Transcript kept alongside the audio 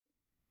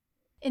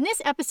In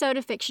this episode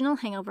of Fictional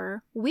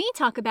Hangover, we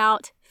talk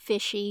about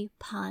fishy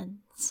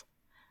puns,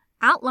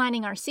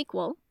 outlining our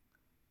sequel,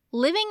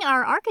 living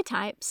our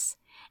archetypes,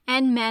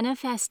 and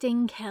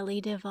manifesting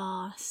Kelly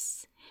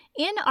DeVos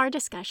in our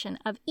discussion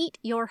of Eat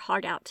Your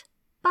Heart Out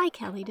by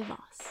Kelly DeVos.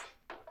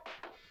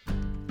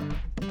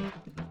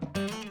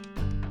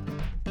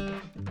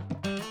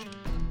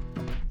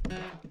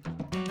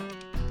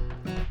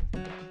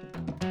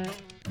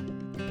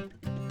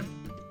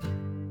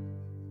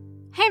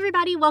 Hey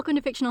everybody, welcome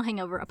to Fictional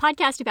Hangover, a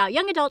podcast about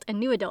young adult and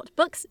new adult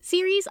books,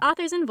 series,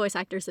 authors, and voice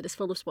actors that is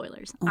full of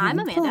spoilers. I'm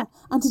Amanda. Claire,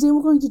 and today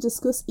we're going to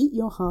discuss Eat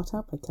Your Heart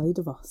Out by Kelly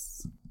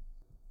DeVos.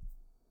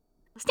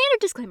 Standard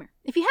disclaimer.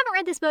 If you haven't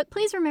read this book,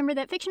 please remember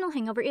that Fictional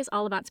Hangover is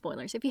all about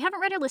spoilers. If you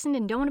haven't read or listened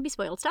and don't want to be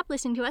spoiled, stop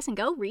listening to us and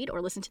go read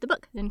or listen to the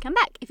book. Then come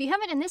back. If you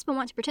haven't in this but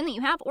want to pretend that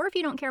you have, or if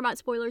you don't care about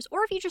spoilers,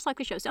 or if you just like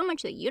the show so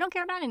much that you don't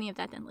care about any of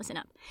that, then listen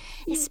up.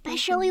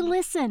 Especially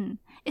listen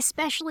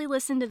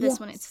to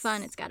this one. It's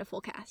fun. It's got a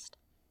full cast.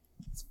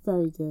 It's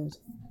very good.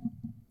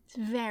 It's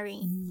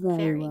very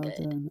well good.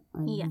 done.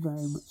 I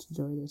very much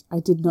enjoyed it. I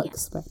did not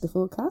expect a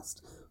full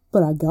cast,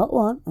 but I got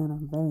one, and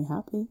I'm very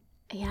happy.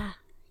 Yeah.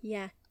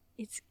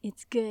 It's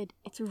good.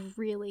 It's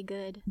really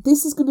good.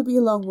 This is going to be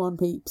a long one,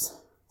 peeps.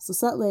 So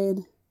settle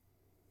in.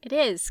 It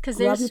is, because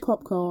grab there's your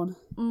popcorn.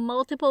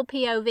 Multiple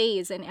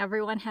POVs, and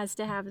everyone has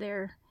to have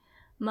their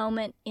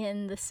moment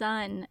in the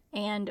sun,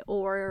 and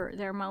or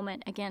their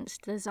moment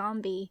against the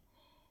zombie,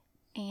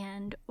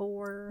 and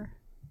or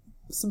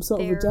some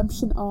sort of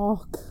redemption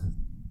arc.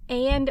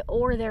 And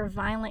or their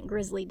violent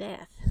grisly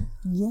death.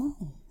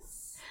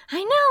 Yes.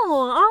 I know,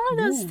 all of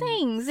those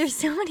things. There's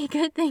so many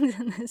good things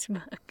in this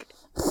book.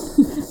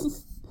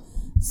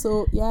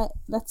 So yeah,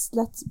 let's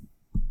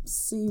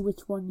see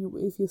which one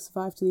if you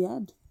survive to the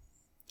end.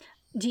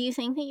 Do you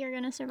think that you're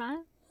gonna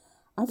survive?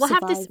 I've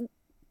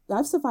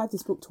survived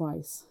this book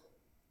twice.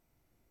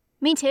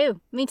 Me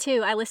too.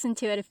 I listened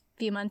to it a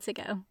few months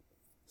ago,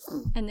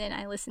 and then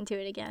I listened to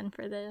it again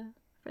for the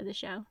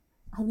show.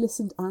 I've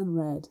listened and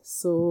read,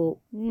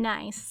 so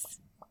nice.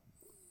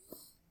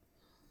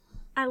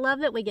 I love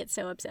that we get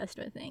so obsessed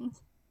with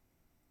things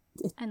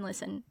and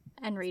listen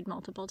and read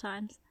multiple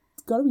times.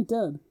 It's got to be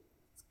done.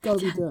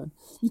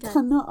 You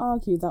cannot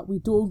argue that we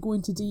don't go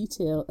into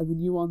detail and the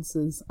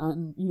nuances,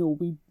 and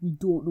we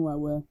don't know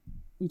our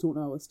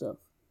stuff.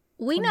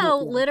 We know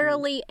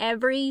literally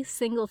every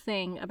single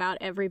thing about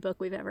every book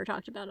we've ever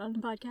talked about on the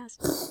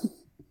podcast.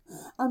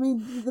 I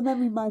mean, the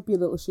memory might be a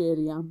little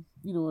shady. I'm,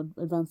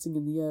 advancing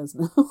in the years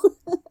now.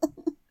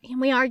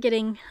 And we are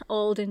getting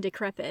old and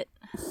decrepit.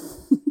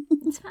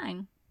 It's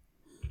fine.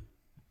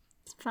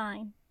 It's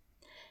fine.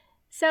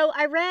 So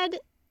I read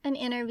an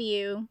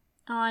interview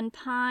on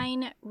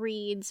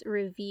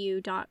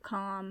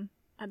pinereadsreview.com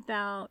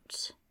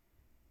about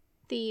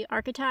the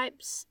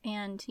archetypes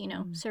and,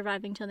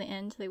 surviving till the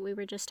end that we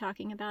were just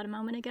talking about a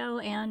moment ago,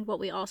 and what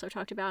we also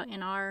talked about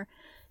in our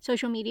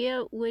social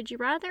media Would You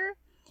Rather?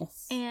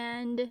 Yes.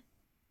 And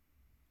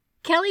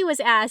Kelly was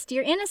asked,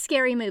 you're in a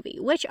scary movie.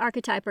 Which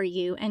archetype are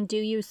you, and do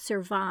you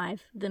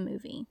survive the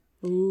movie?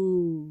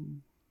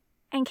 Ooh.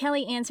 And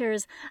Kelly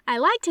answers, I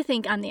like to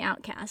think I'm the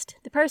outcast,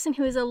 the person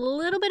who is a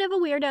little bit of a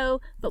weirdo,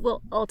 but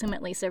will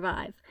ultimately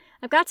survive.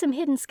 I've got some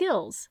hidden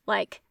skills,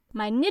 like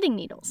my knitting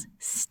needles,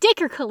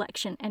 sticker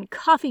collection, and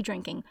coffee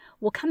drinking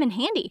will come in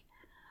handy,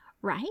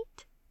 right?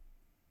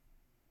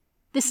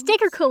 The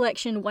sticker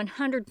collection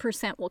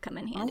 100% will come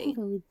in handy. I have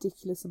a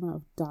ridiculous amount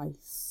of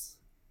dice.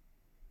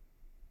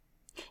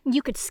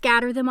 You could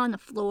scatter them on the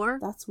floor.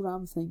 That's what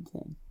I'm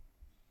thinking.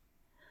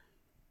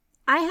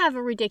 I have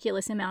a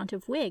ridiculous amount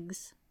of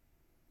wigs.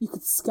 You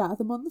could scatter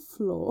them on the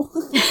floor.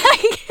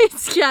 I could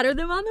scatter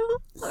them on the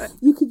floor.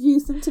 You could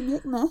use them to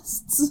make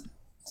nests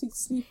to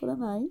sleep for the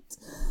night.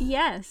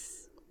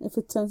 Yes. If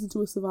it turns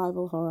into a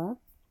survival horror.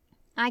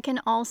 I can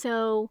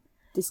also,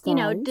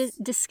 disguise.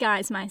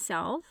 Disguise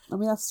myself. I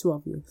mean, that's too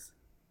obvious.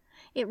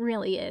 It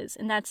really is.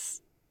 And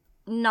that's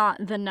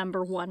not the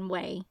number one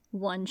way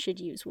one should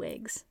use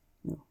wigs.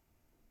 No.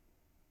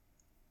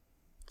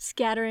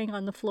 Scattering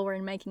on the floor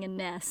and making a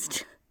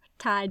nest.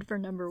 Tied for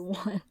number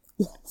one.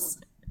 Yes.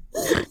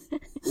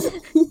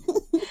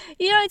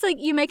 It's like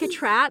you make a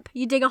trap,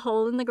 you dig a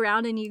hole in the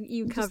ground, and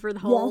you cover the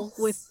hole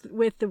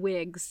with the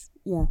wigs.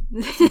 Yeah.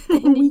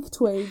 Weak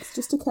twigs,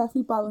 just to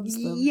carefully balance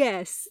them.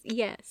 Yes.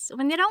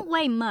 When they don't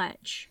weigh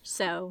much,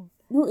 so.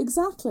 No,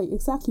 exactly.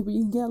 But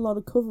you can get a lot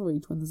of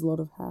coverage when there's a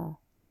lot of hair.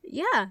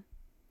 Yeah.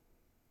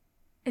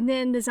 And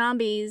then the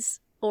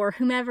zombies, or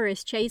whomever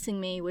is chasing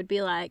me, would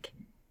be like,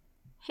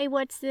 hey,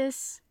 what's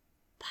this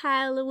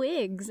pile of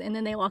wigs? And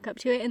then they walk up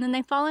to it, and then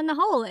they fall in the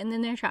hole, and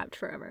then they're trapped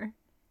forever.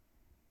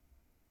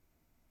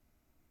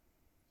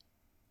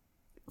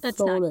 That's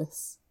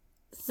flawless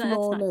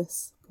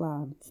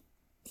plan.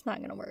 It's not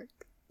gonna work.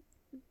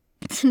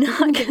 It's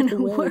not gonna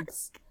work.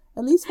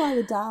 At least while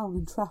they're down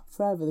and trapped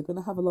forever, they're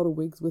gonna have a lot of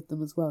wigs with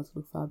them as well to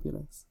look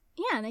fabulous.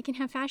 Yeah, they can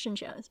have fashion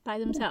shows by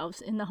themselves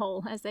in the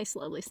hole as they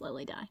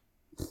slowly die.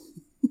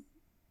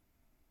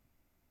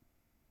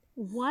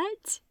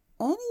 What?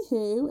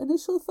 Anywho,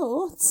 initial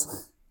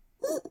thoughts.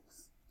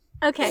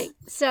 Okay,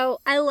 so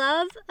I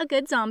love a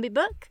good zombie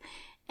book,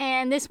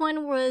 and this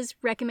one was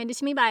recommended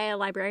to me by a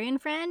librarian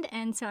friend,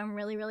 and so I'm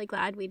really, really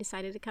glad we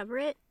decided to cover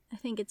it. I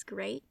think it's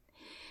great.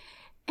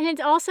 And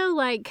it's also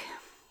like,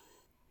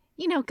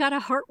 you know, got a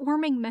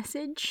heartwarming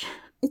message.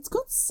 It's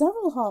got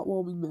several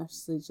heartwarming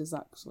messages,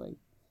 actually.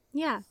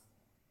 Yeah.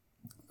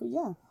 But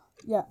yeah,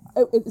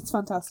 it's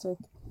fantastic.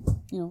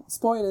 You know,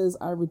 spoilers,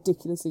 I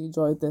ridiculously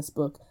enjoyed this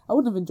book. I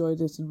wouldn't have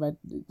enjoyed it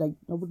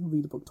I wouldn't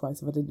read a book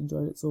twice if I didn't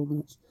enjoy it so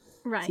much.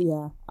 Right. So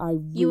yeah, I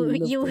really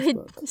love you this would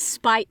book.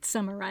 spite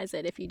summarize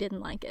it if you didn't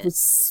like it. With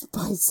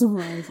spite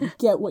summarize, you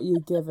get what you're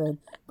given.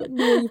 But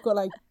no, you've got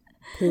like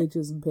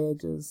pages and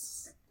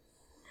pages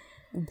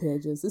and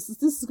pages. This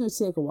is going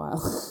to take a while.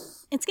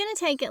 It's going to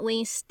take at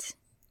least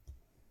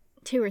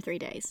 2 or 3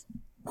 days.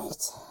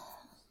 Right.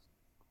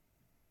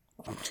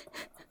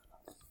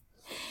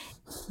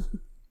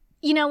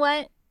 You know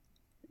what?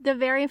 The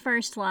very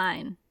first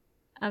line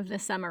of the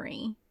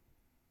summary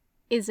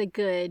is a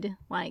good,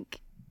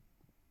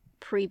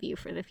 preview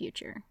for the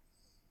future.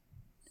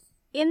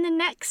 In the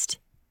next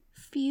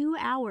few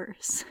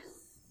hours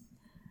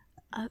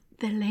of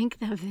the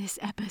length of this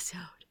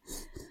episode,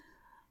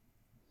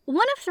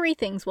 one of 3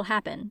 things will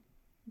happen.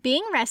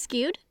 Being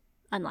rescued,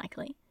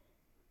 unlikely.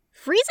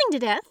 Freezing to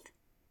death,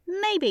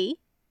 maybe.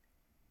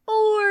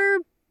 Or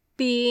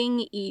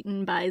being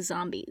eaten by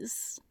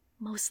zombies,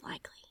 most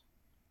likely.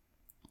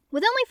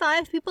 With only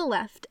 5 people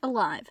left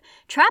alive,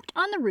 trapped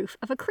on the roof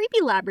of a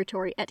creepy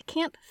laboratory at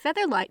Camp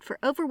Featherlight for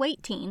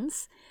overweight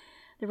teens,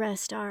 the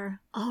rest are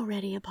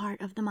already a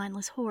part of the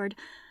mindless horde,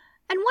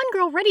 and one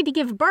girl ready to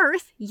give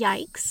birth,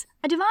 yikes,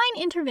 a divine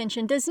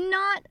intervention does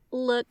not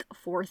look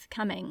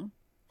forthcoming.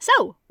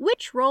 So,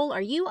 which role are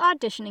you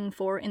auditioning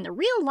for in the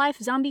real-life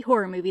zombie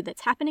horror movie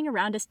that's happening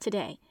around us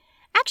today?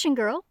 Action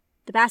girl,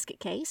 the basket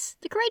case,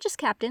 the courageous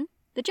captain,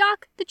 the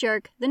jock, the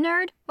jerk, the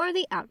nerd, or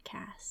the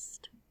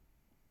outcast?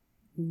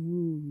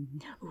 Ooh.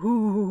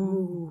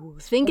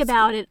 Think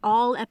about it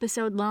all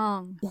episode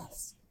long.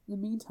 Yes. In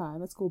the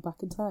meantime, let's go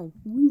back in time.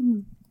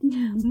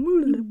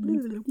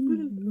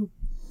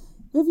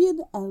 Vivian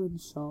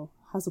Ellenshaw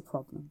has a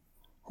problem.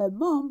 Her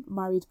mom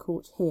married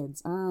Coach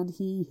Haynes, and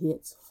he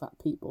hates fat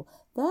people,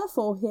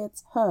 therefore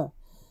hates her.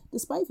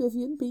 Despite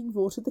Vivian being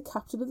voted the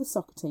captain of the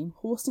soccer team,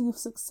 hosting a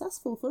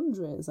successful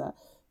fundraiser,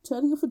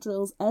 turning up for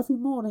drills every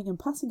morning and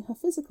passing her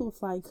physical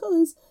flying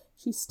colours,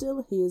 she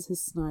still hears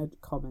his snide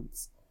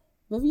comments.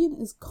 Vivian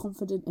is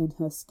confident in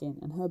her skin,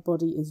 and her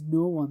body is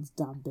no one's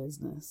damn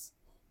business.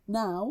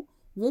 Now,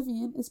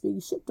 Vivian is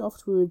being shipped off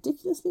to a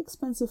ridiculously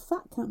expensive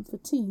fat camp for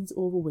teens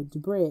over winter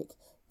break,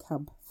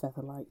 Camp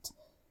Featherlight.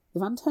 The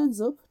van turns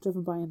up,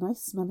 driven by a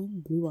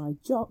nice-smelling,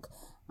 blue-eyed jock,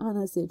 and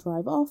as they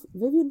drive off,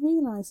 Vivian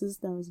realises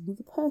there is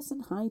another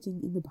person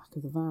hiding in the back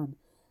of the van,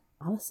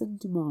 Alison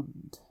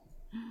Dumond.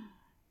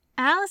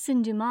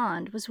 Alison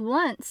Dumond was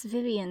once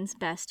Vivian's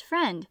best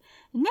friend.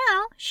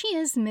 Now she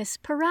is Miss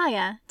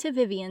Pariah to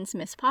Vivian's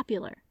Miss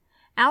Popular.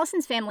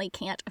 Alison's family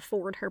can't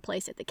afford her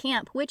place at the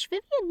camp, which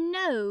Vivian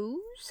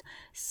knows,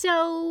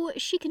 so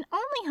she can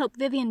only hope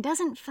Vivian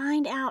doesn't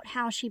find out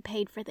how she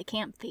paid for the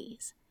camp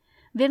fees.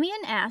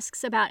 Vivian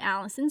asks about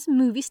Alison's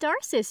movie star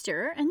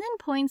sister and then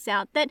points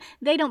out that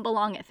they don't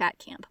belong at fat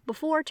camp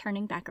before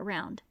turning back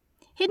around.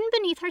 Hidden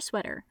beneath her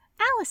sweater,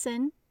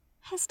 Alison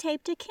has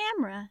taped a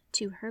camera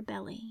to her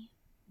belly.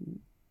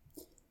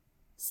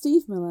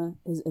 Steve Miller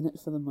is in it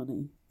for the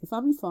money. The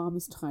family farm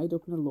is tied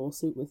up in a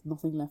lawsuit with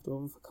nothing left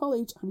over for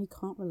college, and he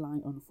can't rely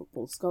on a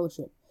football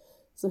scholarship.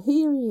 So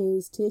here he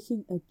is,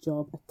 taking a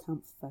job at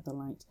Camp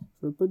Featherlight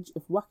for a bunch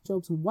of whack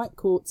jobs and white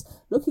coats,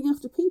 looking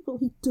after people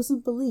he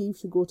doesn't believe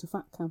should go to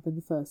fat camp in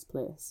the first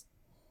place.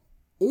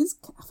 Is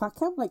fat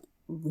camp,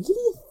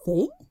 really a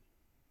thing?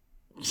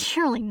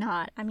 Surely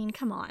not. I mean,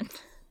 come on.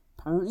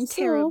 Apparently so.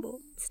 Terrible.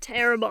 It's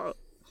terrible.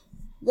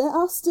 There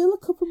are still a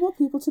couple more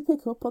people to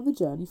pick up on the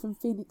journey from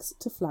Phoenix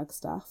to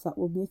Flagstaff that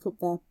will make up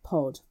their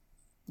pod.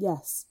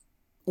 Yes,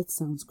 it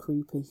sounds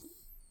creepy.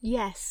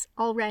 Yes,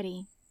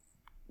 already.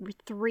 We're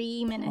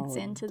 3 minutes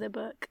into the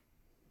book.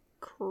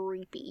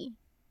 Creepy.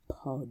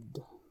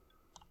 Pod.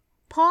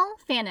 Paul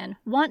Fannin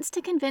wants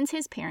to convince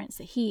his parents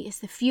that he is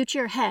the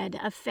future head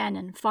of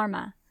Fannin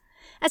Pharma.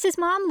 As his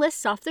mom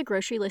lists off the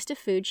grocery list of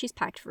food she's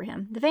packed for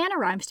him, the van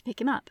arrives to pick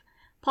him up.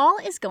 Paul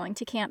is going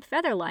to Camp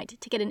Featherlight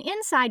to get an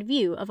inside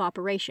view of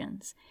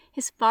operations.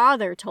 His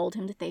father told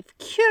him that they've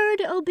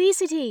cured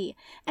obesity,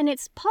 and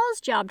it's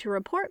Paul's job to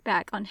report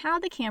back on how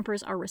the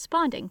campers are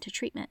responding to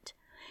treatment.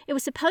 It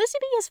was supposed to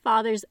be his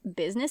father's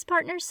business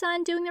partner's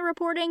son doing the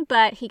reporting,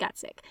 but he got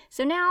sick,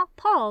 so now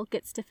Paul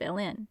gets to fill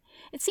in.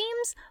 It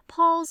seems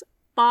Paul's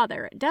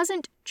father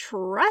doesn't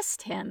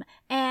trust him,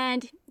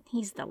 and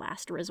he's the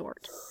last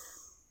resort.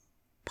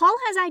 Paul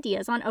has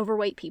ideas on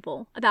overweight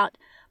people, about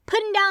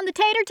putting down the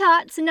tater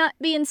tots and not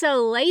being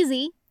so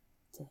lazy.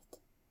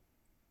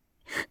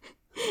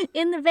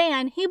 In the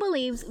van, he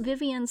believes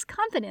Vivian's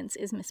confidence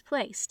is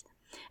misplaced.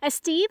 As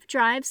Steve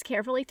drives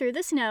carefully through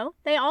the snow,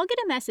 they all get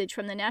a message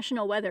from the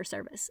National Weather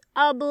Service.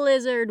 A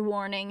blizzard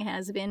warning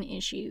has been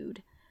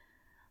issued.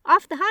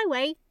 Off the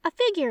highway, a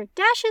figure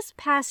dashes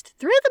past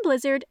through the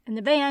blizzard and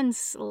the van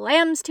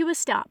slams to a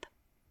stop.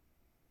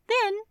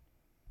 Then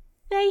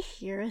they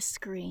hear a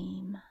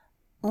scream.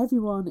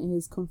 Everyone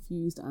is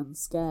confused and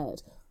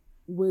scared.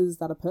 Was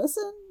that a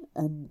person?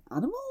 An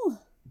animal?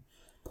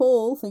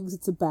 Paul thinks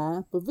it's a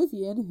bear, but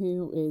Vivian,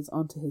 who is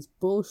onto his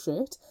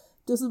bullshit,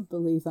 doesn't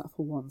believe that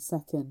for 1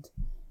 second.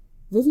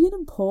 Vivian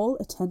and Paul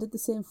attended the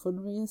same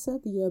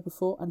fundraiser the year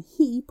before, and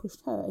he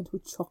pushed her into a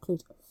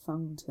chocolate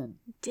fountain.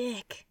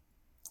 Dick.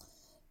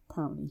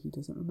 Apparently he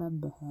doesn't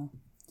remember her.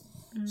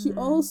 She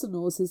also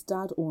knows his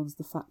dad owns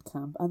the fat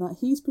camp and that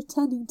he's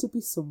pretending to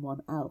be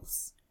someone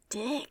else.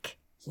 Dick.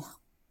 Yeah.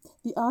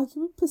 The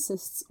argument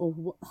persists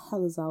over what the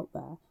hell is out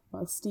there,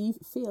 while Steve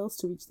fails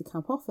to reach the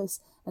camp office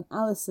and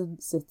Alison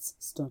sits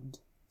stunned.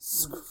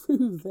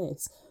 Screw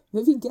this.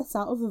 Vivian gets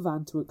out of the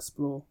van to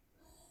explore.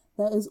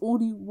 There is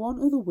only one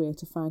other way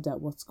to find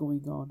out what's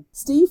going on.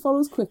 Steve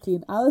follows quickly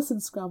and Alison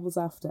scrambles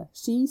after.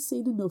 She's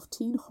seen enough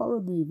teen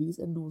horror movies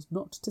and knows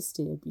not to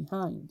stay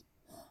behind.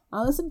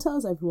 Alison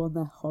tells everyone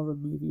their horror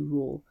movie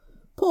role.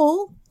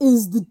 Paul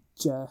is the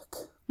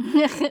jerk.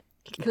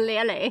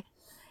 Clearly.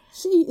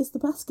 She is the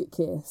basket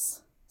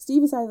case.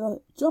 Steve is either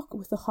Jock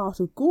with the heart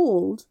of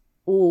gold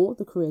or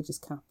the courageous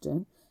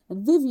captain,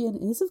 and Vivian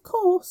is, of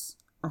course,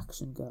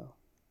 Action Girl.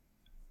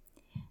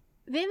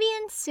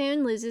 Vivian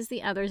soon loses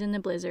the others in the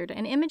blizzard,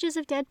 and images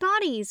of dead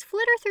bodies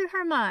flitter through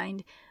her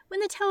mind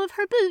when the toe of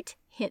her boot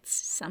hits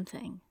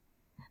something.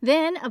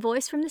 Then a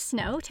voice from the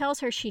snow tells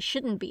her she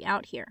shouldn't be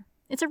out here.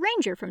 It's a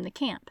ranger from the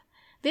camp.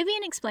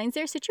 Vivian explains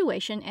their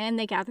situation, and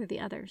they gather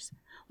the others.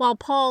 While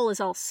Paul is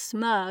all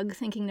smug,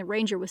 thinking the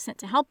ranger was sent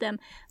to help them,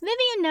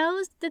 Vivian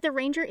knows that the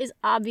ranger is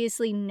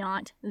obviously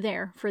not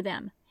there for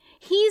them.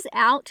 He's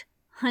out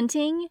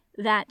hunting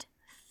that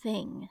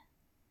thing.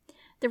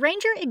 The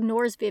ranger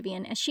ignores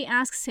Vivian as she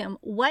asks him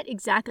what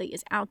exactly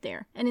is out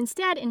there, and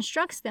instead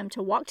instructs them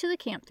to walk to the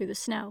camp through the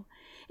snow.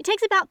 It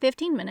takes about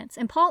 15 minutes,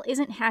 and Paul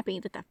isn't happy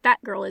that the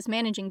fat girl is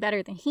managing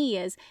better than he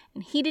is,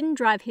 and he didn't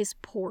drive his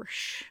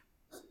Porsche.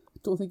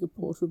 I don't think a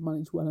Porsche would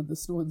manage well in the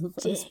snow in the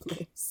first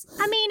place.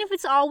 I mean, if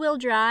it's all-wheel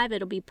drive,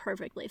 it'll be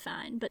perfectly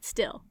fine, but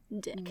still,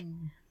 dick.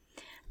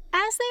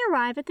 As they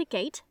arrive at the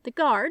gate, the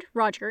guard,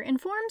 Roger,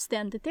 informs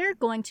them that they're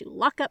going to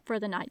lock up for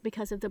the night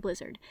because of the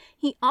blizzard.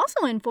 He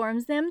also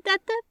informs them that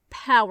the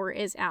power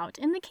is out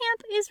and the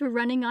camp is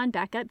running on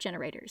backup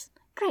generators.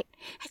 Great.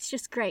 It's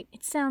just great.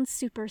 It sounds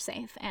super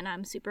safe, and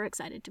I'm super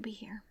excited to be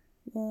here.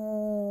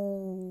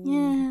 Yay.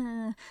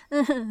 Yeah.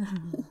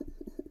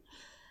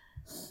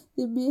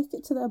 They make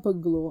it to their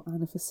bungalow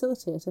and a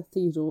facilitator,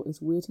 Theodore,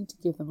 is waiting to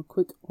give them a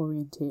quick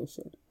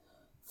orientation.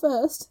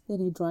 First, they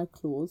need dry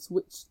clothes,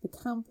 which the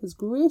camp has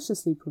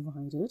graciously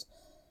provided.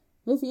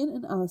 Vivian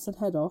and Alison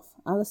head off,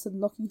 Alison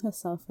locking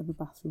herself in the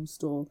bathroom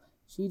stall.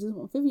 She doesn't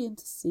want Vivian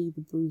to see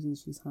the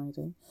bruises she's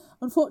hiding.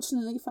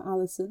 Unfortunately for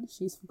Alison,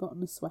 she's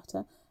forgotten a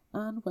sweater,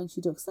 and when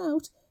she ducks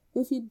out,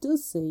 Vivian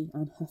does see,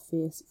 and her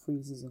face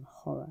freezes in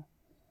horror.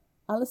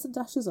 Alison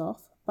dashes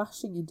off,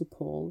 bashing into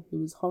Paul,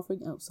 who is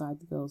hovering outside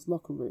the girls'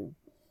 locker room.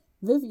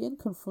 Vivian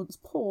confronts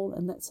Paul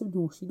and lets him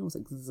know she knows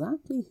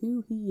exactly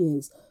who he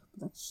is,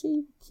 but that she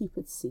will keep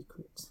it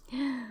secret.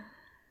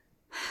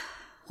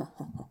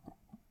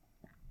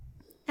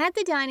 At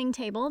the dining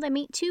table, they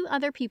meet two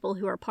other people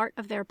who are part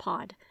of their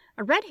pod.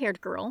 A red-haired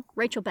girl,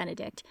 Rachel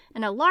Benedict,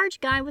 and a large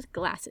guy with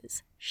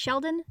glasses,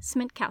 Sheldon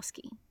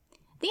Smitkowski.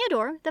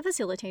 Theodore, the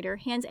facilitator,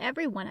 hands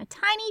everyone a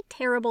tiny,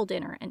 terrible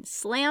dinner and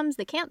slams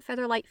the Camp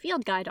Featherlight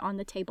Field Guide on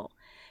the table.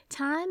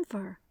 Time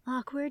for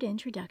awkward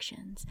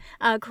introductions,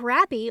 a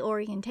crappy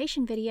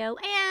orientation video,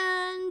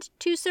 and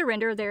to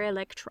surrender their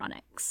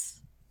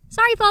electronics.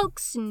 Sorry,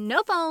 folks,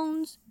 no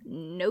phones,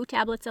 no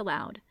tablets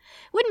allowed.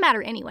 Wouldn't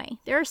matter anyway.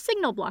 There are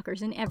signal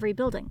blockers in every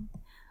building.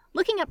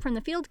 Looking up from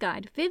the field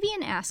guide,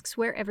 Vivian asks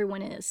where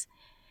everyone is.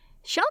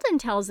 Sheldon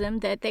tells them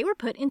that they were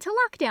put into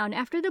lockdown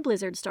after the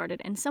blizzard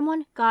started and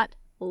someone got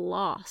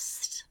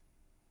lost.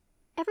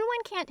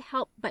 Everyone can't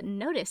help but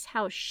notice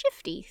how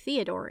shifty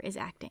Theodore is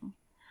acting.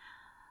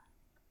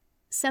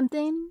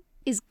 Something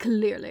is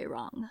clearly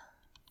wrong.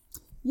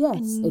 Yes,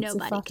 and it's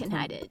nobody a fat can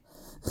camp. hide it.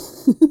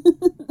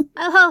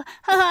 Oh ho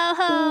ho ho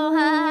ho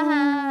ha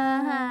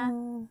ha ha.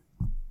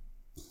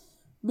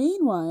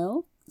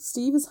 Meanwhile,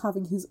 Steve is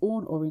having his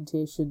own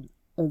orientation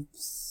of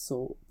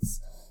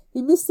sorts.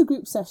 He missed the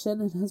group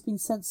session and has been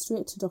sent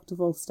straight to Dr.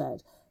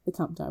 Volstead, the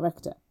camp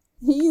director.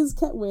 He is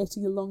kept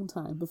waiting a long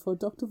time before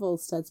Dr.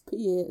 Volstead's PA,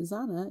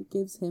 Xana,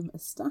 gives him a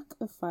stack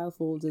of file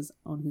folders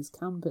on his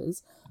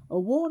campers, a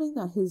warning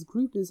that his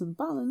group is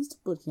unbalanced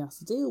but he has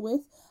to deal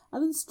with,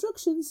 and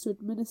instructions to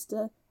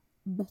administer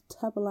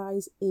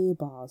metabolize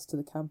A-bars to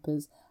the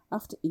campers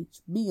after each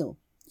meal.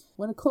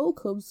 When a call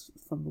comes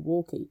from the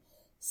walkie,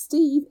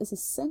 Steve is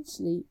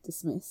essentially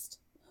dismissed.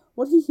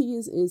 What he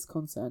hears is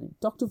concerning.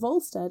 Dr.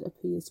 Volstead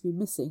appears to be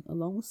missing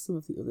along with some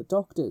of the other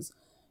doctors.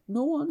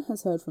 No one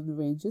has heard from the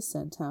rangers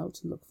sent out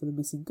to look for the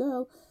missing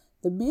girl.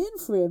 The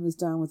mainframe is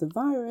down with a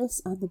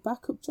virus and the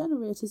backup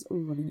generators are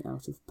running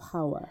out of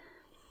power.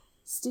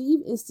 Steve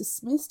is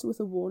dismissed with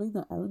a warning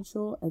that Ellen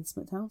Shaw and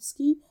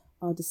Smitkowski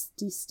are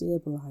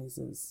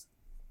destabilizers.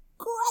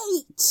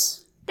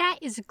 Great! That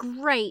is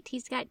great.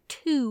 He's got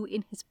 2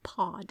 in his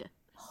pod.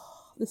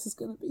 This is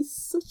going to be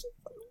such a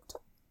fun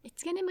time.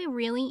 It's going to be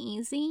really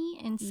easy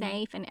and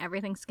safe, and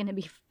everything's going to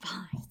be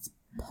fine. It's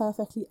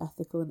perfectly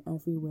ethical in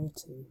every way,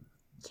 too.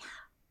 Yeah.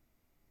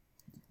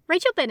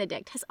 Rachel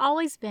Benedict has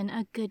always been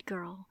a good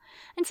girl.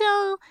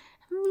 Until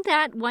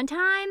that one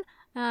time,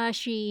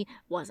 she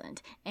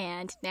wasn't.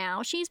 And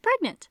now she's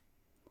pregnant.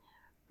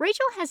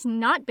 Rachel has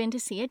not been to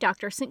see a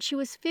doctor since she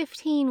was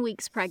 15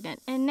 weeks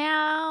pregnant, and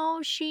now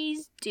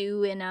she's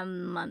due in a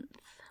month.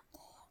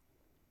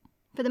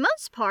 For the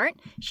most part,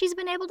 she's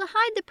been able to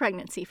hide the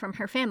pregnancy from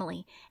her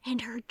family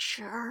and her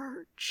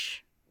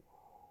church.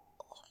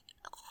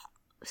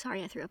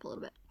 Sorry, I threw up a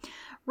little bit.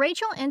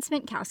 Rachel and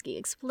Smentkowski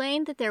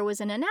explained that there was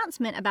an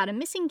announcement about a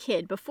missing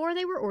kid before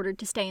they were ordered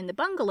to stay in the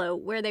bungalow,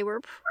 where they were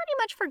pretty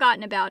much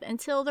forgotten about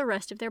until the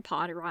rest of their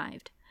pod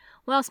arrived.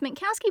 While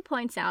Smentkowski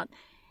points out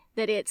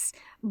that it's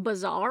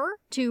bizarre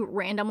to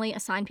randomly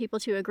assign people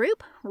to a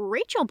group,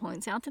 Rachel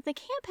points out that the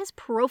camp has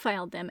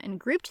profiled them and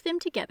grouped them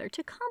together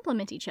to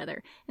complement each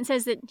other, and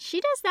says that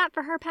she does that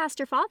for her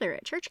pastor father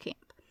at church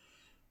camp.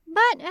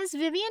 But as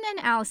Vivian and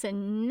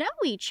Allison know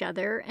each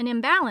other, an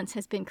imbalance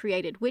has been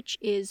created, which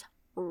is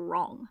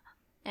wrong.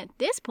 At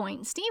this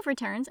point, Steve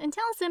returns and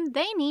tells them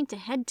they need to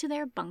head to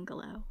their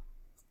bungalow.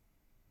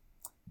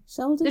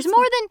 There's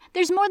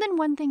more than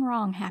one thing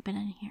wrong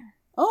happening here.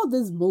 Oh,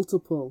 there's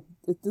multiple.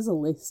 There's a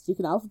list. You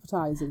can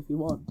alphabetize it if you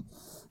want.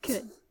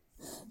 Good.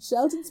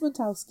 Sheldon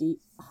Smentkowski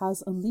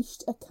has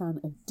unleashed a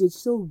can of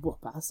digital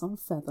whoop-ass on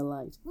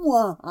Featherlight.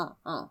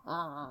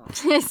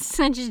 It's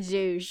such a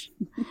douche.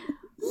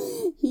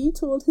 He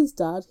told his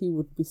dad he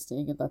wouldn't be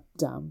staying at that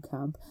damn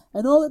camp,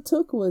 and all it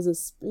took was a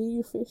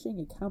spearfishing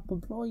a camp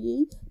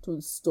employee to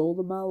install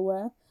the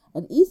malware,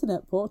 an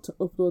Ethernet port to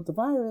upload the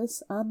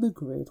virus, and the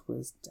grid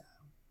was down.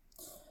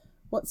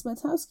 What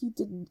Smentkowski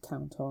didn't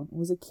count on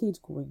was a kid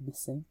going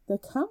missing, the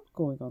camp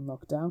going on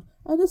lockdown,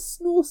 and a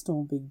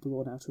snowstorm being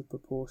blown out of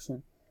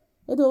proportion.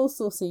 It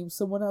also seems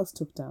someone else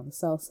took down the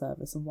cell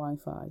service and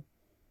Wi-Fi.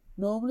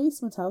 Normally,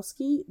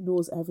 Smentkowski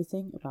knows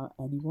everything about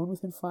anyone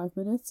within 5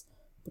 minutes,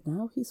 but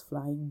now he's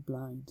flying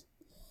blind.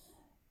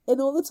 In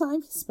all the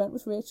time he spent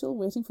with Rachel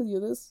waiting for the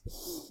others,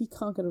 he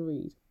can't get a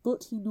read,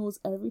 but he knows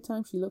every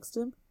time she looks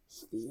to him,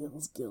 he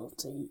feels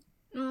guilty.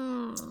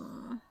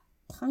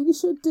 Kinda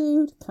should,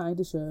 dude.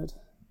 Kinda should.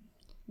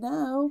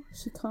 Now,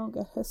 she can't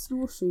get her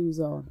snowshoes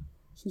on.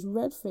 She's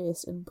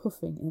red-faced and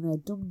puffing, and her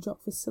dumb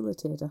jock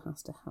facilitator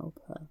has to help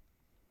her.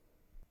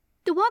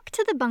 The walk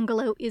to the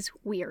bungalow is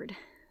weird.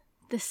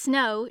 The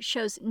snow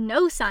shows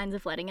no signs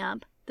of letting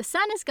up. The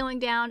sun is going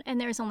down, and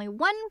there's only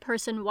one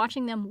person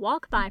watching them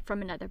walk by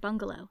from another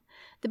bungalow.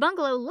 The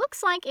bungalow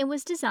looks like it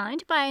was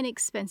designed by an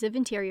expensive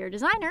interior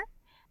designer.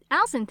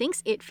 Allison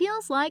thinks it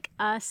feels like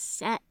a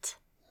set.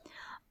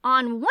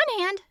 On one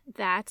hand,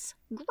 that's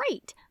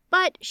great,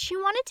 but she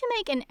wanted to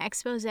make an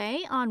expose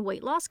on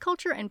weight loss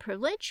culture and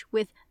privilege,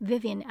 with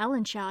Vivian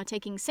Ellenshaw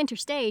taking center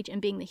stage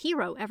and being the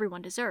hero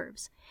everyone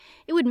deserves.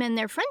 It would mend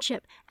their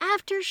friendship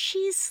after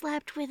she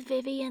slept with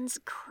Vivian's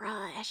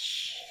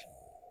crush.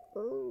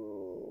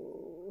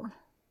 Ooh.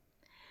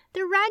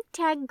 The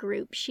ragtag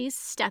group she's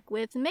stuck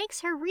with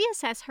makes her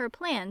reassess her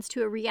plans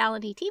to a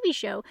reality TV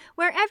show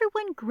where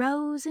everyone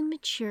grows and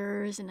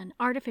matures in an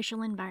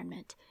artificial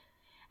environment.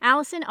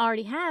 Allison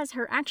already has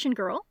her action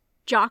girl,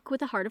 Jock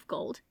with a heart of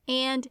gold,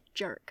 and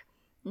Jerk.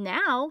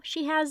 Now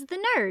she has the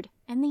nerd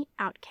and the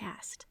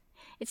outcast.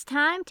 It's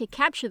time to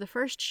capture the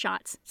first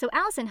shots, so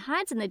Allison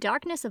hides in the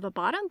darkness of a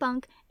bottom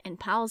bunk and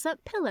piles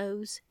up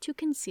pillows to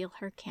conceal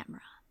her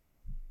camera.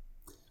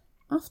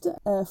 After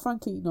a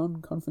frankly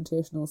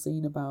non-confrontational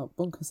scene about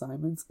bunk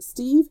assignments,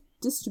 Steve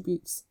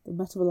distributes the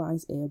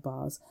metabolized air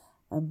bars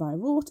and by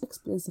rote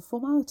explains the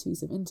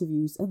formalities of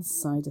interviews and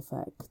side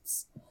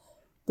effects.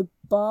 The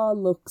bar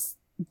looks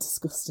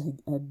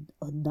disgusting and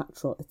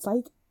unnatural. It's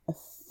like a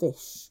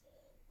fish,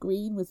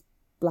 green with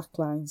black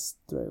lines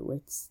through.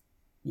 It's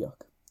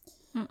yuck.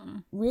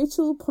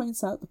 Rachel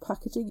points out the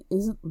packaging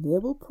isn't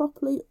labelled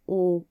properly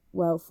or,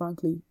 well,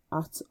 frankly,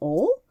 at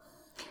all.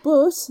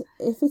 But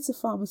if it's a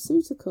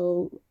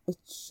pharmaceutical, it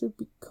should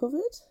be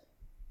covered.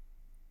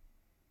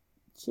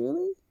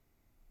 Surely?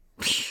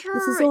 Sure,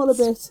 this is all a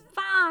bit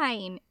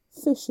fine.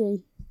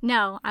 Fishy.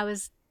 No,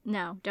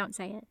 don't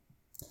say it.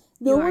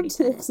 No one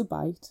takes a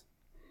bite.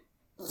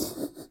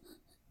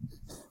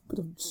 But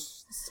I'm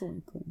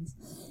sorry, Prince.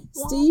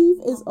 Steve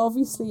is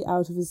obviously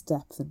out of his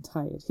depth and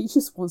tired. He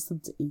just wants them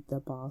to eat their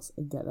bars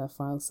and get their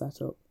files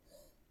set up.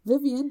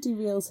 Vivian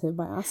derails him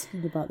by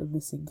asking about the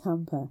missing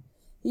camper.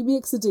 He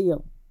makes a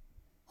deal.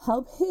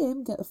 Help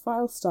him get the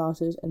file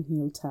started and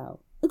he'll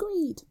tell.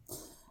 Agreed.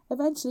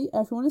 Eventually,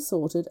 everyone is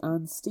sorted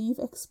and Steve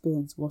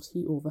explains what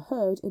he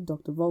overheard in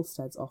Dr.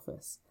 Volstead's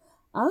office.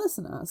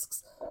 Allison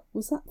asks,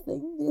 was that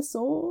thing they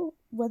saw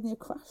when they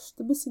crashed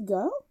the missing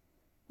girl?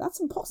 That's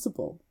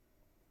impossible.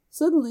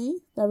 Suddenly,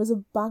 there is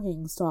a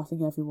banging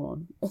startling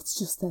everyone. It's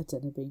just their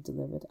dinner being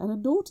delivered and a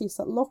notice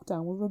that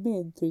lockdown will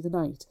remain through the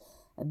night.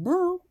 And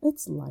now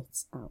it's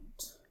lights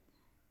out.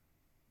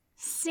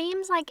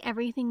 Seems like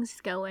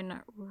everything's going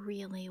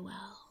really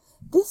well.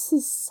 This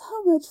is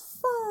so much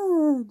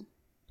fun!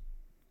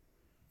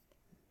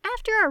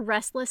 After a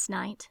restless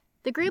night,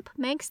 the group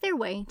makes their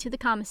way to the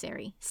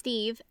commissary,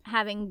 Steve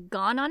having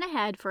gone on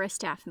ahead for a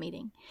staff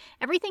meeting.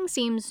 Everything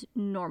seems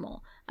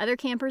normal. Other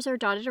campers are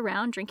dotted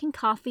around, drinking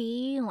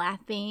coffee,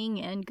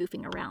 laughing, and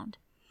goofing around.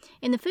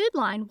 In the food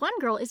line, one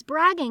girl is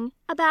bragging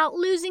about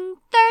losing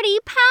 30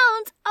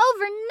 pounds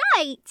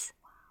overnight.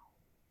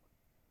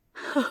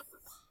 Wow.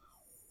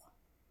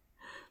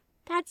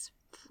 That's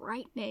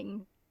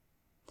frightening.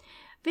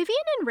 Vivian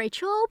and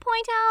Rachel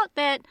point out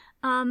that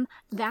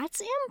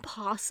that's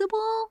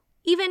impossible.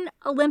 Even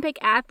Olympic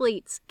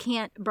athletes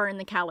can't burn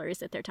the calories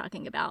that they're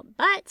talking about,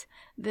 but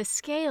the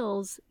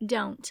scales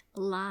don't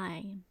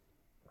lie.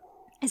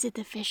 Is it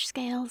the fish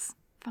scales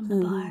from the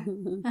bar?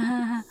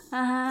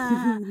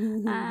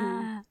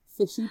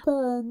 Fishy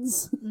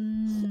puns.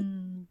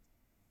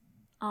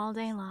 All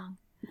day long.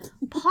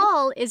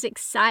 Paul is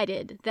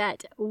excited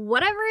that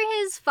whatever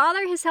his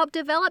father has helped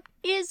develop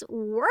is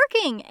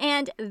working,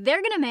 and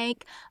they're going to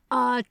make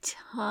a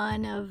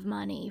ton of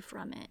money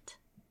from it.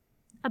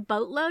 A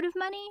boatload of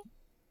money?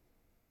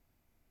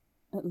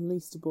 At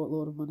least a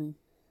boatload of money.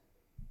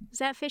 Is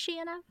that fishy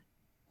enough?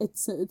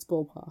 It's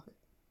ballpark.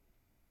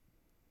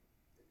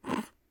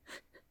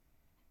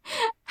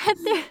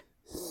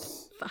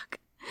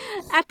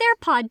 At their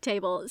pod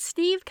table,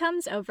 Steve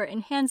comes over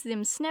and hands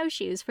them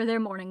snowshoes for their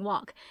morning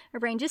walk,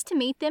 arranges to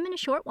meet them in a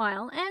short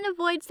while, and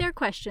avoids their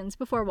questions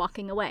before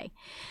walking away.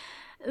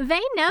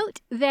 They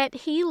note that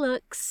he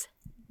looks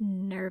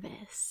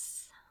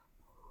nervous.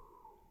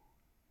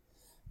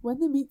 When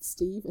they meet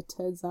Steve, it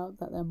turns out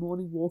that their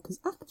morning walk is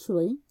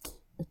actually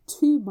a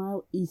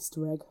 2-mile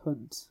Easter egg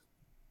hunt.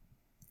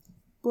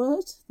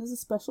 But there's a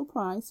special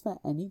prize for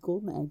any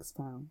golden eggs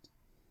found.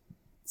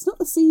 It's not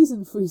the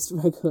season for Easter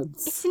egg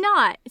hunts.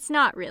 It's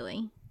not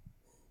really.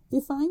 They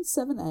find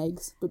 7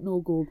 eggs, but no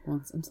gold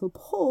ones, until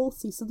Paul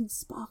sees something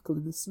sparkle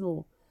in the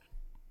snow.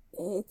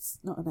 It's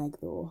not an egg,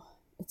 though.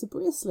 It's a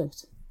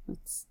bracelet.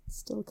 It's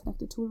still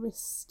connected to a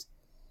wrist,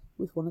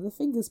 with one of the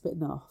fingers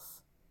bitten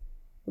off.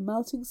 The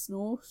melting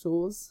snow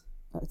shows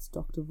that it's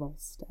Dr.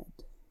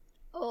 Volstead.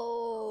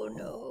 Oh,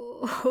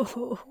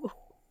 no.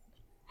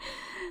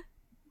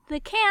 The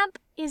camp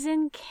is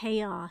in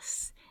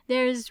chaos.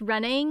 There's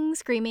running,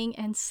 screaming,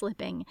 and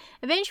slipping.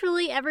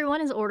 Eventually,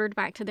 everyone is ordered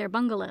back to their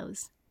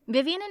bungalows.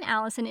 Vivian and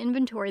Allison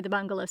inventory the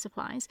bungalow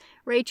supplies.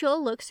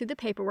 Rachel looks through the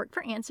paperwork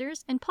for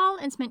answers, and Paul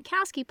and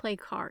Smentkowski play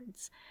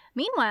cards.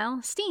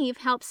 Meanwhile, Steve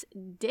helps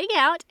dig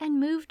out and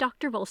move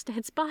Dr.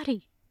 Volstead's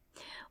body.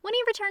 When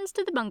he returns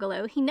to the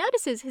bungalow, he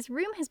notices his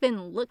room has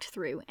been looked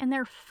through, and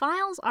their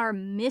files are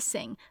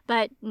missing,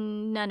 but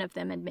none of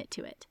them admit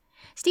to it.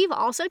 Steve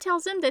also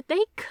tells them that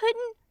they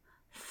couldn't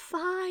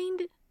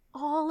find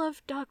all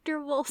of Dr.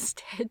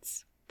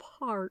 Volstead's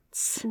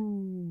parts.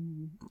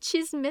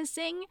 She's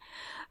missing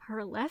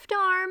her left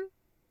arm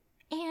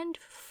and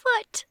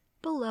foot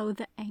below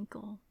the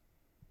ankle.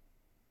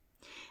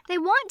 They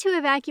want to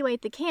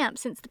evacuate the camp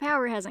since the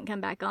power hasn't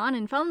come back on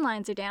and phone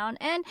lines are down,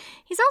 and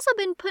he's also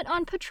been put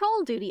on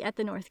patrol duty at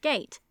the North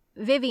Gate.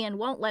 Vivian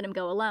won't let him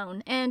go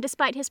alone, and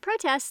despite his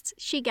protests,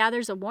 she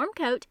gathers a warm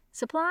coat,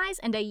 supplies,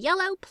 and a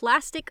yellow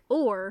plastic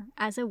oar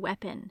as a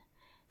weapon.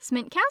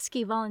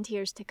 Smentkowski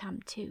volunteers to come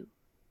too.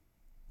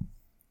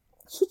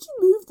 Should you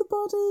move the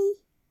body?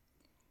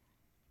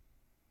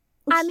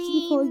 Or should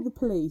you be calling the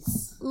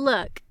police?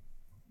 Look,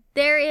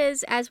 there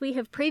is, as we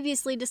have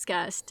previously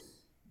discussed,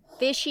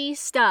 fishy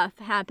stuff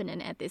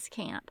happening at this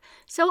camp.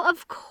 So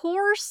of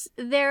course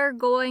they're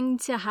going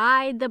to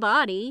hide the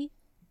body.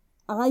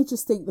 I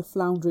just think they're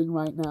floundering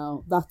right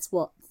now. That's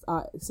what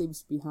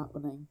seems to be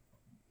happening.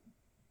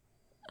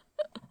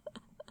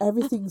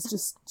 Everything's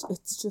just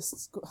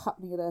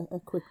happening at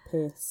a quick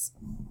pace.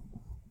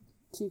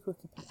 Too quick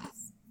a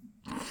pace.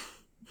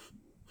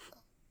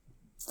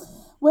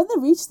 When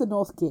they reach the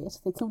North Gate,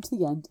 they come to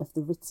the end of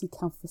the ritzy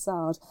camp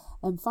facade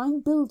and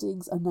find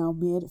buildings are now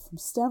made from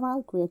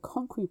sterile grey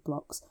concrete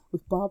blocks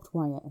with barbed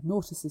wire and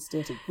notices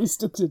stating,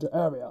 "Restricted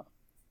area."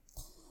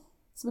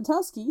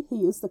 Smentkowski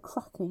hears the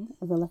cracking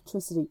of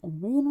electricity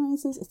and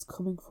realises it's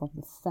coming from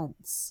the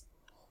fence.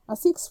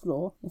 As they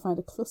explore, they find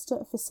a cluster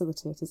of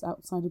facilitators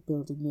outside a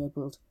building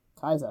labelled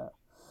Kaiser,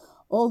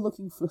 all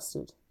looking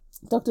flustered.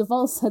 Dr.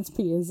 Volstead's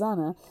PA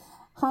Zana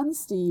hands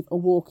Steve a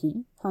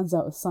walkie, hands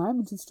out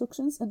assignment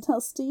instructions, and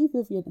tells Steve,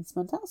 Vivian, and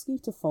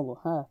Smentkowski to follow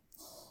her.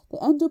 They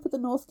end up at the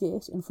North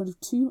Gate in front of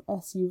 2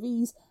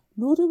 SUVs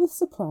loaded with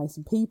supplies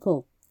and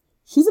people.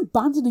 She's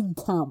abandoning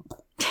camp.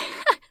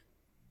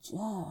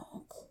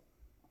 Jerk.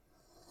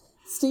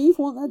 Steve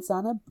won't let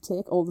Zana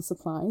take all the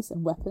supplies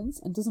and weapons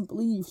and doesn't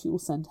believe she will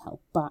send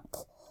help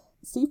back.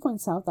 Steve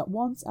points out that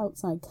once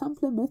outside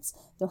camp limits,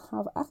 they'll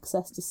have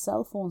access to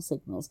cell phone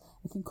signals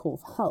and can call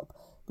for help,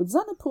 but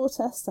Zana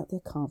protests that they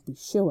can't be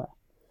sure.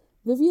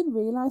 Vivian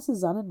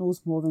realises Zana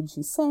knows more than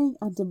she's saying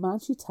and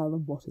demands she tell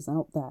them what is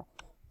out there,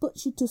 but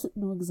she doesn't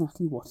know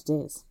exactly what it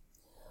is.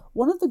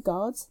 One of the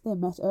guards they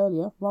met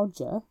earlier,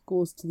 Roger,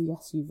 goes to the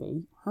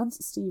SUV,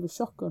 hands Steve a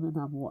shotgun and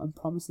ammo and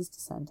promises to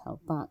send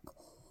help back.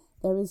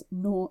 There is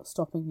no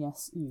stopping the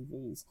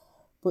SUVs,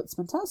 but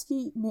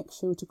Smentowski makes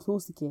sure to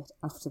close the gate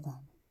after them.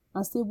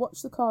 As they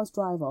watch the cars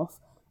drive off,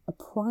 a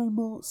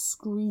primal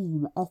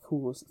scream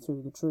echoes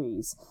through the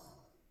trees,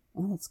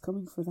 and it's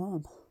coming for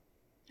them.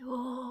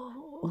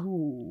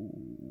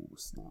 Oh,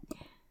 snap.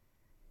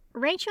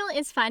 Rachel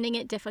is finding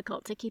it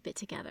difficult to keep it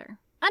together.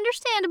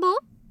 Understandable,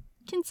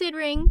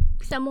 considering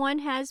someone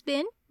has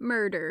been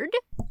murdered.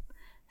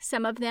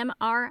 Some of them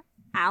are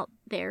out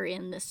there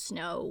in the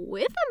snow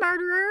with a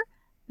murderer.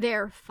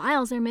 Their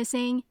files are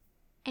missing,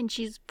 and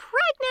she's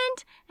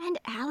pregnant, and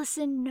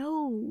Allison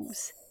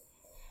knows.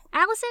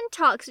 Allison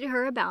talks to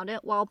her about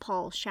it while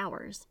Paul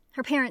showers.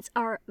 Her parents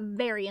are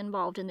very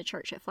involved in the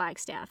church at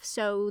Flagstaff,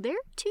 so they're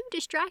too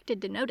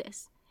distracted to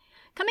notice.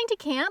 Coming to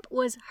camp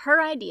was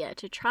her idea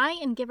to try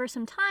and give her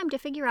some time to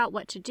figure out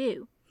what to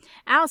do.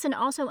 Allison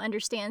also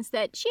understands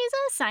that she's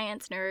a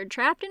science nerd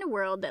trapped in a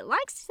world that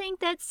likes to think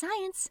that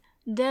science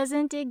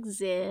doesn't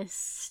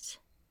exist.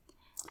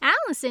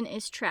 Allison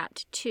is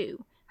trapped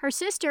too. Her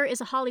sister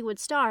is a Hollywood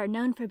star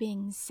known for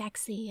being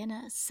sexy and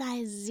a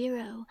size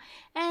 0,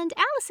 and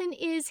Allison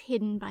is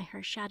hidden by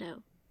her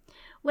shadow.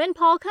 When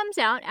Paul comes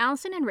out,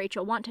 Allison and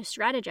Rachel want to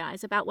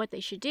strategize about what they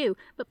should do,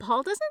 but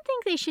Paul doesn't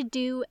think they should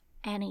do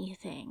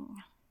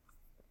anything.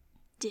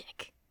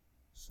 Dick.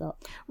 Shut.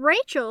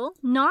 Rachel,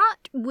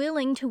 not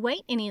willing to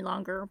wait any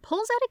longer,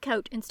 pulls out a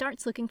coat and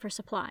starts looking for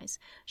supplies.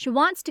 She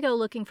wants to go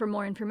looking for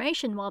more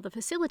information while the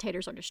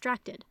facilitators are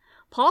distracted.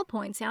 Paul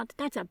points out that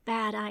that's a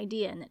bad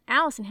idea and that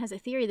Allison has a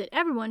theory that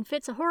everyone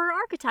fits a horror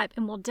archetype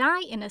and will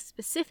die in a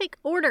specific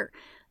order,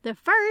 the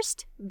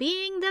first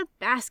being the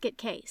basket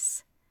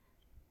case.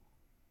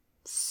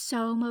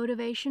 So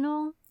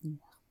motivational. Yeah.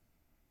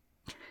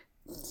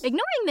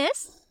 Ignoring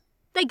this,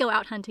 they go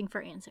out hunting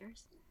for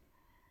answers.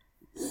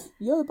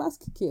 You're the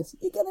basket case.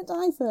 You're gonna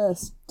die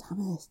first. Damn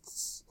it.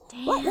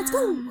 Damn. Right, let's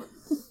go.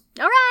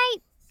 All right.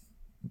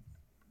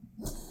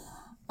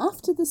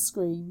 After the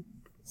scream,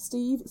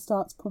 Steve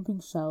starts pumping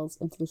shells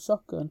into the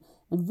shotgun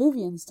and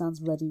Vivian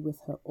stands ready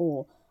with her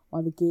oar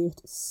while the gate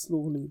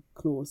slowly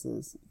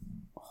closes.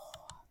 Oh,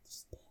 this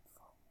is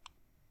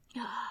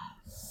painful.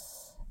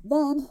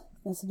 Then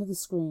there's another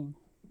scream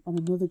and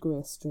another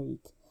grey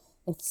streak.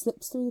 It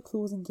slips through the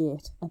closing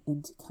gate and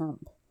into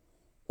camp.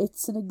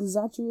 It's an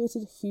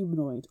exaggerated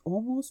humanoid,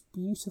 almost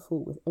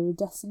beautiful with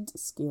iridescent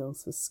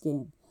scales for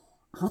skin.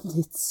 And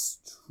it's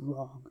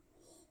strong.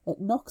 It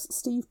knocks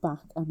Steve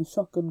back and the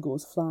shotgun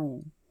goes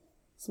flying.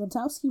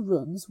 Smentowski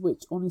runs,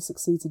 which only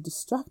succeeds in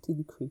distracting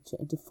the creature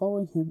into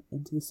following him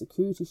into the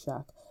security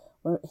shack,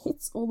 where it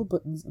hits all the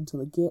buttons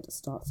until the gate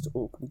starts to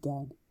open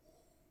again.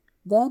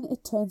 Then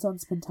it turns on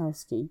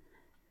Smentowski,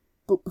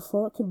 but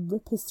before it can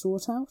rip his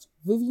throat out,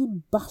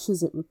 Vivian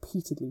bashes it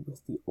repeatedly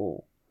with the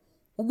oar.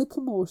 In the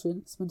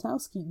commotion,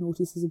 Smentowski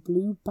notices a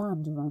blue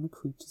band around the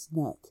creature's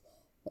neck.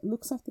 It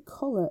looks like the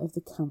collar of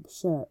the camp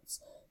shirts,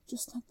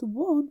 just like the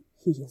one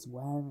he is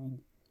wearing.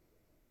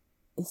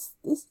 Is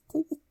this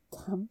thing a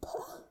camper?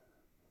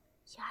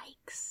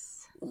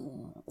 Yikes.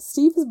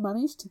 Steve has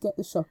managed to get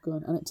the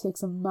shotgun and it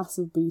takes a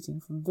massive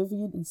beating from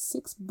Vivian and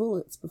 6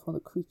 bullets before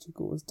the creature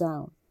goes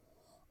down.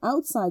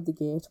 Outside the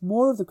gate,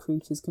 more of the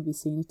creatures can be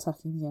seen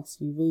attacking the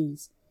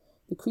SUVs.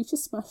 The creature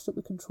smashed up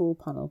the control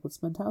panel, but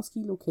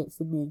Smentowski locates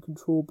the main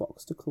control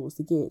box to close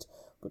the gate,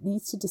 but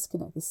needs to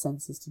disconnect the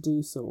sensors to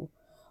do so.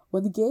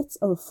 When the gates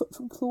are a foot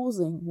from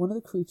closing, one of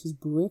the creatures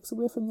breaks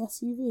away from the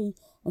SUV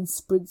and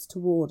sprints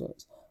toward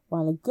it,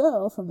 while a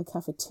girl from the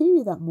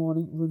cafeteria that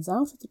morning runs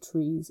out of the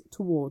trees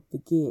toward the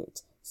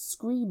gate,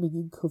 screaming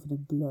and covered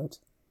in blood.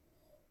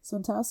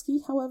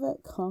 Smentowski, however,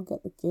 can't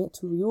get the gate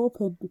to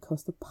reopen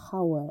because the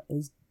power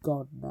is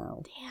gone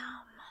now. Damn.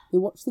 They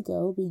watch the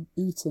girl being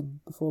eaten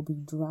before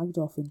being dragged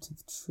off into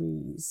the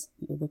trees,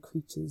 the other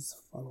creatures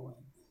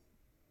following.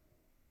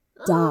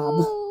 Damn.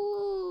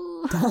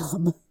 Ooh.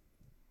 Damn.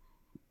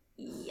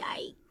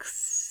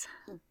 Yikes.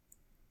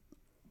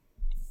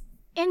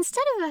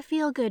 Instead of a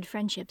feel-good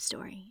friendship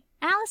story,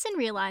 Allison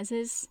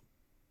realizes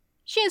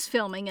she is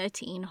filming a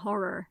teen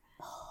horror.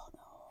 Oh,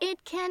 no.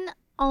 It can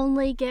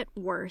only get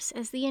worse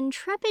as the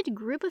intrepid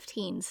group of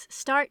teens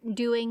start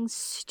doing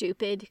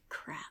stupid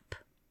crap.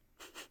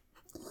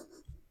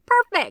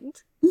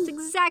 Perfect! It's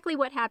exactly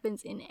what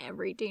happens in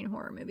every teen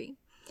horror movie.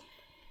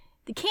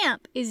 The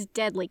camp is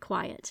deadly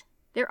quiet.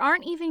 There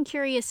aren't even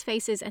curious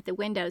faces at the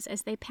windows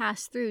as they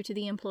pass through to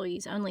the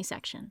employees-only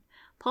section.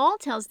 Paul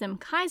tells them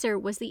Kaiser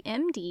was the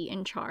MD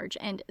in charge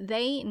and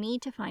they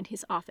need to find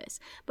his office,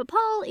 but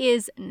Paul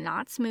is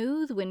not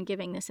smooth when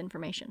giving this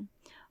information.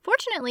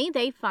 Fortunately,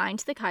 they find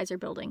the Kaiser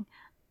building.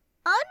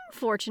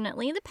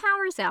 Unfortunately, the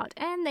power's out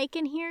and they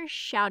can hear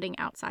shouting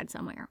outside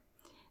somewhere.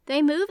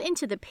 They move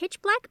into the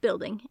pitch-black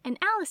building, and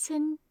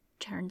Allison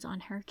turns on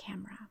her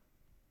camera.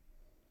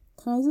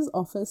 Kaiser's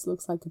office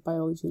looks like a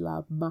biology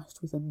lab mashed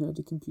with a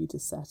nerdy computer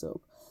setup.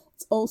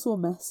 It's also a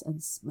mess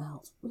and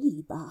smells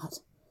really bad.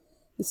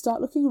 They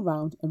start looking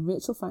around, and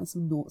Rachel finds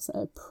some notes that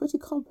are pretty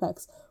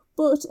complex,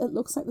 But it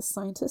looks like the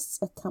scientists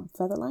at Camp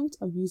Featherlight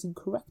are using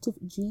corrective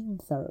gene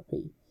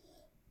therapy.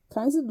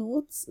 Kaiser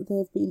notes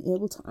they've been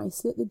able to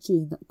isolate the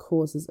gene that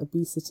causes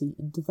obesity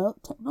and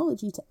develop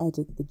technology to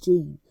edit the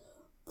gene,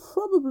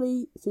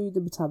 probably through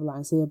the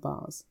metabolized air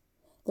bars.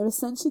 They're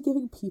essentially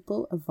giving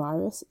people a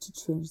virus to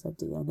change their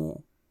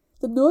DNA.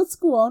 The notes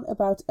go on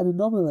about an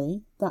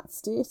anomaly that's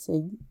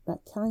stating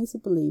that Kaiser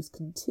believes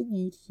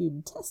continued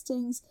human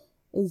testings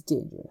is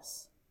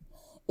dangerous.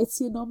 It's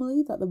the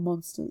anomaly that the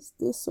monsters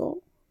they saw,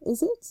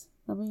 is it?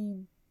 I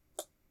mean...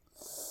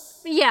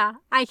 Yeah,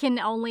 I can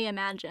only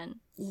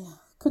imagine. Yeah.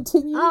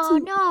 Continue Oh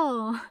to...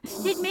 no,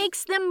 it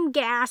makes them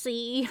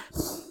gassy.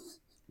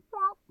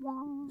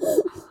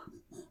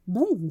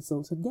 May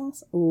result in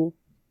gas or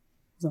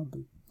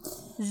zombie.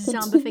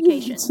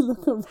 Zombification. To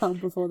look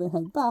around before they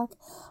head back,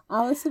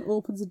 Alison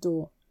opens a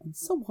door and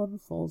someone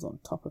falls on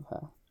top of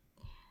her.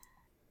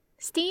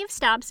 Steve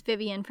stops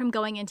Vivian from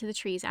going into the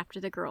trees after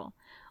the girl.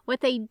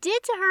 What they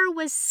did to her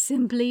was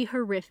simply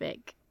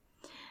horrific.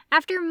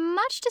 After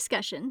much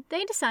discussion,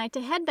 they decide to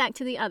head back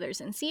to the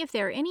others and see if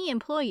there are any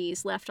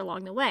employees left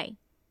along the way.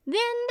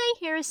 Then they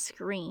hear a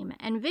scream,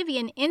 and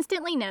Vivian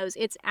instantly knows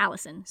it's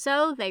Alison,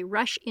 so they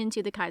rush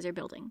into the Kaiser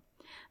building.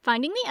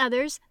 Finding the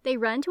others, they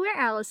run to where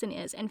Alison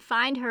is and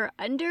find her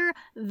under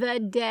the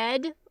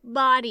dead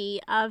body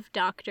of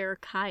Dr.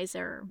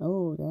 Kaiser.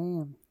 Oh,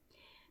 damn.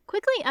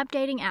 Quickly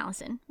updating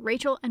Alison,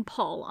 Rachel, and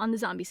Paul on the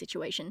zombie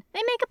situation,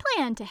 they make a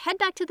plan to head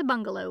back to the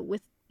bungalow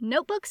with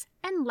notebooks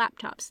and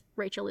laptops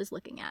Rachel is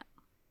looking at.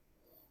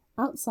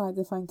 Outside,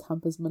 they find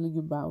campers milling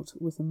about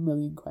with a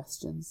million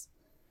questions.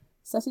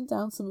 Setting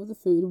down some of the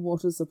food and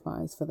water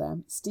supplies for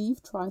them,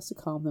 Steve tries to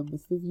calm them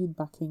with Vivian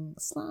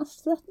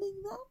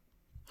backing/threatening them.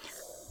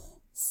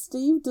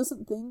 Steve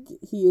doesn't think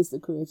he is the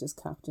courageous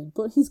captain,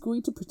 but he's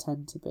going to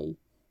pretend to be.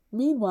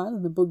 Meanwhile,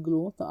 in the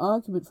bungalow, the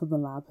argument from the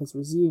lab has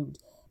resumed.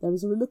 There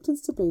is a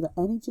reluctance to believe that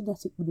any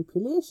genetic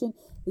manipulation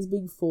is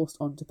being forced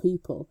onto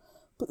people.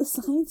 But the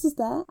science is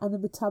there, and the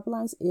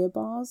metabolized air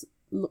bars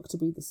look to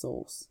be the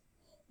source.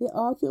 They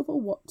argue over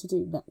what to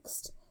do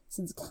next,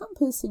 since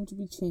campers seem to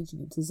be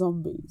changing into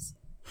zombies.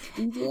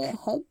 Do they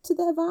head to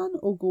their van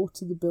or go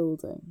to the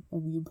building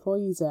in the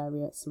employees'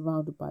 area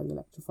surrounded by the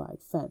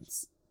electrified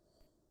fence?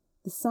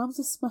 The sounds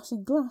of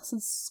smashing glass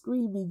and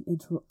screaming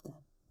interrupt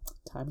them.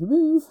 Time to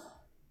move.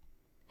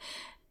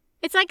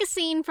 It's like a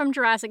scene from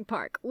Jurassic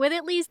Park, with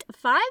at least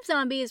 5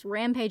 zombies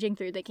rampaging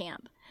through the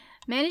camp.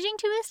 Managing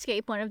to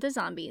escape one of the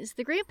zombies,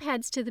 the group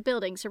heads to the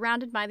building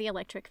surrounded by the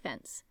electric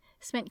fence.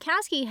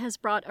 Smentkowski has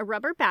brought a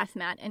rubber bath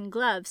mat and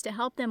gloves to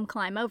help them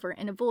climb over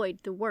and avoid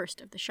the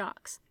worst of the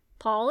shocks.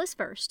 Paul is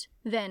first,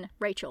 then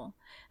Rachel.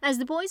 As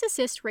the boys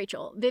assist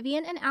Rachel,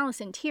 Vivian and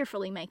Alison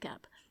tearfully make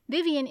up.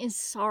 Vivian is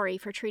sorry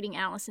for treating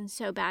Alison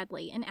so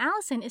badly, and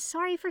Alison is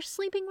sorry for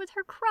sleeping with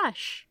her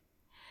crush.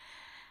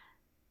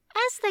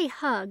 As they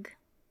hug,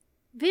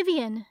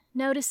 Vivian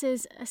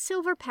notices a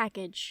silver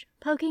package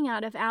poking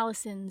out of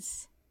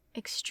Alison's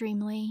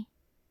extremely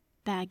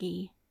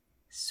baggy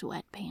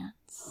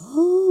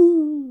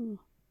sweatpants.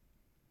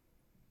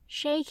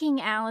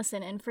 Shaking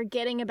Alison and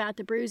forgetting about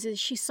the bruises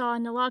she saw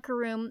in the locker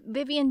room,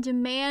 Vivian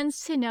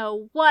demands to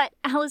know what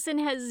Alison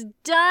has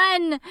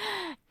done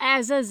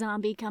as a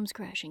zombie comes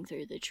crashing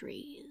through the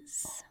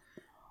trees.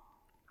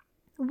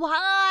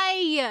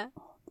 Why?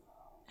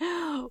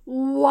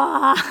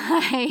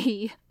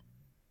 Why?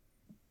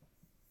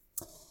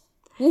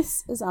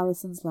 This is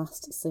Alison's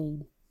last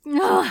scene. She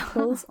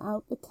pulls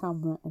out the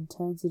camera and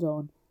turns it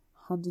on,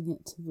 handing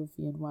it to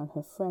Vivian while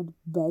her friend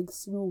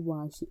begs to know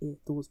why she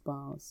ate those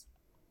bars.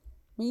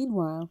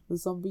 Meanwhile, the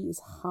zombie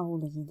is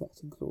howling and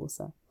getting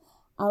closer.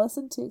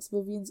 Alison takes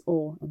Vivian's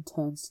oar and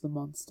turns to the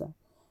monster,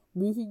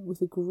 moving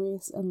with a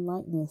grace and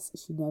lightness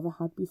she never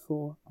had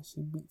before as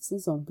she meets the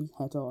zombie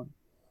head-on.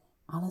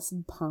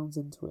 Alison pounds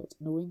into it,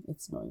 knowing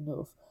it's not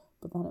enough,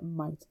 but that it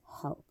might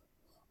help.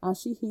 As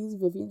she hears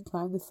Vivian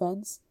climb the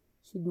fence,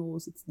 she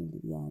knows it's nearly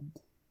the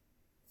end.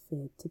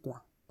 Fade to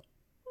black.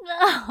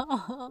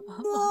 No!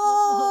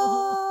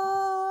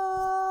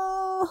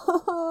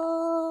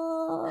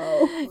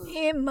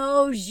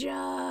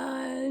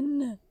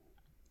 Emotion!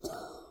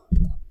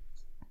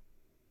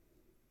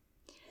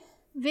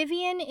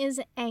 Vivian is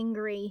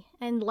angry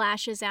and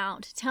lashes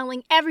out,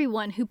 telling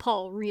everyone who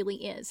Paul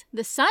really is.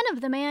 The son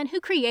of the man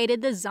who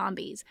created the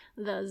zombies.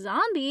 The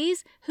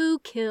zombies who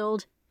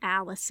killed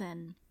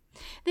Alison.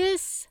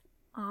 This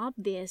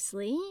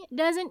obviously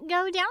doesn't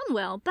go down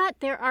well, but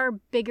there are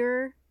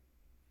bigger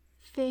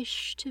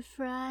fish to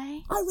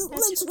fry. I was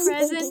That's literally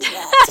present. thinking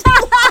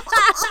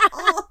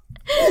that.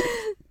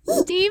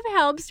 Steve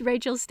helps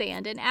Rachel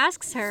stand and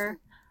asks her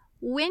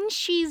when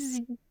she's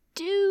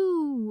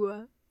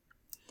due.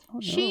 Oh, no.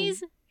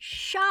 She's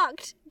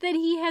shocked that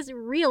he has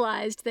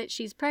realized that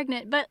she's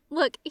pregnant, but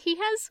look, he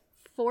has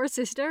 4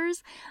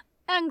 sisters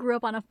and grew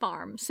up on a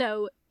farm,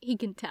 so he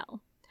can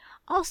tell.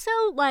 Also,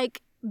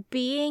 like,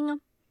 being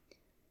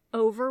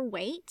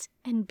overweight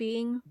and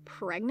being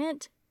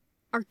pregnant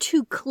are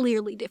 2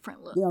 clearly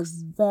different looks. They are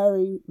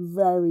very,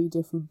 very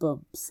different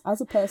bumps.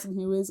 As a person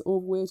who is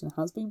overweight and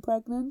has been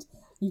pregnant,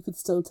 you could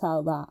still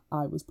tell that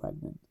I was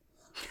pregnant.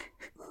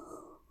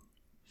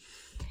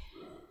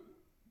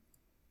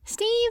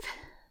 Steve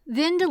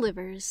then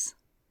delivers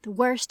the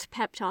worst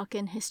pep talk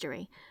in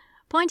history,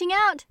 pointing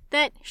out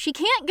that she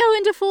can't go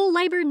into full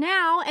labor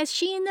now as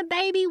she and the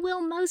baby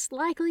will most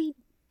likely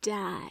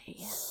die.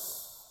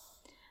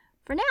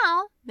 For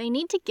now, they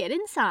need to get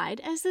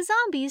inside as the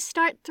zombies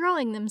start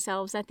throwing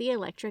themselves at the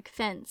electric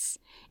fence.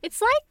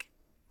 It's like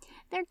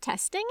they're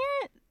testing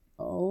it.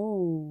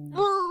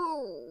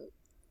 Oh.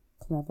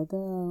 Clever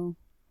girl.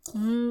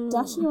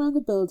 Dashing around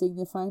the building,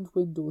 they find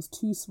windows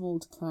too small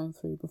to climb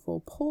through before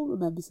Paul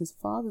remembers his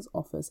father's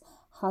office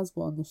has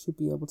one they should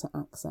be able to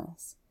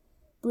access.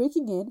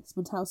 Breaking in,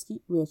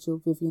 Smentowski,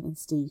 Rachel, Vivian and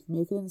Steve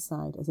make it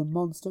inside as a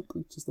monster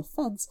breaches the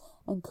fence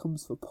and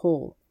comes for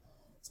Paul.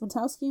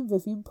 Smentowski and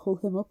Vivian pull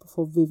him up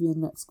before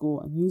Vivian lets go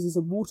and uses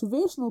a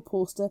motivational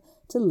poster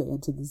to lay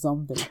into the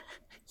zombie.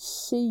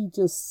 She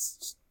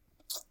just...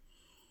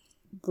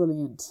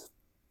 brilliant.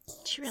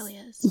 She really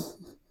is.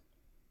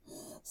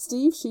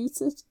 Steve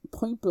shoots it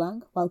point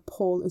blank while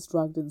Paul is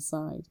dragged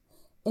inside.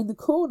 In the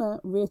corner,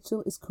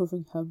 Rachel is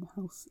covering her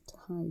mouth to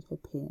hide her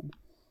pain.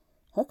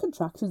 Her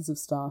contractions have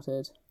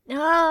started.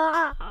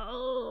 Oh.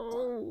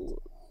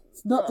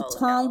 It's not the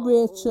time, no.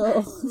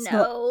 Rachel. It's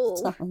not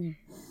the time.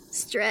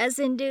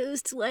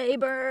 Stress-induced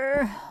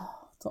labor.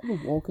 It's not the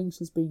walking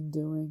she's been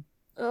doing.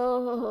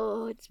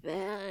 Oh, it's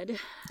bad.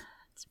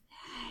 It's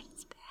bad.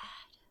 It's bad.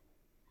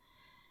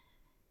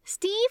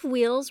 Steve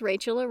wheels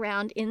Rachel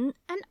around in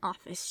an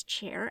office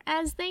chair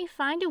as they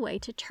find a way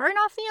to turn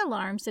off the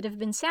alarms that have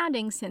been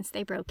sounding since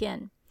they broke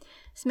in.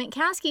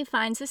 Smentowski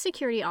finds the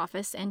security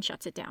office and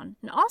shuts it down,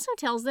 and also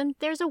tells them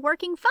there's a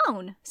working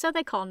phone, so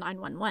they call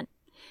 911.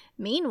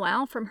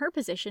 Meanwhile, from her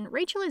position,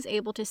 Rachel is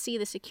able to see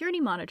the security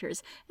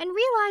monitors and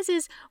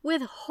realizes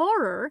with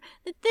horror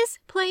that this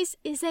place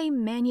is a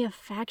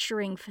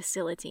manufacturing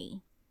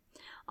facility.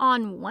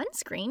 On one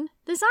screen,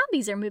 the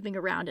zombies are moving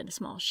around in a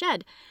small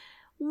shed,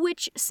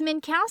 which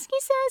Smentowski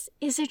says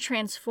is a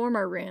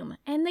transformer room,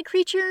 and the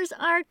creatures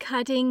are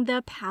cutting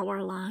the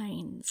power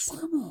lines.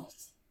 Damn it.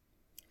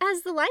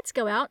 As the lights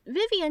go out,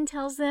 Vivian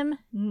tells them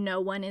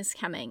no one is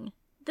coming.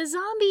 The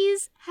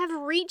zombies have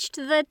reached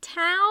the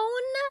town,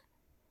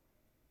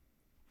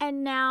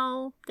 and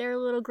now their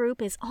little group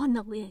is on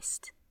the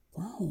list.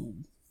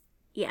 Dang.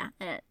 Yeah,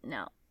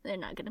 no, they're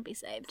not going to be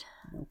saved.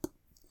 Nope.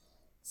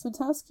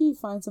 Smentowski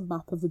finds a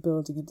map of the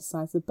building and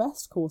decides the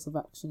best course of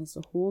action is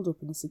to hold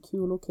up in a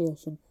secure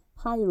location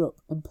higher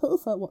up and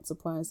pilfer what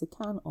supplies they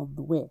can on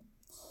the way.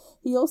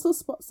 He also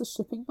spots the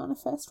shipping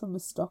manifest from a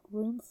stock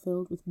room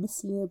filled with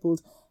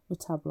mislabeled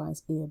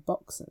metabolized air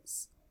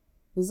boxes.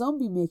 The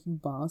zombie-making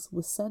bars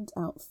were sent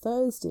out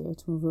Thursday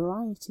to a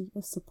variety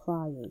of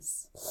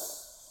suppliers.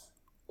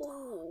 They've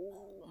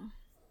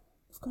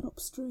gone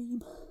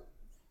upstream.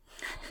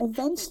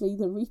 Eventually,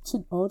 they reach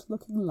an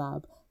odd-looking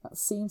lab that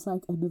seems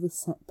like another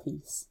set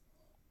piece.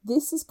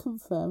 This is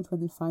confirmed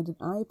when they find an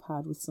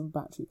iPad with some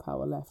battery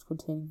power left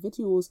containing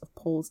videos of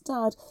Paul's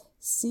dad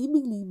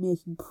seemingly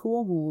making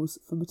promos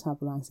for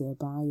Metabolized Air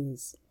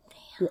buyers.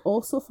 They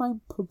also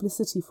find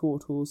publicity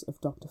photos of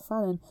Dr.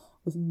 Fannin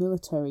with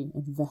military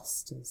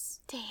investors.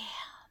 Damn.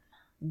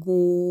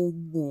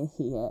 Then they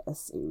hear a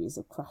series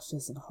of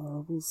crashes and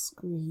horrible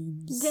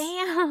screams.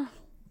 Damn.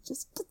 It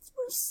just gets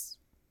worse.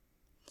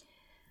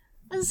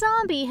 A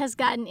zombie has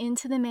gotten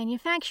into the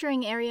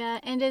manufacturing area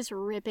and is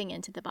ripping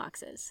into the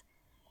boxes.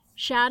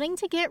 Shouting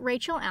to get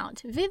Rachel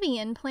out,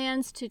 Vivian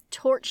plans to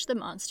torch the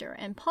monster,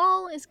 and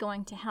Paul is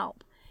going to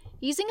help.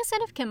 Using a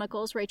set of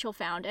chemicals Rachel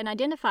found and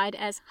identified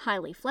as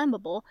highly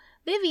flammable,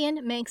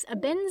 Vivian makes a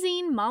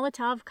benzene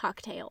Molotov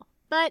cocktail,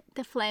 but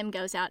the flame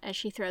goes out as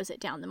she throws it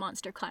down at the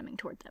monster climbing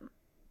toward them.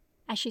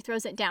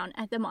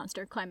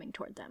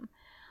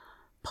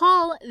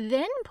 Paul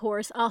then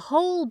pours a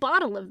whole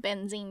bottle of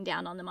benzene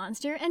down on the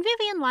monster, and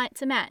Vivian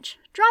lights a match,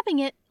 dropping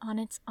it on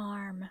its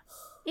arm.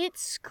 It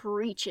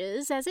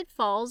screeches as it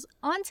falls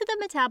onto the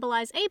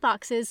metabolized A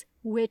boxes,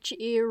 which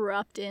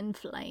erupt in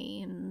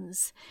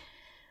flames.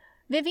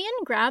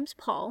 Vivian grabs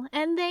Paul,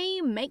 and they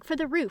make for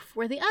the roof,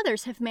 where the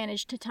others have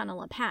managed to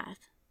tunnel a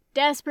path.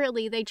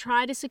 Desperately, they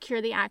try to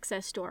secure the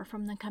access door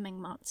from the coming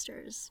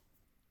monsters.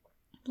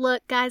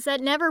 Look, guys,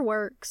 that never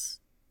works.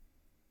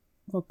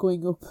 What,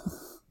 going up?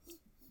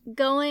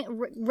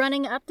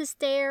 Running up the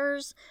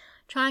stairs,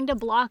 trying to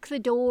block the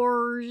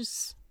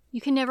doors.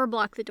 You can never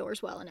block the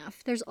doors well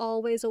enough. There's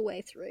always a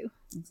way through.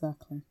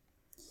 Exactly.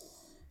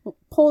 Well,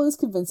 Paul is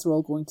convinced they're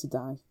all going to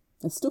die.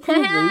 They're stuck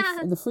on a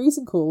roof in the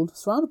freezing cold,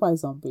 surrounded by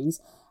zombies,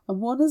 and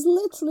one is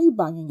literally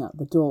banging at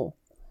the door.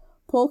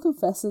 Paul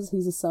confesses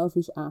he's a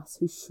selfish ass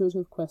who should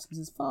have questioned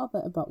his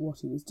father about what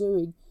he was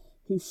doing,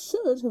 who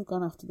should have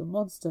gone after the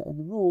monster in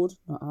the road,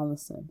 not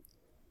Alison.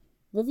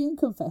 Vivian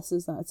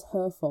confesses that it's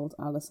her fault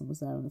Alison was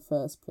there in the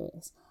first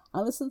place.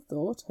 Alison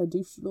thought her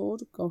douche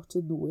lord got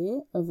in the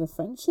way of their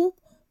friendship,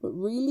 but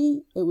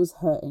really it was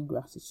her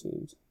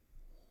ingratitude.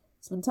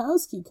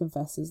 Smentowski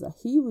confesses that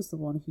he was the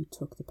one who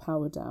took the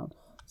power down,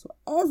 so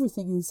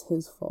everything is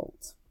his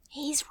fault.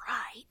 He's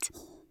right.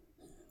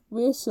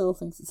 Rachel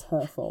thinks it's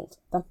her fault,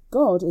 that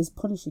God is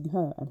punishing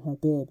her and her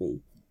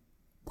baby.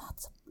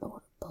 That's a load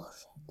of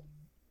bullshit.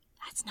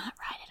 That's not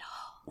right at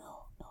all.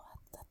 No,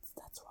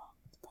 that's wrong.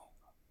 It's very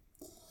wrong.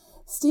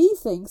 Steve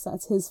thinks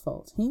that's his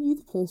fault. He knew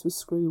the place was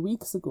screwy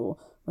weeks ago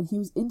when he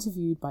was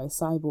interviewed by a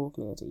cyborg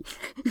lady.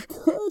 He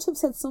could have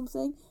said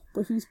something,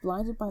 but he was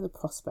blinded by the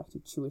prospect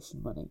of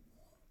tuition money.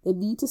 They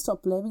need to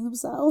stop blaming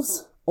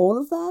themselves. All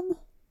of them.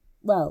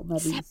 Well,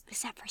 maybe...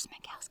 Except for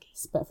Smenkowski.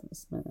 Except for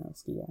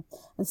Smenkowski, yeah.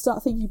 And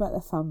start thinking about their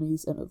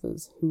families and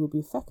others who will be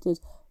affected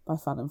by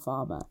Fan and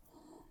Farmer.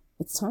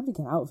 It's time to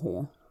get out of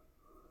here.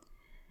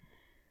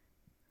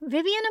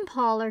 Vivian and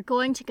Paul are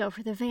going to go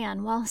for the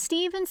van, while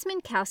Steve and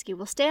Smenkowski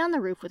will stay on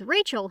the roof with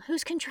Rachel,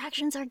 whose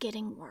contractions are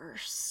getting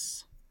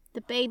worse.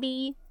 The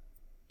baby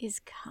is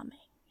coming.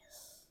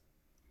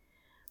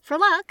 For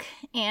luck,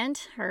 and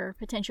her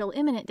potential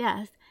imminent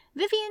death,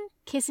 Vivian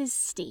kisses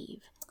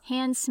Steve,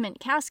 hands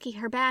Smenkowski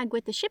her bag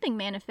with the shipping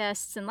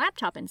manifests and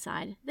laptop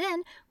inside.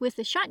 Then, with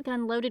the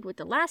shotgun loaded with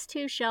the last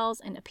 2 shells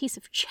and a piece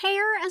of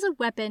chair as a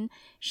weapon,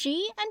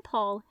 she and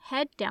Paul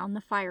head down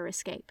the fire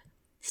escape.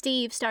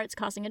 Steve starts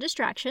causing a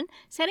distraction,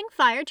 setting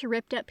fire to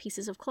ripped up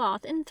pieces of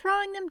cloth and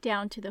throwing them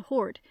down to the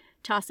horde,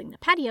 tossing the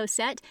patio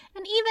set,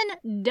 and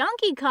even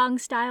Donkey Kong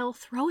style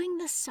throwing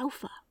the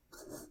sofa.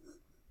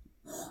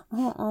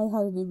 I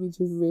had an image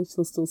of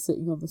Rachel still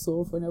sitting on the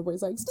sofa and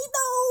everybody's like, Steve,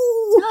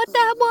 no! Not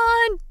that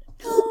one!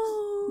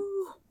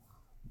 No!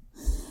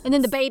 And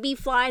then the baby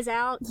flies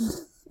out.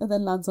 And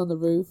then lands on the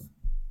roof.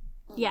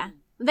 Yeah.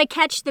 They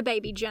catch the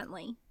baby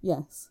gently.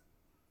 Yes.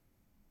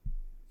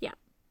 Yeah.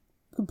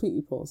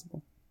 Completely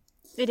plausible.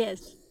 It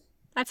is.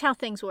 That's how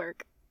things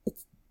work.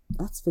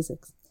 That's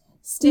physics.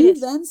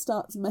 Steve then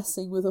starts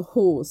messing with a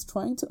hose,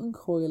 trying to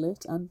uncoil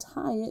it and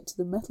tie it to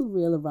the metal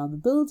rail around the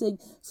building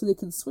so they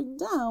can swing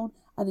down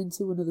and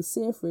into another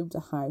safe room to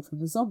hide from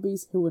the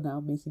zombies who are now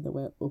making their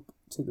way up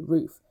to the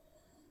roof.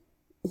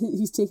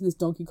 He's taking this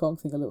Donkey Kong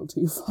thing a little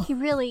too far. He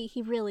really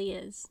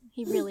is.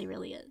 He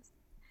really is.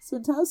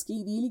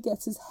 Smenkowski nearly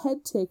gets his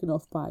head taken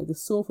off by the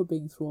sofa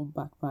being thrown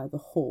back by the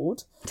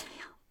horde.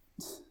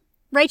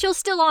 Rachel's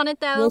still on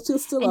it, though.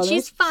 Rachel's still on it.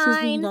 She's fine.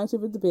 She's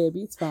reunited with the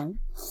baby. It's fine.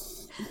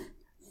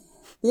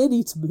 They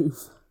need to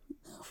move.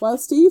 While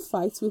Steve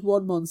fights with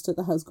one monster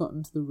that has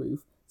gotten to the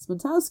roof,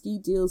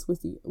 Smenkowski deals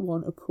with the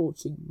one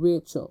approaching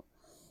Rachel.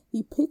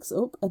 He picks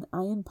up an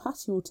iron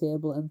patio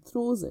table and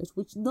throws it,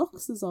 which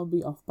knocks the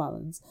zombie off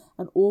balance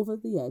and over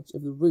the edge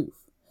of the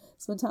roof.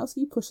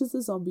 Smenkowski pushes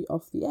the zombie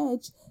off the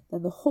edge,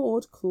 then the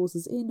horde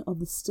closes in on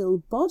the still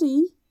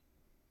body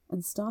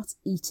and starts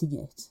eating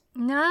it.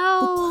 No!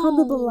 They're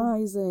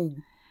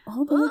cannibalizing.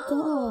 Oh my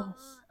gosh.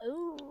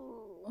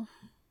 Ooh.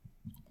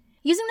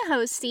 Using the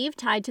hose Steve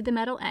tied to the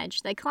metal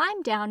edge, they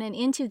climb down and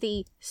into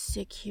the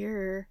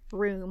secure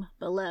room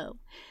below.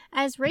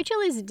 As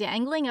Rachel is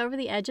dangling over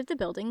the edge of the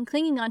building,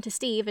 clinging onto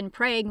Steve and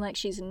praying like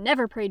she's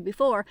never prayed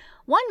before,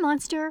 one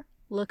monster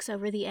looks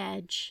over the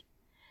edge.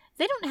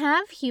 They don't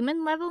have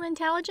human-level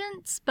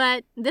intelligence,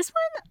 but this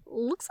one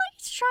looks like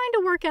it's trying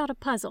to work out a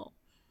puzzle.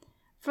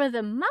 For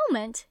the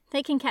moment,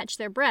 they can catch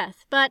their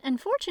breath, but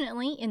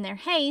unfortunately, in their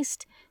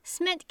haste,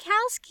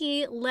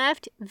 Smenkowski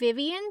left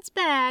Vivian's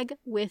bag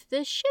with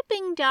the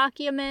shipping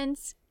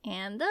documents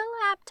and the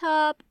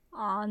laptop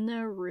on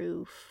the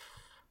roof.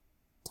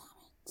 Damn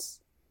it.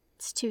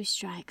 It's 2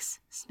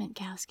 strikes,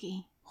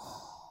 Smenkowski.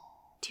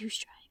 2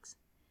 strikes.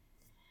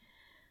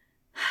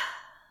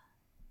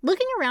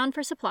 Looking around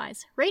for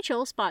supplies,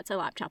 Rachel spots a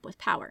laptop with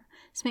power.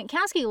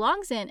 Smenkowski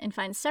logs in and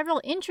finds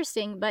several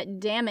interesting but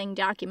damning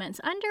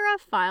documents under a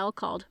file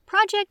called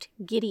Project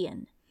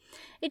Gideon.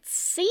 It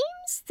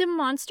seems the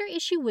monster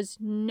issue was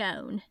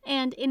known,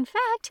 and in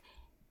fact,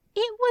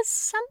 it was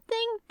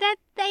something that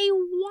they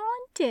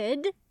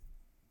wanted.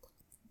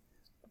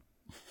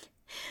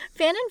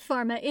 Fan and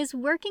Pharma is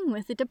working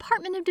with the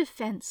Department of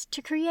Defense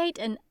to create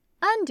an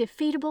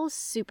undefeatable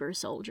super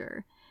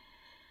soldier.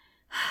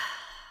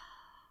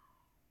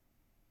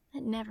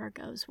 It never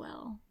goes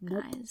well,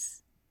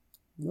 guys.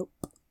 Nope.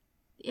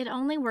 It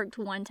only worked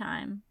one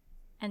time,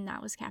 and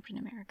that was Captain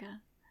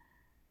America.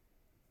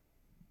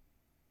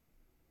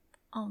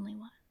 Only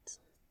once.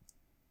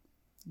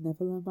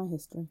 Never learned my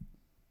history.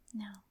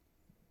 No.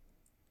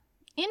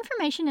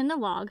 Information in the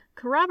log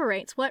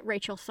corroborates what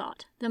Rachel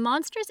thought. The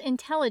monster's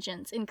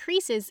intelligence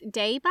increases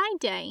day by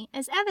day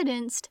as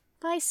evidenced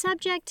by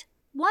Subject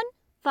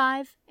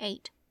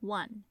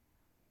 1581.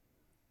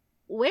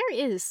 Where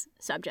is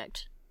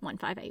Subject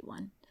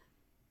 1581?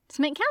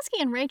 Smenkowski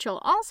and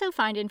Rachel also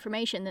find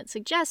information that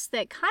suggests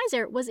that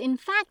Kaiser was in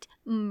fact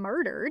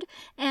murdered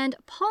and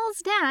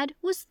Paul's dad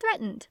was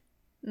threatened.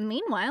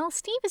 Meanwhile,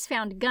 Steve has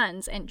found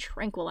guns and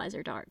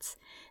tranquilizer darts.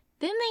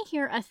 Then they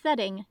hear a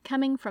thudding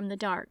coming from the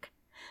dark.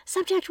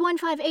 Subject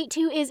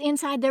 1582 is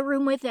inside the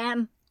room with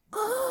them.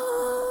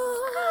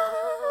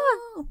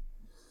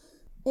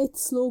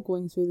 It's slow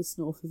going through the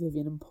snow for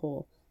Vivian and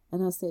Paul,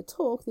 and as they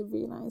talk, they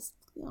realise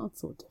they aren't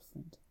so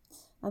different,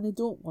 and they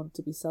don't want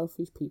to be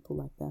selfish people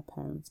like their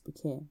parents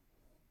became.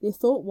 They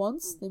thought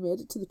once they made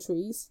it to the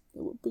trees,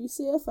 they would be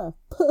safer,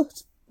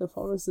 but The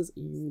forest is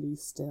eerily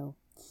still.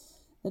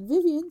 Then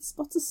Vivian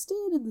spots a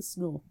stain in the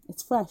snow.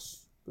 It's fresh,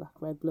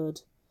 black-red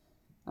blood.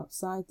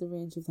 Outside the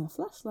range of their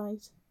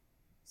flashlight,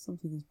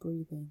 something is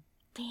breathing.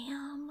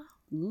 Damn.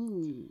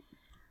 Ooh.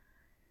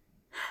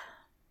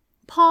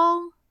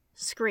 Paul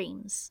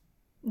screams.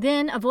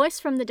 Then a voice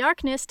from the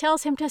darkness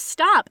tells him to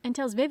stop and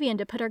tells Vivian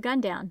to put her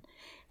gun down.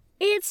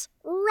 It's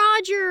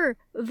Roger,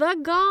 the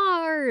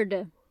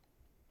guard.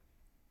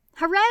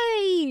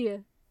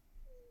 Hooray!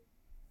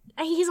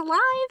 He's alive,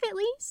 at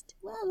least.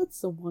 Well, it's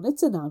someone.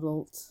 It's an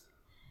adult.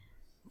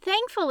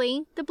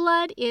 Thankfully, the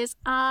blood is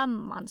a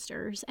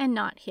monster's and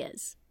not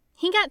his.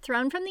 He got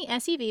thrown from the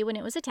SUV when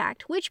it was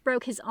attacked, which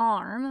broke his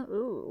arm.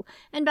 Ooh.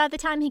 And by the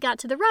time he got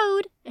to the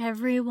road,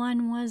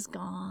 everyone was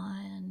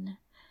gone.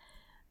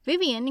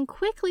 Vivian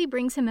quickly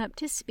brings him up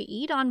to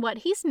speed on what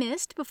he's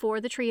missed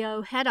before the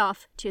trio head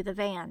off to the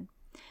van.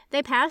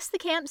 They pass the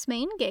camp's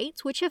main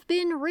gates, which have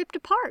been ripped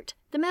apart,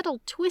 the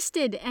metal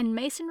twisted and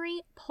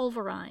masonry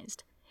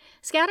pulverized.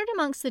 Scattered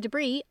amongst the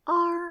debris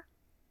are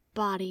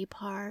body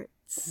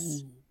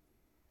parts.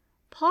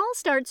 Paul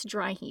starts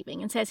dry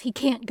heaving and says he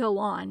can't go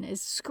on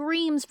as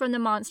screams from the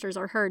monsters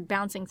are heard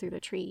bouncing through the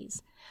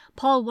trees.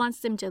 Paul wants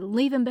them to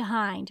leave him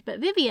behind, but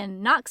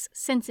Vivian knocks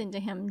sense into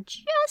him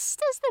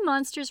just as the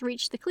monsters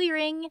reach the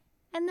clearing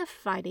and the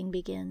fighting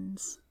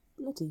begins.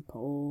 Bloody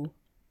Paul.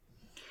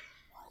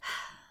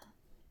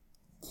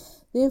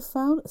 They have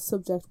found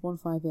Subject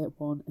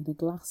 1581 in a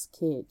glass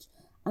cage,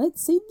 and it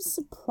seems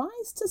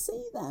surprised to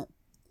see them.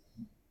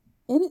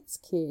 In its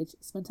cage,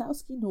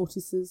 Smentowski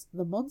notices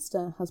the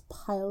monster has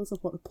piles of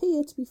what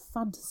appear to be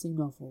fantasy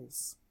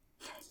novels.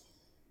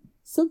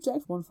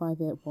 Subject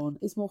 1581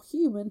 is more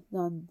human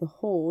than the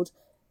Horde,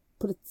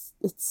 but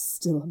it's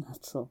still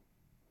unnatural.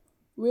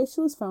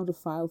 Rachel has found a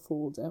file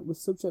folder with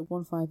Subject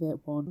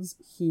 1581's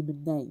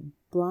human name,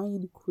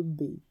 Brian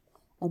Quimby,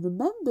 and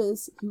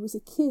remembers he was a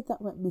kid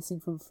that went missing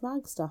from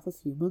Flagstaff a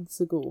few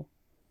months ago.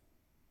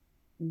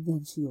 And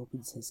then she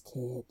opens his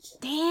cage.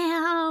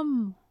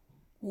 Damn!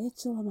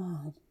 Rachel,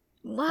 man.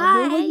 Why?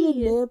 I know when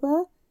you're in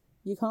labour,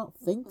 you can't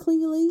think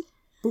clearly,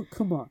 but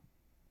come on.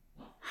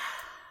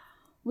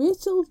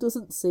 Rachel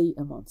doesn't see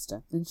a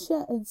monster.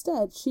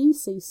 Instead, she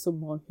sees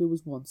someone who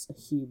was once a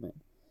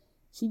human.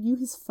 She knew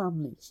his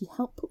family. She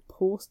helped put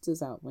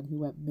posters out when he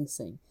went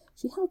missing.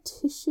 She held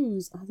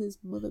tissues as his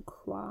mother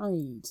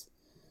cried.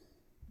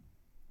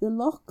 The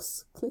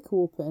locks click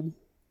open,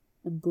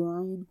 and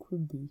Brian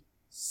Quimby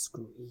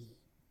screams.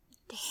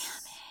 Damn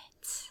it.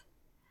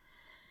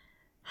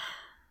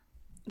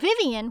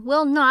 Vivian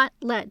will not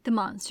let the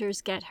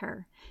monsters get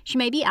her. She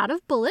may be out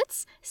of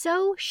bullets,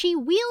 so she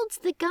wields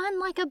the gun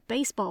like a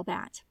baseball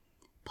bat.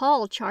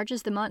 Paul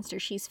charges the monster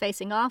she's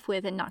facing off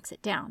with and knocks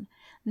it down.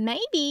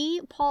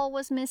 Maybe Paul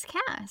was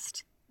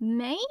miscast.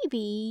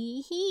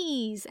 Maybe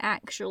he's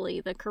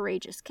actually the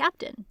courageous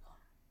captain.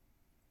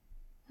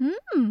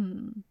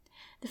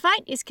 The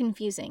fight is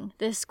confusing.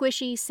 The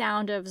squishy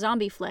sound of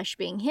zombie flesh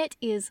being hit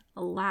is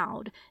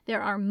loud.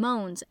 There are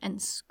moans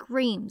and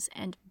screams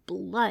and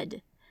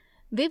blood.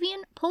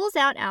 Vivian pulls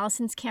out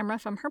Allison's camera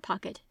from her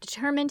pocket,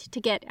 determined to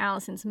get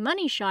Allison's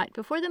money shot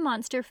before the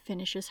monster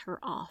finishes her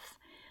off.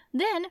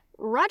 Then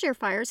Roger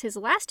fires his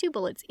last 2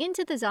 bullets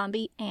into the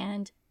zombie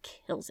and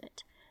kills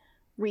it.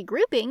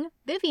 Regrouping,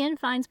 Vivian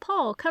finds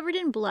Paul covered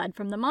in blood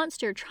from the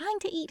monster trying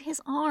to eat his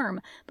arm,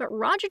 but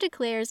Roger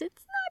declares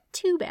it's not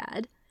too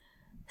bad.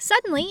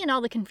 Suddenly, in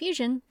all the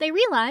confusion, they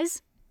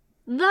realize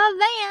the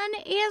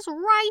van is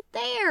right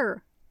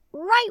there,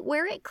 right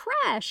where it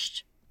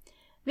crashed.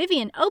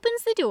 Vivian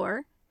opens the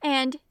door,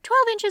 and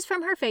 12 inches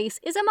from her face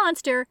is a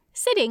monster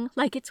sitting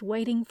like it's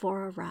waiting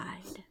for a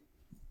ride.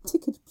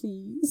 Ticket,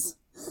 please.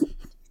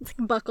 It's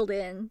buckled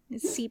in.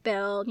 Its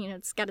seatbelt,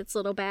 it's got its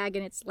little bag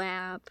in its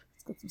lap.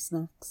 It's got some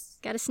snacks.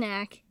 Got a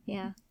snack,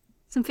 yeah.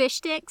 Some fish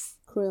sticks.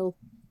 Krill.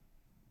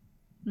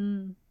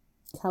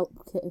 Kelp,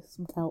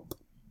 some kelp.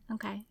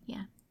 Okay,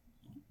 yeah.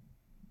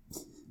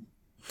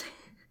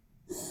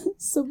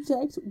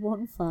 Subject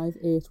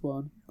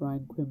 1581,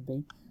 Brian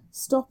Quimby,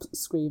 stops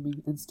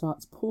screaming and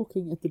starts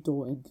poking at the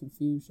door in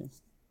confusion.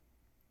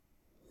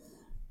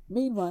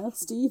 Meanwhile,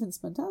 Steve and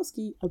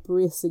Smentowski are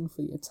bracing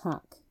for the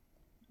attack.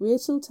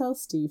 Rachel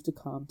tells Steve to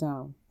calm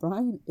down.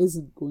 Brian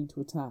isn't going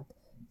to attack,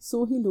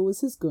 so he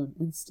lowers his gun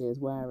and stays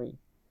wary.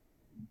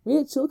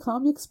 Rachel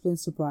calmly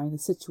explains to Brian the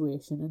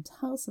situation and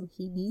tells him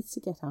he needs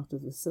to get out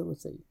of the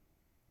facility.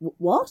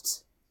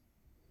 What?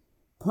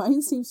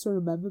 Brian seems to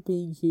remember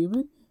being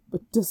human,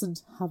 but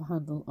doesn't have a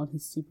handle on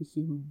his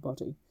superhuman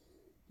body.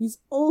 He's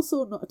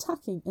also not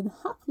attacking and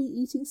happily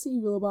eating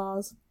cereal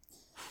bars.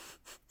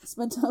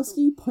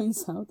 Smentowski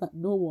points out that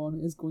no one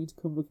is going to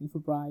come looking for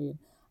Brian,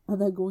 and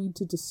they're going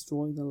to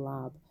destroy the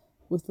lab.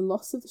 With the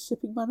loss of the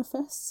shipping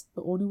manifests,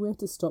 the only way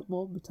to stop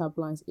more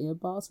metabolized air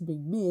bars from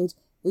being made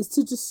is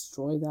to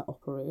destroy their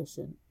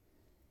operation.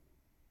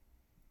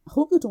 I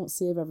hope they don't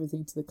save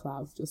everything to the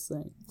clouds, just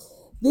saying.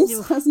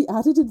 This has the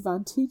added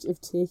advantage of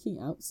taking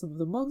out some of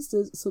the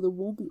monsters so they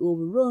won't be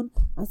overrun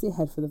as they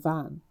head for the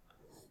van.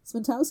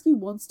 Smentowski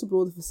wants to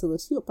blow the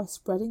facility up by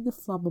spreading the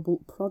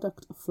flammable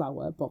product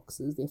flower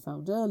boxes they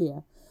found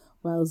earlier,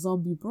 while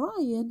Zombie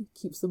Brian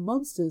keeps the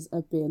monsters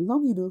at bay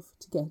long enough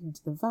to get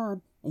into the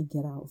van and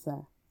get out of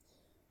there.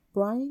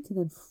 Brian can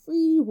then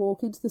freely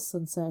walk into the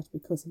sunset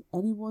because if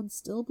anyone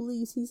still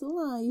believes he's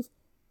alive,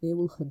 they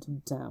will hunt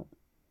him down.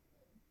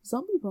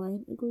 Zombie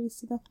Brian agrees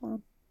to their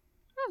plan.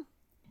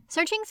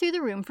 Searching through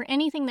the room for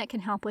anything that can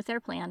help with their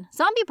plan,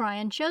 Zombie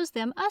Brian shows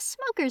them a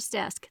smoker's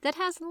desk that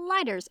has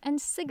lighters and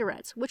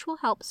cigarettes, which will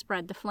help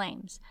spread the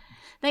flames.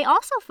 They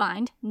also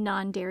find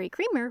non-dairy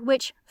creamer,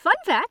 which, fun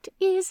fact,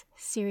 is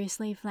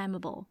seriously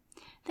flammable.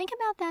 Think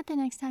about that the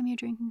next time you're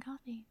drinking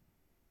coffee.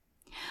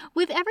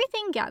 With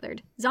everything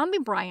gathered, Zombie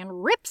Brian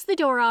rips the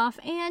door off,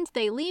 and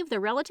they leave the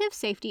relative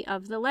safety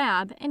of the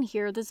lab and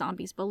hear the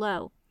zombies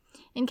below.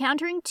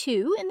 Encountering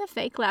two in the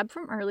fake lab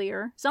from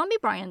earlier, Zombie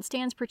Brian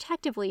stands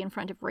protectively in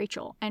front of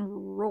Rachel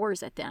and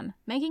roars at them,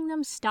 making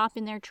them stop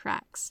in their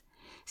tracks.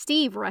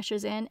 Steve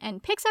rushes in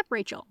and picks up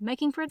Rachel,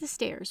 making for the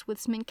stairs,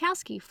 with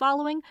Smentowski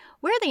following,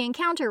 where they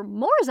encounter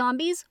more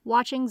zombies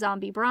watching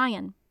Zombie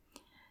Brian.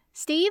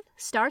 Steve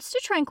starts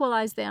to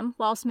tranquilize them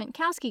while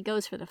Smentowski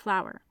goes for the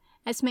flower.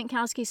 As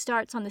Smentowski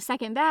starts on the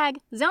second bag,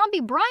 Zombie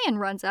Brian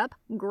runs up,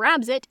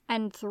 grabs it,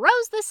 and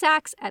throws the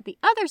sacks at the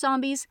other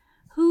zombies,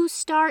 who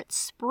start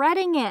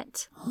spreading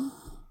it.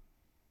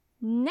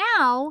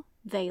 Now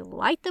they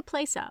light the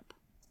place up.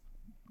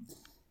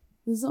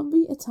 The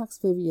zombie attacks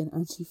Vivian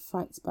and she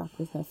fights back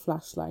with her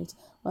flashlight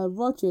while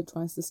Roger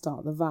tries to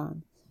start the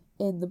van.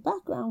 In the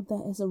background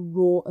there is a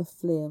roar of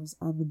flames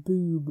and the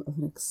boom of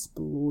an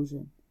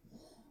explosion.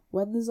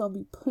 When the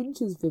zombie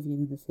punches Vivian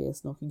in the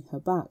face, knocking her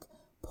back,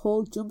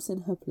 Paul jumps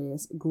in her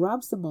place,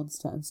 grabs the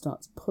monster and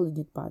starts pulling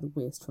it by the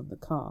waist from the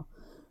car,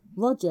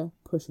 Roger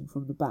pushing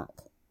from the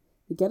back.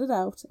 They get it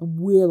out and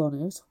wheel on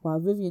it while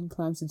Vivian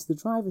climbs into the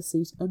driver's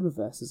seat and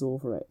reverses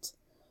over it.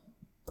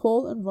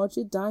 Paul and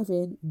Roger dive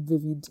in and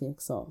Vivian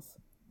takes off.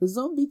 The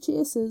zombie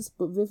chases,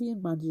 but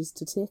Vivian manages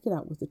to take it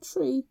out with a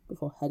tree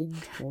before heading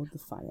toward the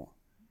fire.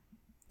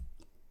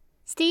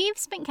 Steve,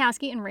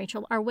 Smentowski, and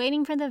Rachel are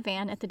waiting for the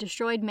van at the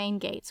destroyed main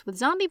gates with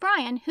Zombie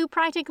Brian, who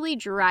practically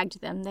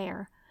dragged them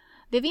there.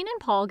 Vivian and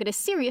Paul get a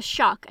serious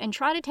shock and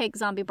try to take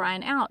Zombie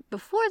Brian out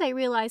before they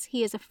realize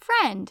he is a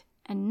friend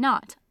and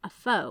not a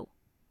foe.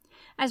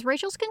 As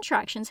Rachel's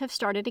contractions have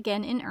started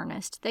again in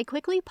earnest, they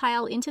quickly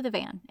pile into the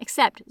van,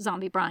 except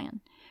Zombie Brian.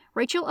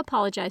 Rachel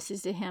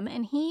apologizes to him,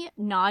 and he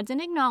nods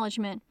in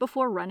acknowledgement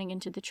before running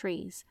into the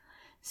trees.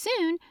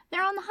 Soon,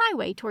 they're on the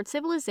highway toward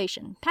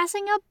civilization,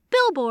 passing a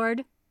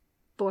billboard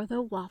for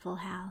the Waffle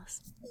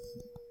House.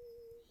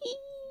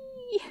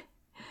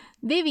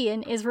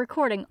 Vivian is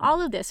recording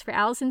all of this for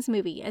Allison's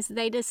movie as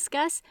they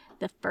discuss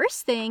the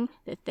first thing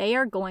that they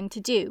are going to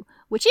do,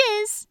 which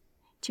is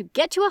to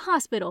get to a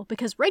hospital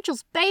because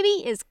Rachel's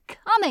baby is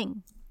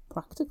coming.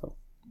 Practical.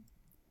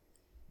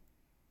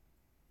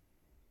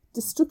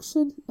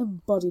 Destruction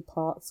and body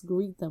parts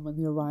greet them when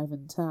they arrive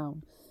in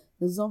town.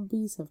 The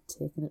zombies have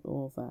taken it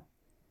over.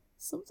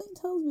 Something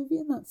tells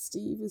Vivian that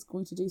Steve is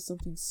going to do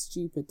something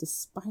stupid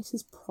despite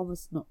his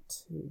promise not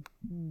to.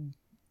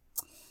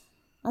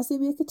 As they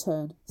make a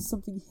turn,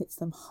 something hits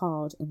them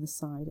hard in the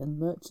side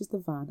and lurches the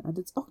van and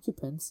its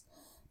occupants,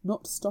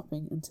 not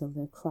stopping until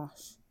they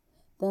crash.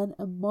 Then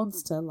a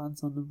monster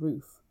lands on the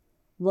roof.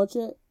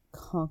 Roger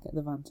can't get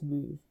the van to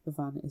move. The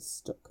van is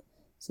stuck.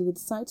 So they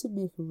decide to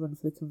make a run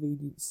for the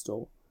convenience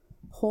store.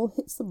 Paul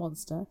hits the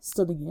monster,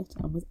 stunning it,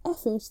 and with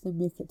effort they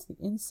make it to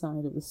the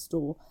inside of the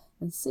store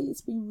and see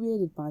it's been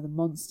raided by the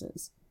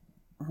monsters.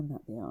 And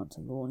that they aren't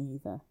alone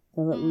either.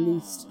 There are at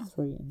least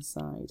 3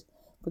 inside,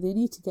 but they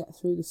need to get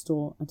through the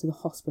store and to the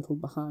hospital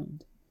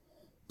behind.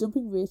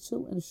 Dumping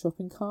Rachel in a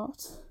shopping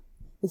cart,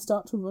 they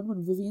start to run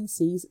when Vivian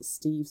sees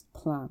Steve's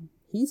plan.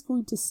 He's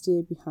going to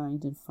stay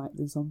behind and fight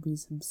the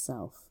zombies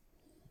himself.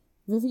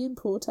 Vivian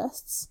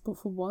protests, but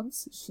for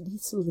once she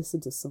needs to listen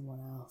to someone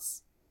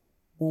else.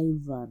 They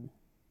run.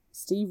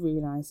 Steve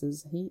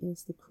realises he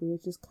is the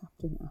courageous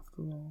captain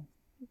after all.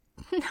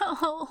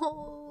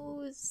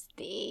 No,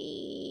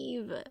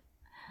 Steve.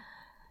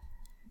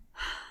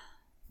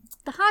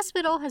 The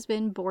hospital has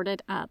been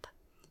boarded up.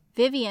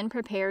 Vivian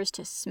prepares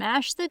to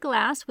smash the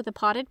glass with a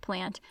potted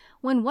plant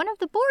when one of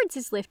the boards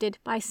is lifted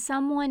by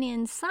someone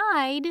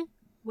inside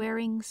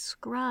wearing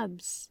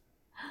scrubs.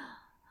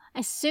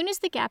 As soon as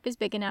the gap is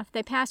big enough,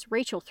 they pass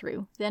Rachel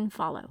through, then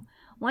follow.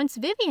 Once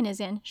Vivian is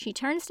in, she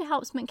turns to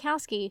help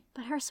Smentowski,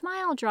 but her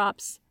smile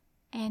drops,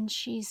 and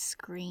she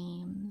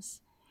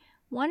screams.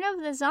 One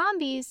of the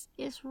zombies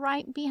is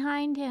right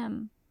behind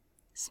him.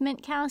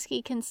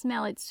 Smentowski can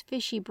smell its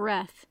fishy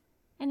breath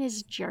and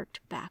is jerked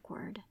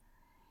backward.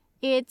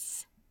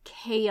 It's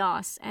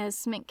chaos as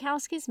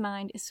Smentowski's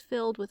mind is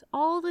filled with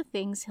all the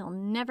things he'll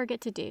never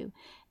get to do,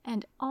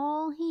 and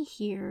all he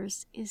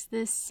hears is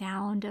the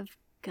sound of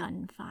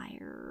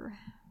gunfire.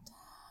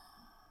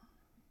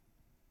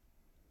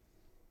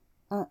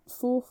 At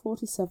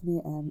 4:47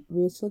 a.m,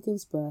 Rachel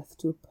gives birth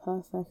to a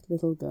perfect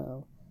little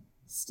girl,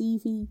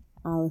 Stevie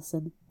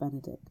Allison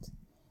Benedict.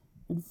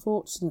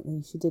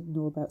 Unfortunately, she didn't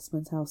know about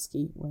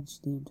Smentowski when she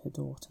named her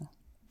daughter.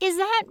 Is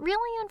that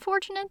really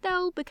unfortunate,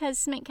 though? Because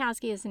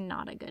Smentkowski is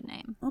not a good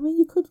name. I mean,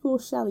 you could go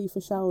Shelley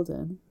for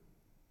Sheldon.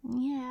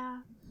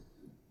 Yeah.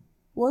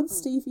 Once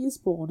Stevie is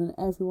born and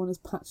everyone is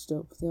patched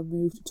up, they are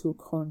moved to a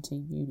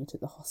quarantine unit at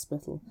the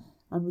hospital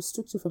and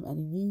restricted from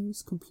any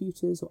news,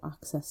 computers or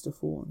access to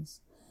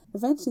phones.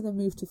 Eventually they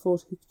move to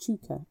Fort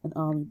Huachuca, an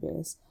army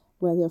base,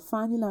 where they are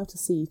finally allowed to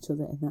see each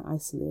other in their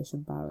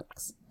isolation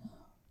barracks.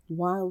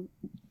 While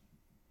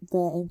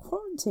they're in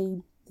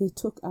quarantine, they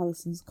took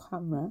Alison's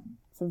camera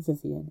from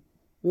Vivian.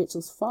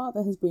 Rachel's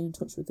father has been in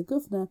touch with the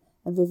governor,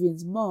 and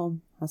Vivian's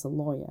mom has a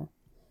lawyer.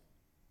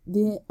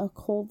 They are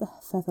called the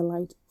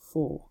Featherlight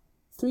Four,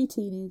 3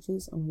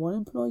 teenagers and 1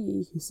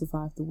 employee who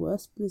survived the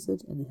worst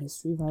blizzard in the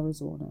history of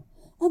Arizona,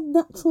 a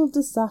natural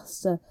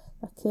disaster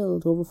that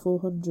killed over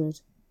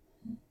 400.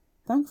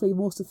 Thankfully,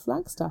 most of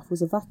Flagstaff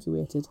was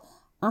evacuated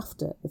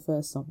after the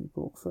first zombie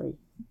broke free.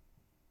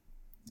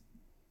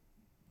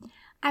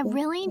 I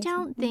really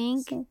don't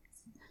think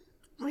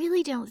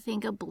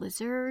a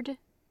blizzard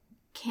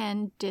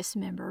can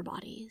dismember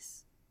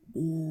bodies.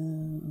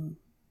 Yeah.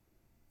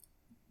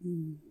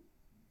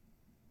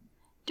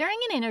 During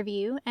an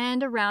interview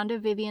and a round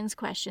of Vivian's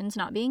questions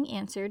not being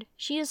answered,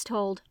 she is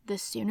told, the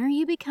sooner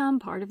you become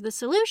part of the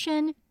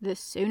solution, the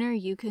sooner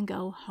you can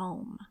go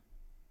home.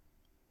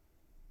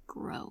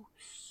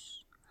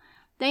 Gross.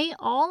 They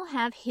all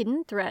have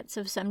hidden threats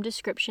of some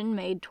description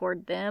made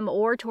toward them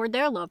or toward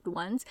their loved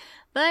ones,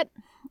 but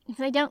if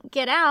they don't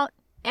get out,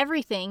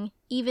 everything,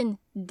 even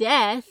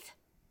death,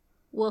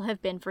 will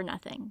have been for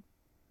nothing.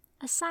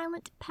 A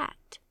silent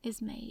pact is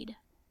made.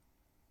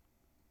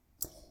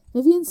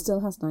 Vivian still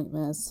has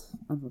nightmares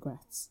and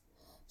regrets.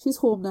 She's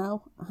home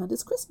now, and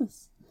it's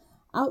Christmas.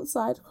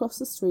 Outside, across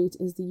the street,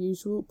 is the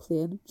usual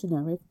plain,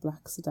 generic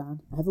black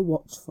sedan, ever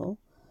watchful.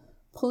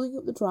 Pulling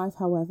up the drive,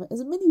 however,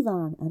 is a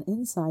minivan, and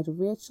inside are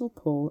Rachel,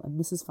 Paul, and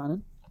Mrs.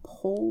 Fannin.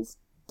 Paul's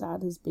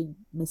dad has been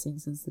missing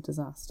since the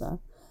disaster.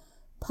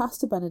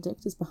 Pastor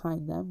Benedict is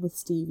behind them with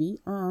Stevie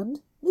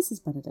and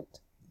Mrs.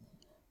 Benedict.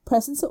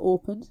 Presents are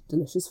opened,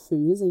 delicious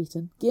food is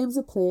eaten, games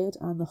are played,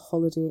 and the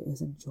holiday is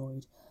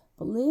enjoyed.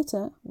 But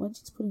later, when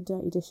she's putting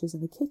dirty dishes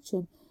in the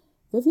kitchen,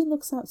 Vivian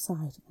looks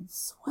outside and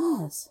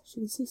swears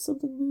she can see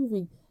something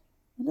moving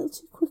a little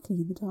too quickly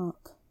in the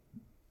dark.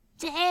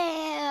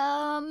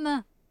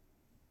 Damn!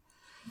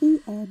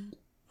 The end.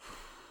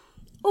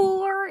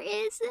 Or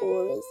is it?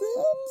 Or is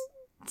it?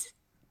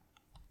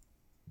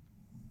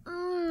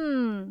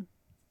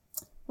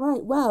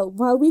 Right, well,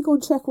 while we go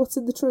and check what's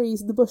in the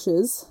trees and the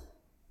bushes,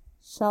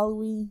 shall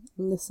we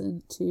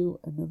listen to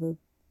another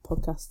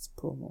podcast's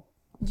promo?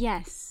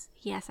 Yes,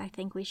 I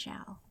think we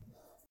shall.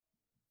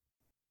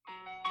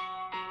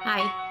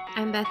 Hi,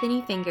 I'm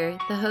Bethany Finger,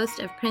 the host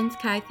of Prince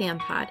Kai Fan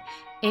Pod,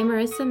 a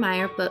Marissa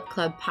Meyer Book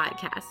Club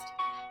podcast.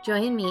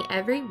 Join me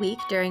every week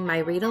during my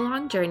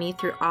read-along journey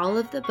through all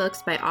of the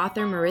books by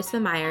author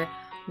Marissa Meyer,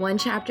 one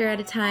chapter at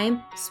a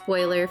time,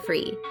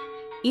 spoiler-free.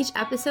 Each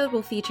episode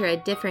will feature a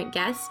different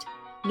guest,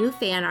 new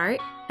fan art,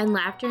 and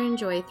laughter and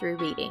joy through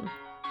reading.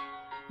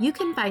 You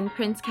can find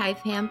Prince Kai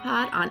Fan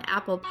Pod on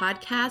Apple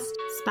Podcasts,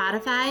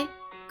 Spotify,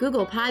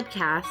 Google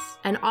Podcasts,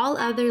 and all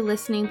other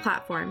listening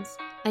platforms.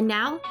 And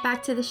now,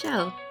 back to the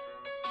show.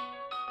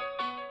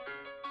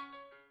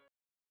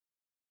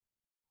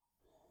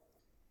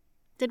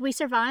 Did we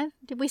survive?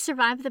 Did we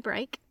survive the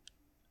break?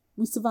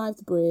 We survived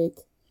the break.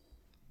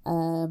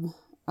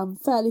 I'm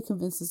fairly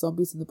convinced there's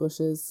zombies in the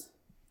bushes.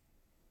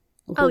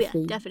 Oh yeah,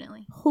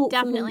 definitely.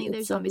 Definitely it's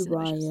there's zombies in the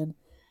bushes. Ryan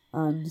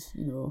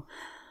and,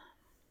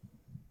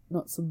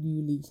 not some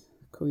newly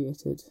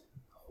created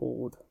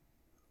horde.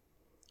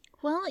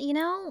 Well,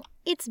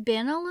 it's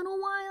been a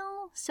little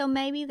while, so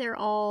maybe they're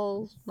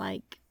all,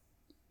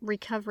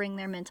 recovering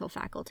their mental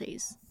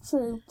faculties.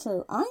 True.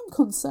 I'm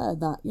concerned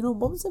that,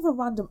 what if a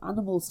random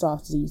animal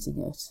started eating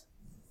it?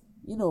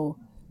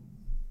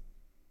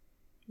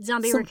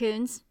 Zombie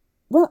raccoons?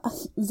 Well,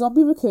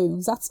 zombie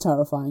raccoons, that's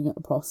terrifying at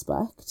the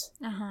prospect.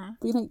 Uh-huh.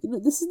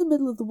 But, this is the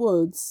middle of the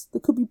woods.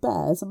 There could be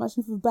bears.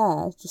 Imagine if a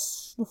bear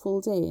just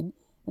snuffled in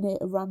and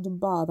ate a random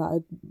bar that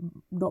had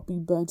not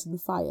been burnt in the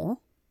fire.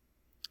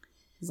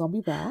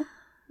 Zombie bear?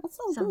 That's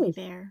not Zombie good.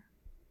 bear.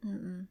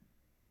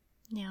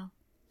 No.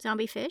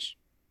 Zombie fish?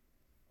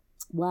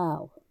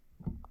 Wow.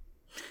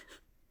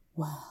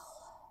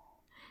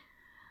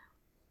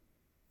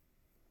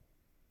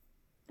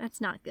 That's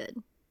not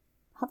good.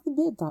 Have they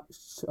made that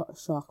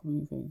shark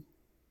movie?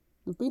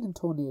 They've been in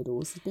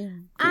tornadoes. They've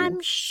been cool.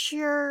 I'm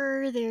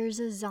sure there's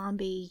a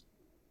zombie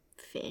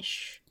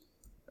fish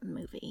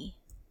movie.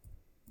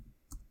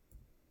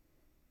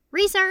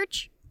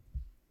 Research!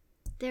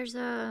 There's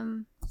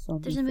a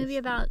movie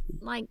about,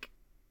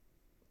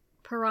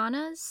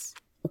 piranhas.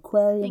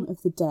 Aquarium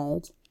of the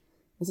Dead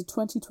is a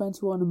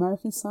 2021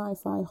 American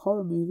sci-fi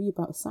horror movie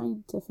about a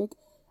scientific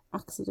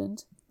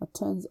accident that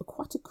turns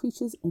aquatic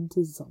creatures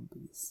into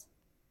zombies.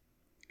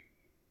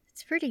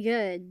 It's pretty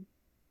good.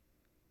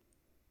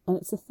 And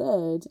it's a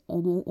third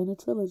in a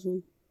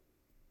trilogy.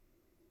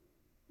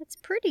 It's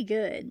pretty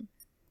good.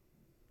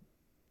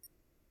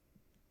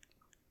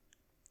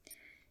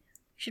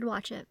 Should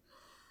watch it.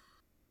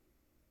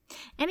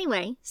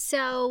 Anyway,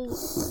 so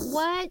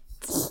what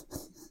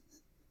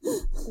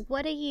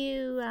are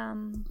you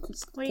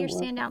what are your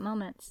standout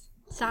moments?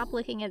 Stop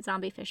looking at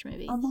zombie fish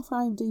movies. I'm off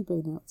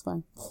IMDb now, it's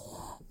fine.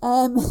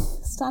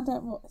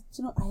 Standout moments.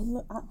 Do you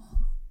know,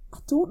 I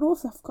don't know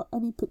if I've got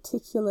any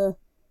particular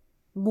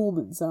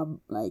moments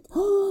I'm like,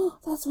 oh,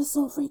 that was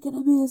so freaking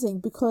amazing,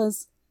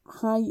 because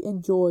I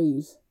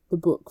enjoyed the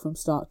book from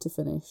start to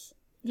finish.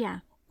 Yeah.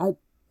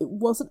 It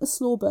wasn't a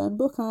slow burn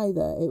book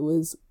either. It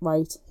was,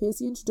 right, here's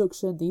the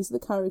introduction, these are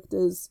the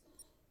characters,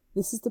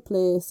 this is the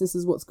place, this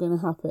is what's going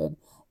to happen.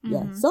 Mm-hmm.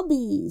 Yeah,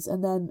 zombies!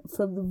 And then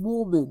from the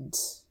moment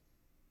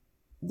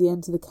they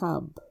enter the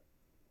camp,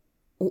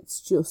 it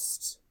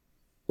just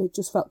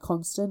felt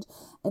constant.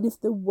 And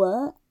if there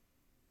were,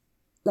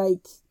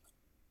 like,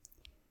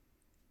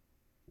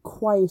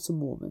 quieter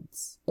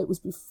moments, it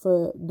was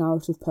for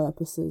narrative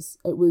purposes.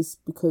 It was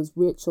because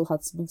Rachel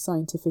had something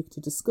scientific to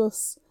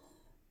discuss,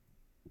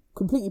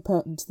 completely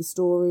pertinent to the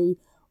story,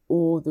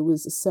 or there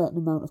was a certain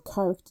amount of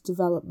character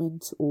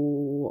development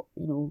or,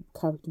 you know,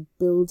 character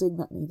building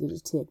that needed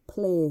to take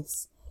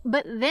place.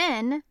 But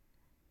then,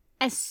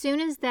 as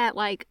soon as that,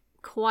 like,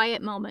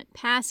 quiet moment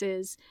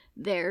passes,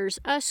 there's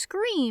a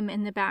scream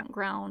in the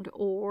background,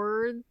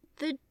 or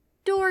the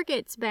door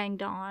gets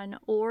banged on,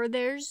 or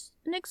there's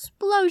an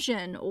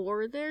explosion,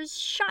 or there's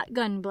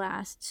shotgun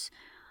blasts,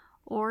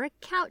 or a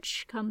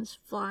couch comes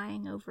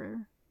flying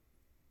over.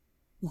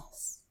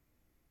 Yes.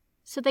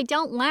 So they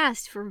don't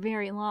last for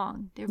very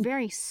long. They're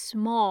very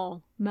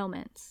small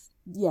moments.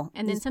 Yeah.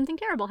 And then something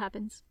terrible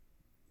happens.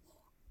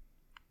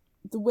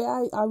 The way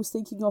I was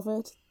thinking of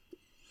it,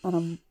 and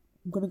I'm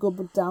going to go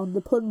down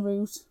the pun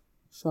route,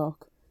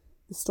 shock,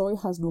 the story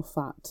has no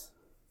fat.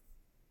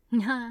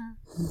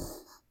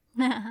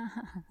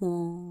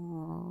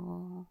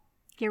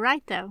 You're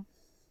right, though.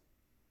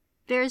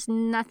 There's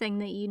nothing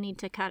that you need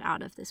to cut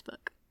out of this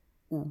book.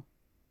 No.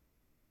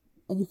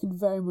 And you can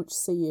very much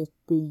see it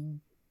being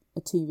a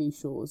TV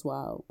show as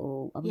well.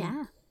 Or, I mean,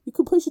 yeah. You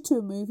could push it to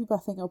a movie, but I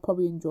think I'll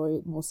probably enjoy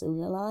it more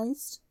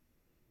serialized.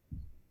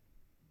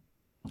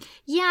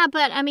 Yeah,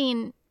 but I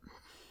mean,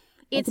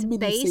 it's like a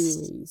based.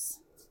 Mini-series.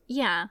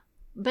 Yeah,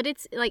 but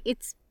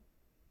it's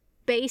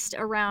based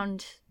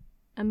around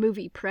a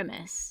movie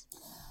premise.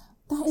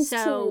 That is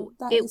true.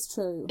 That is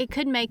true. It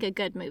could make a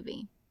good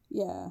movie.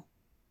 Yeah.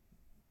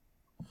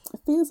 It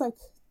feels like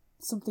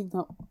something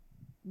that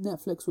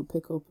Netflix would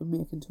pick up and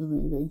make into a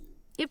movie.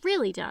 It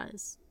really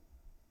does.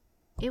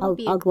 It would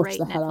be a great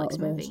Netflix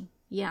movie.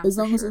 Yeah, as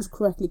long as it's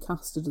correctly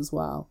casted as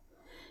well.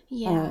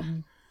 Yeah.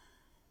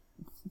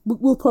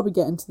 We'll probably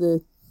get into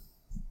the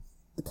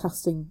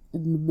casting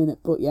in a minute,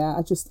 but yeah,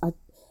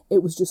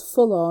 it was just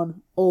full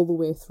on all the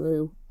way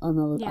through,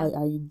 and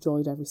I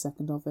enjoyed every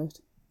second of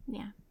it.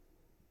 Yeah.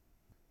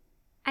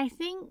 I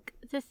think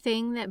the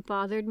thing that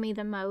bothered me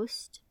the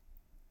most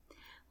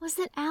was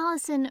that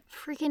Allison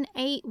freaking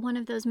ate one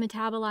of those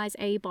metabolized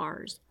A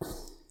bars.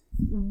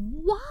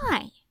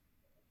 Why?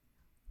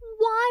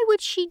 Why would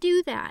she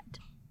do that?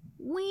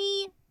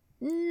 We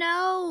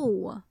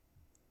know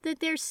that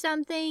there's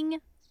something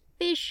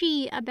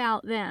fishy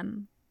about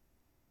them.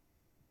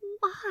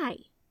 Why?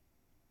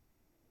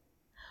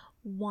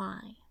 Why?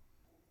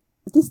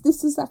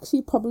 This is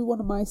actually probably one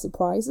of my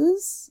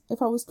surprises.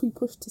 If I was to be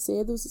pushed to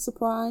say there was a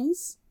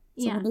surprise,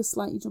 so I'm going to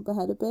slightly jump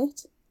ahead a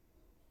bit.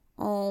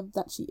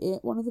 That she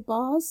ate one of the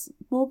bars,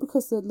 more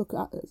because the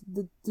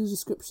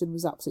description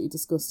was absolutely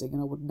disgusting,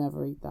 and I would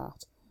never eat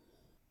that.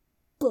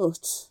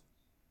 But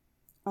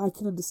I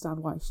can understand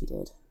why she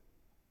did.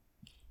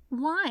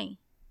 Why?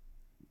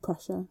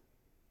 Pressure.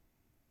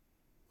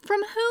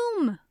 From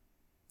whom?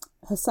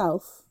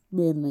 Herself,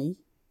 mainly.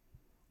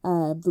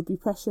 There'll be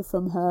pressure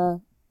from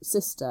her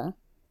sister,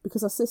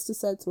 because her sister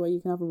said to her,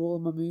 you can have a role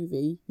in my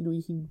movie, you know,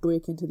 you can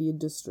break into the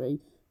industry,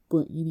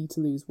 but you need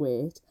to lose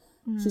weight.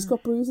 She's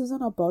got bruises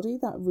on her body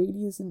that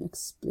really isn't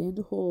explained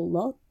a whole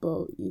lot,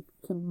 but you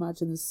can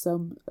imagine there's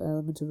some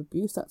element of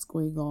abuse that's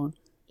going on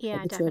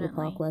at the trailer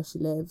park where she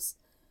lives,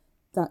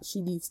 that she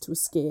needs to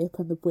escape,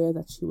 and the way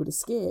that she would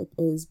escape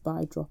is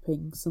by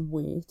dropping some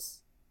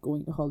weight,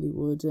 going to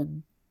Hollywood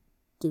and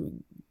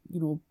doing,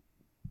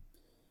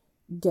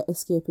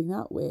 escaping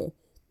that way.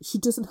 She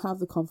doesn't have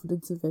the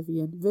confidence of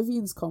Vivian.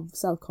 Vivian's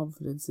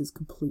self-confidence is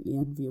completely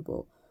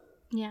enviable.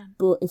 Yeah.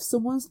 But if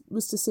someone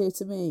was to say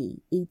to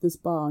me, eat this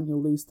bar and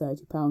you'll lose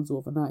 30 pounds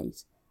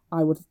overnight,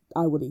 I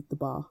would eat the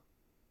bar.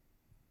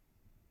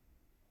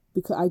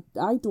 Because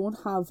I don't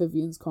have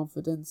Vivian's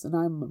confidence, and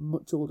I'm a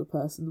much older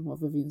person than what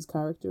Vivian's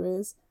character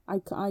is. I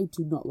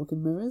do not look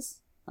in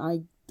mirrors.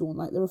 I don't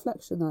like the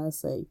reflection that I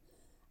see.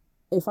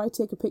 If I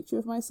take a picture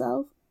of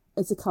myself,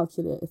 it's a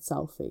calculated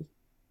selfie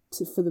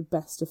for the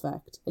best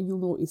effect. And you'll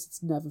notice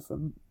it's never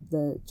from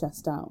the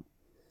chest down.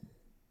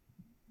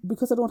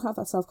 Because I don't have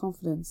that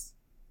self-confidence.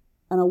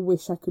 And I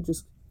wish I could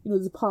just...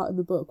 there's a part in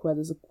the book where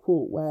there's a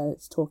quote where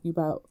it's talking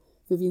about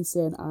Vivian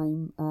saying,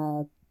 I'm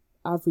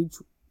average...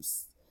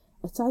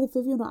 It's either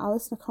Vivian or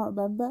Alison, I can't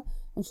remember.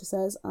 And she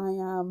says, I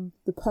am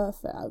the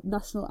perfect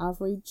national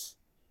average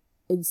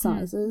in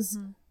sizes.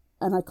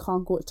 and I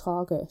can't go to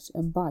Target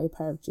and buy a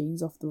pair of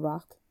jeans off the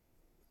rack.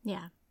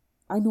 Yeah.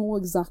 I know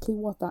exactly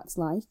what that's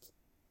like.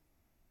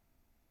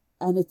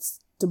 And it's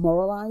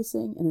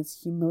demoralising and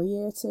it's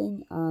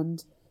humiliating,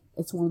 and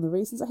it's one of the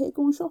reasons I hate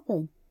going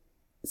shopping.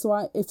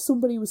 So if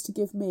somebody was to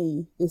give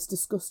me this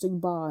disgusting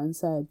bar and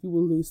said, you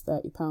will lose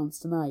 £30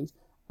 tonight,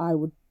 I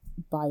would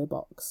buy a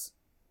box.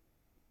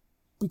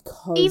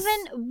 Because...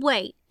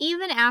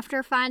 Even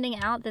after finding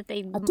out that they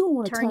I don't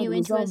want to turn you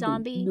into a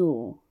zombie?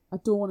 No, I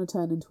don't want to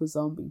turn into a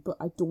zombie, but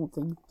I don't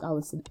think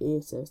Alison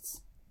ate it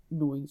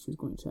knowing she was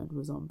going to turn into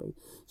a zombie.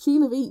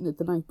 She'll have eaten it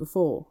the night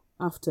before,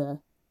 after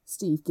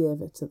Steve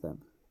gave it to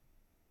them.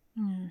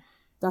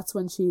 That's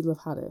when she'll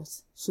have had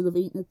it. She'll have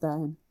eaten it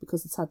then,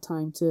 because it's had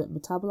time to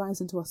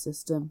metabolise into her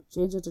system,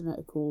 change her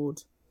genetic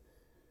code,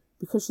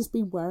 because she's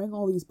been wearing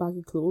all these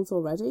baggy clothes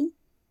already,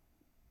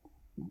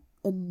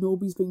 and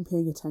nobody's been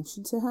paying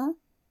attention to her.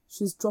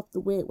 She's dropped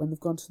the weight when they've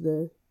gone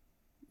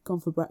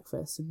for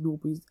breakfast,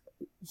 and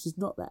she's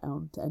not let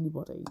on to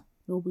anybody.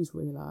 Nobody's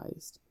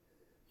realised.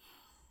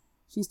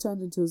 She's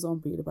turned into a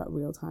zombie at about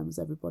real time as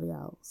everybody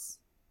else.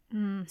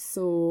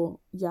 So,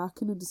 yeah, I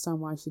can understand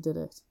why she did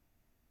it.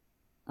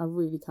 I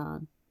really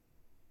can.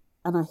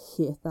 And I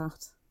hate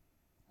that.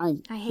 I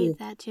hate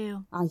that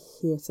too. I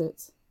hate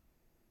it.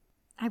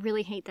 I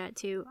really hate that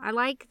too. I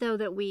like, though,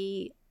 that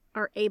we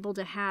are able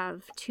to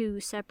have two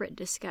separate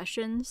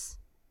discussions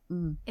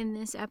in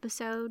this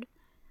episode,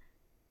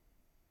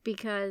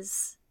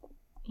 because,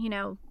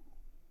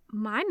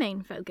 my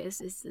main focus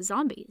is the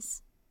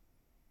zombies.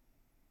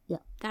 Yeah.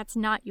 That's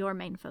not your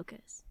main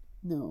focus.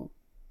 No.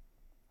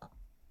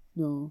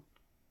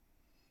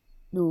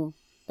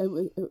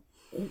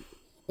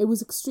 It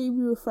was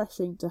extremely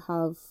refreshing to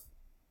have,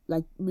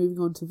 like, moving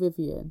on to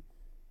Vivian,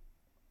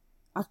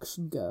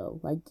 action girl,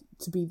 like,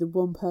 to be the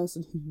one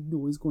person who you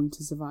know is going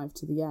to survive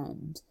to the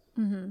end,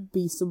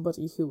 be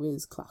somebody who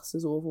is classed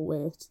as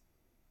overweight,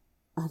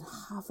 and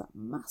have that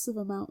massive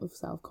amount of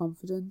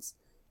self-confidence.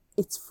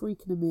 It's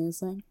freaking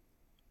amazing.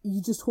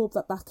 You just hope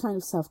that kind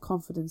of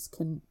self-confidence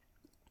can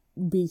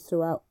be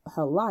throughout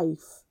her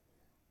life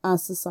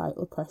as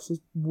societal pressures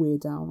weigh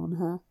down on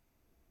her.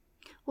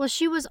 Well,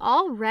 she was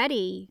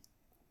already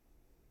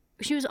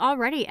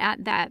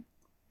at that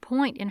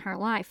point in her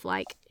life.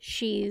 Like,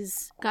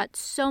 she's got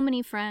so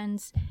many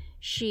friends.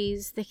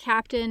 She's the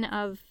captain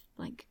of,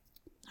 like,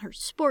 her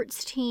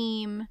sports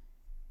team.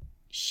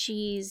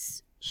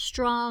 She's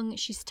strong.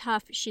 She's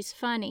tough. She's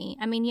funny.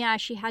 I mean, yeah,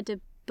 she had to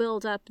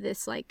build up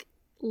this, like,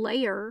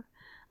 layer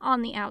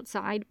on the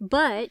outside,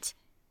 but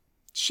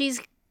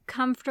she's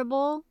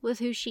comfortable with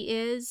who she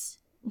is.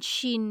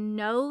 She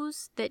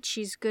knows that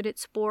she's good at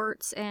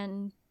sports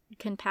and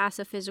can pass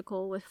a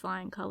physical with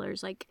flying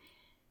colors. Like,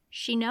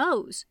 she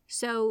knows.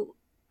 So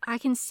I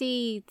can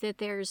see that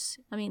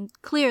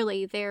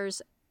clearly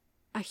there's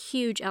a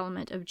huge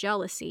element of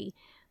jealousy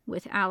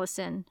with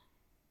Alison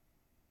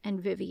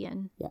and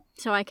Vivian. Yeah.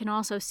 So I can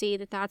also see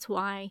that that's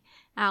why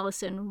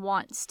Alison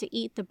wants to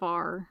eat the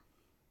bar,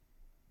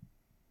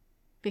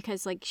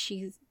 because, like,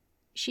 she's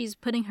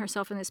putting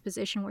herself in this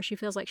position where she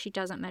feels like she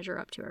doesn't measure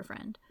up to her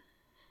friend.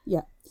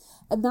 Yeah.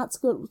 And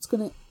that's what's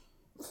going to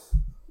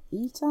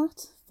eat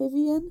at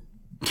Vivian.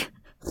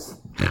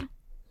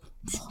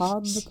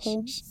 Pardon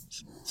the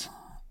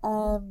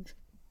pun.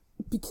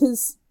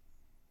 Because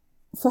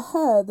for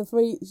her,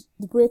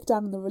 the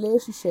breakdown in the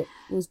relationship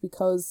was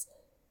because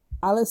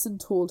Alison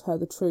told her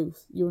the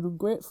truth. You're an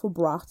ungrateful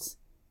brat.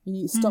 You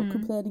need to stop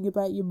complaining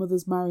about your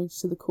mother's marriage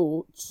to the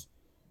coach,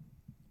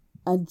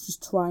 and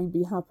just try and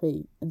be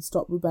happy and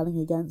stop rebelling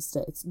against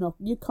it. It's not,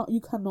 you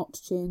cannot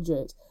change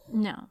it.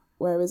 No.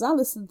 Whereas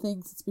Alison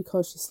thinks it's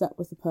because she slept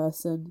with the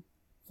person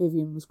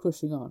Vivian was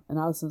crushing on, and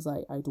Alison's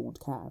like, I don't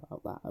care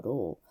about that at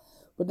all.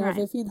 But now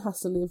Vivian has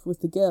to live with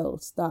the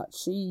guilt that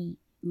she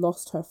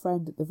lost her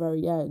friend at the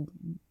very end,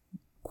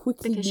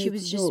 quickly because she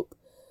was just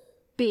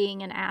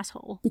being an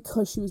asshole.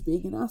 Because she was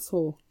being an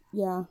asshole,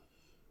 yeah.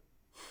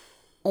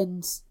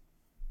 And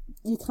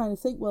you kind of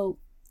think, well,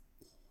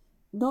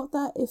 not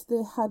that if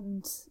they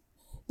hadn't...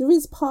 There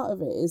is part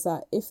of it is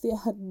that if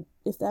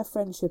their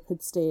friendship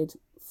had stayed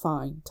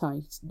fine,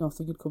 tight,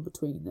 nothing had come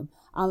between them,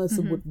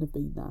 Alison wouldn't have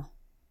been there.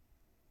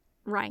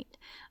 Right.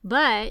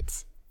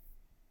 But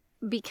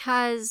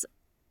because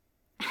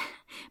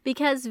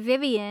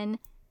Vivian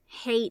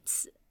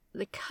hates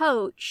the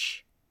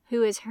coach,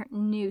 who is her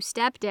new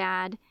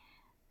stepdad,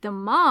 the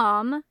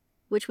mom,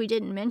 which we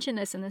didn't mention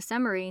this in the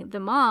summary, the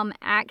mom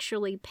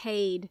actually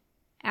paid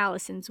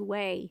Alison's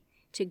way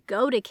to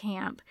go to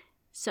camp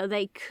so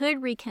they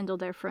could rekindle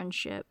their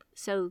friendship.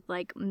 So,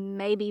 like,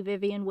 maybe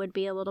Vivian would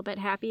be a little bit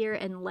happier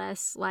and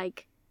less,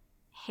 like,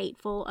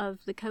 hateful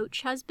of the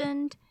coach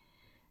husband.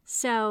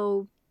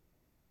 So,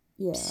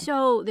 yeah.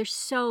 So there's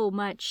so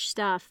much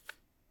stuff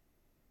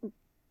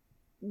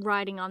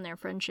riding on their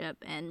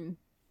friendship, and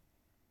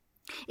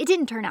it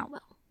didn't turn out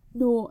well.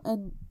 No,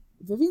 and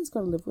Vivian's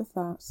got to live with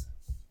that.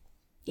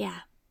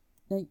 Yeah.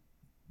 Like,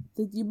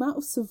 the amount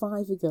of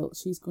survivor guilt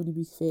she's going to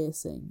be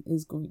facing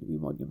is going to be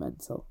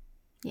monumental.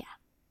 Yeah.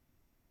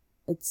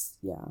 It's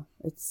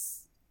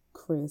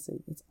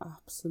crazy. It's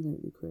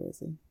absolutely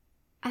crazy.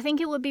 I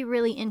think it would be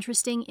really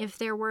interesting if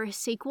there were a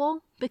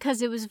sequel,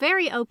 because it was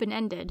very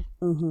open-ended.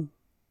 Mm-hmm.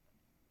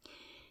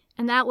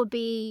 And that would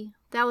be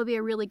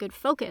a really good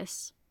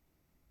focus.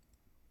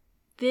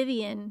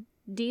 Vivian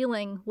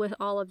dealing with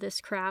all of this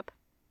crap.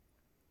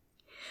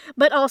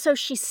 But also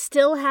she's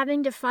still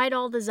having to fight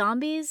all the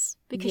zombies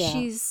because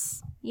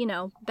she's,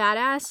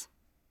 badass.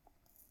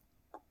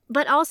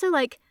 But also,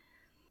 like,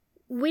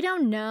 we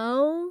don't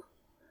know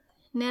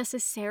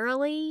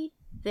necessarily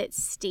that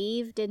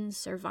Steve didn't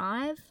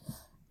survive.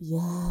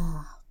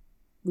 Yeah.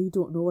 We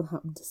don't know what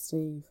happened to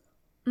Steve.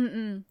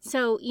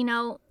 So,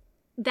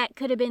 that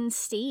could have been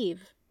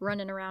Steve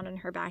running around in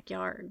her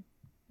backyard.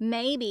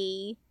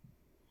 Maybe.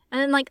 And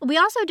then, like, we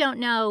also don't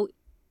know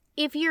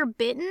if you're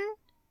bitten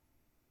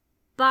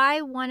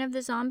by one of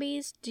the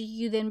zombies, do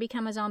you then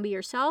become a zombie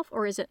yourself,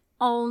 or is it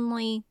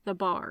only the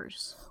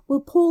bars? Well,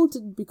 Paul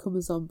didn't become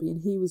a zombie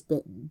and he was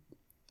bitten.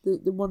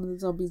 The one of the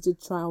zombies did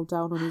chow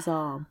down on his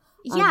arm.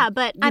 Yeah,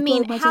 but I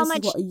mean, how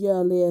much... This is, a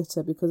year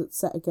later, because it's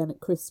set again at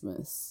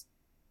Christmas.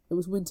 It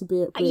was winter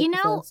break the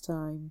first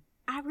time.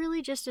 I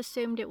really just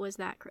assumed it was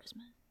that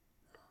Christmas.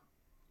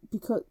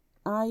 Because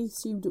I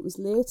assumed it was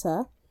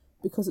later,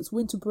 because it's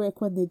winter break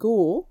when they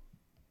go,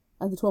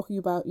 and they're talking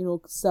about,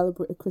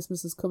 celebrate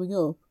Christmas is coming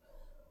up.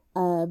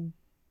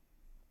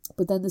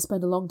 But then they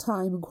spend a long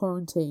time in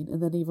quarantine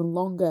and then even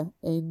longer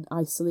in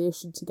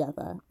isolation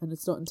together, and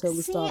it's not until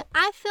they start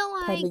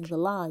peddling the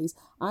lies.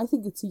 I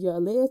think it's a year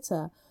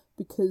later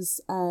because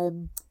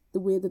the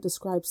way they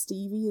describe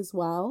Stevie as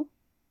well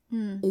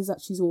is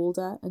that she's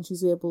older and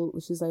she's able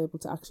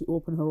to actually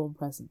open her own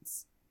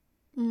presents.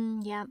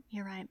 Yeah,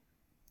 you're right.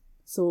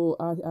 So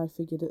I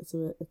figured it's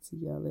a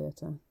year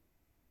later.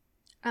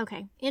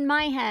 Okay, in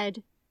my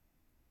head,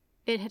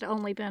 it had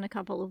only been a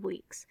couple of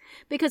weeks.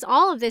 Because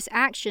all of this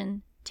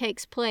action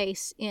takes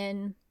place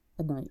in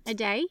a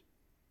day.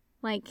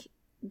 Like,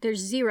 there's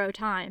 0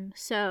 time.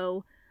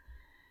 So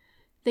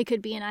they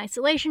could be in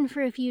isolation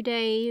for a few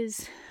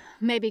days.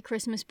 Maybe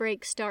Christmas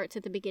break starts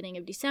at the beginning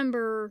of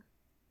December.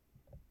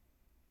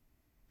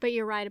 But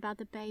you're right about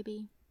the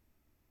baby.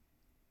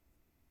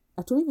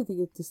 I don't even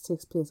think this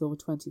takes place over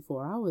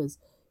 24 hours.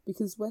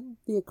 Because when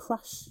they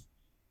crash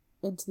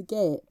into the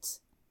gate...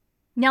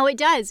 No, it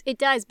does. It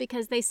does,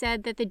 because they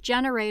said that the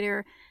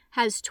generator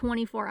has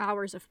 24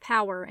 hours of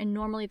power, and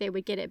normally they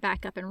would get it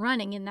back up and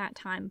running in that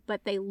time,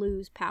 but they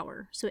lose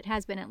power. So it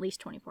has been at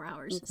least 24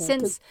 hours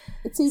since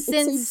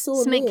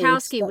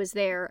Sminkowski was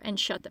there and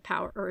shut the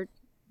power, or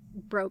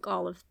broke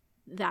all of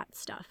that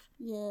stuff.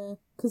 Yeah,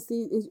 because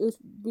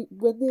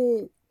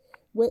when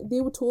they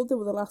were told they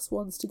were the last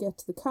ones to get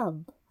to the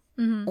camp,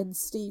 and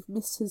Steve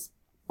missed his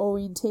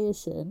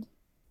orientation.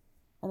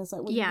 And it's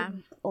like, well, you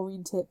can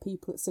orientate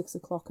people at 6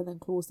 o'clock and then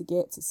close the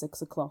gates at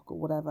 6 o'clock or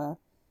whatever.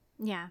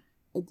 Yeah.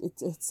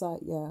 It's like,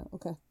 yeah,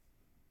 okay.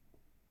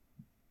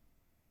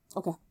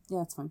 Okay,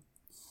 yeah, it's fine.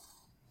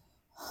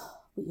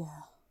 But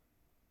yeah.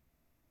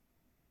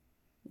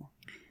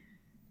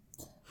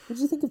 What did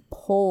you think of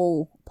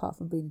Paul, apart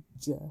from being a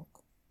jerk?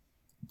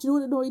 Do you know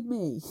what annoyed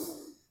me?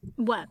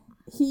 What?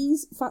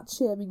 He's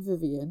fat-shaming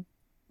Vivian.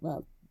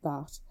 Well,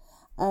 that.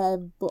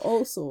 But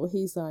also,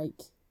 he's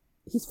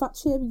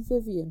fat-shaming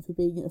Vivian for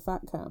being at a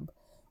fat camp,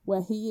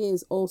 where he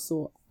is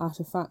also at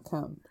a fat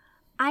camp.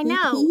 I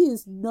know. He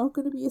is not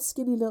going to be a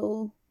skinny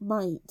little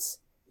mite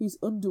who's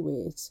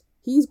underweight.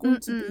 He's going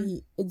to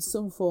be, in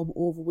some form,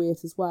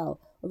 overweight as well.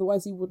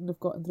 Otherwise, he wouldn't have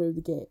gotten through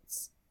the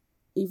gates.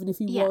 Even if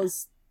he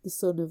was the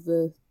son of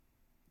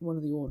one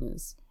of the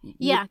owners.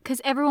 Yeah,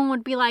 because everyone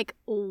would be like,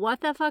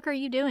 what the fuck are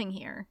you doing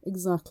here?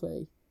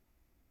 Exactly.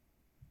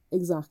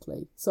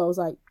 So I was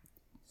like...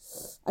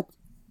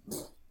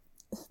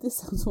 This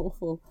sounds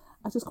awful.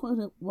 I just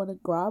want to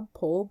grab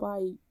Paul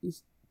by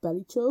his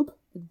belly chub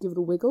and give it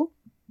a wiggle.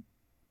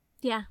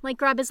 Yeah, like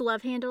grab his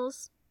love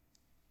handles.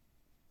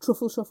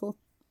 Truffle shuffle.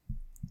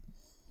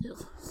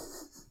 Ugh.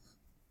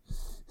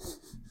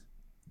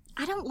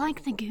 I don't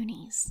like the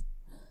Goonies.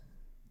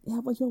 Yeah,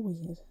 but you're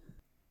weird.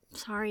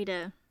 Sorry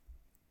to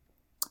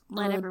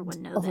let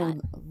everyone know that.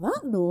 On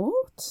that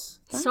note,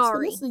 thanks for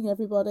listening,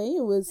 everybody.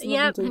 It was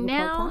lovely doing the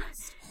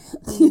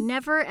podcast. You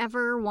never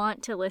ever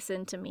want to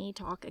listen to me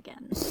talk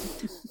again.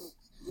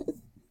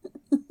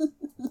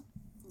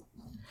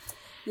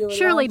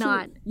 Surely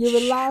not.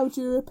 You're allowed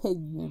your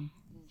opinion.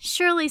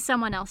 Surely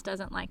someone else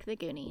doesn't like the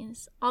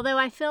Goonies. Although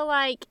I feel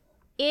like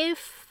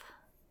if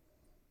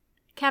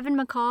Kevin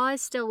McCall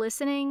is still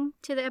listening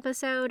to the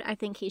episode, I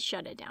think he's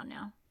shut it down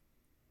now.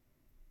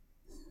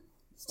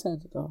 He's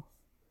turned it off.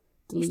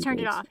 He's turned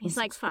it off. He's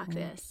like, fuck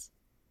this.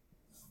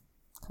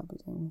 Can't be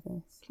done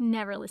with this.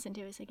 Never listen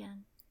to us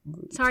again.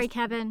 Sorry,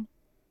 Kevin.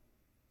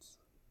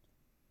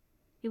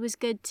 It was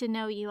good to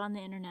know you on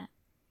the internet.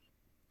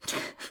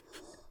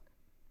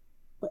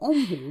 But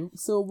anywho,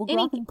 so we're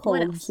grabbing Paul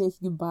and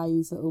shaking him by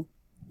his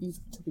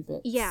chubby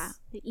bits. Yeah.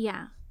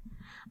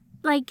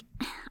 Like,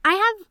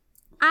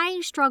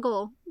 I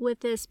struggle with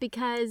this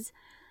because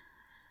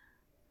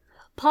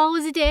Paul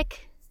was a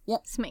dick.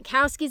 Yep.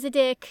 Sminkowski's a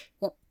dick.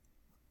 Yep.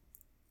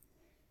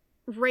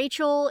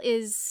 Rachel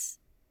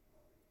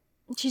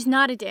she's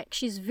not a dick.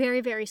 She's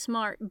very, very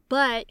smart,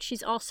 but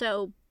she's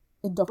also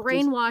Indocted.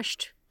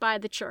 brainwashed by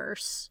the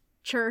church.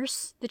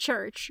 The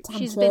church. Damn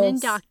She's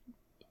been church.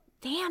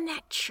 Damn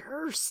that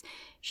church.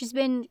 She's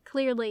been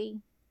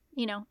clearly,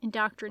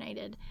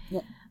 indoctrinated.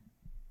 Yeah.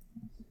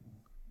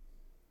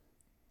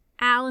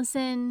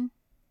 Allison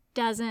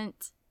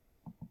doesn't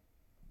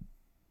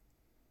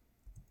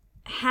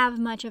have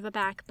much of a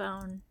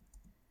backbone.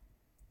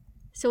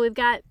 So we've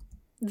got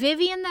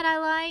Vivian that I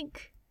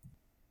like,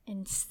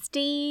 and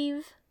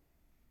Steve.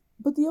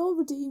 But they all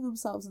redeem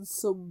themselves in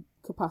some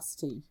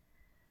capacity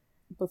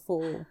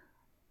before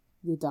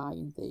they die,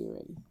 in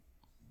theory.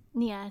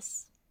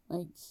 Yes.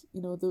 Like,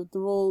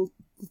 they're all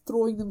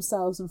throwing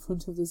themselves in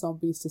front of the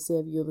zombies to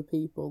save the other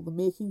people. They're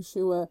making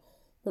sure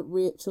that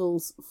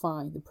Rachel's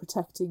fine. They're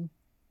protecting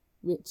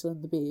Rachel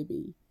and the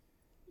baby.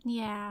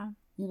 Yeah.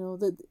 They're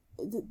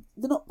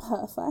not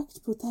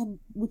perfect, but then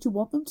would you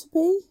want them to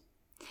be?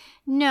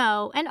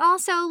 No. And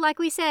also, like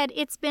we said,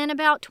 it's been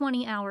about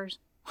 20 hours.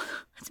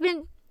 It's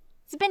been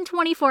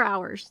 24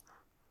 hours.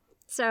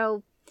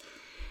 So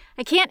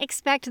I can't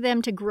expect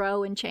them to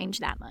grow and change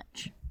that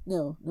much.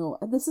 No.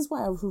 And this is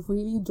why I would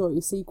really enjoy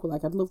a sequel.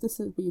 Like, I'd love this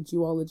to be a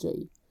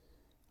duology.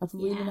 I'd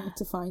really like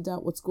to find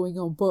out what's going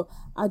on. But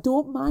I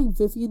don't mind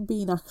Vivian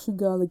being action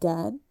girl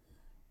again.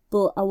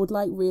 But I would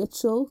like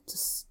Rachel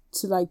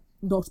to like,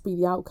 not be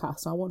the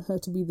outcast. I want her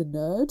to be the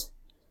nerd.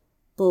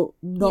 But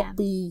not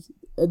be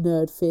a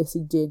nerd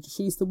facing danger.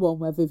 She's the one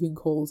where Vivian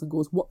calls and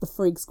goes, "What the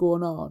frig's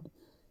going on?"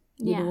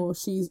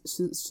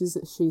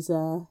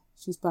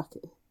 She's back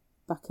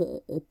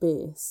at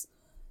base.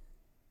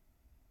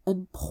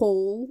 And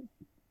Paul,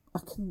 I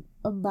can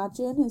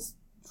imagine, is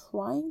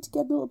trying to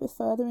get a little bit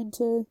further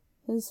into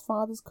his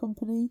father's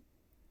company,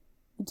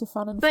 into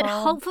Fannin But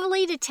Farm.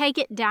 hopefully to take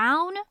it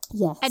down.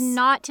 Yes. And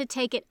not to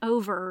take it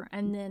over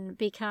and then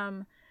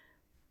become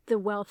the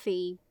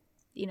wealthy,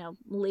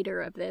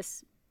 leader of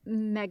this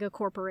mega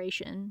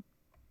corporation.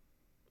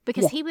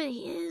 Because he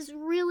is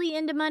really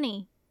into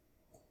money.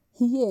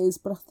 He is,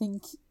 but I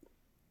think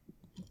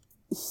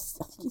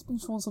he's been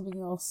shown something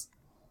else.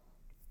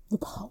 The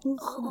power of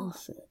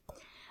friendship.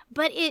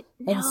 But it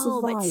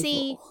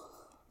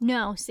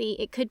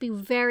could be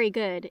very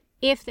good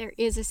if there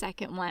is a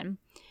second one.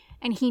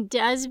 And he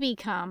does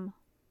become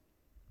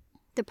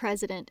the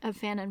president of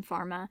Fannin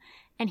Pharma,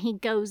 and he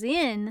goes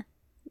in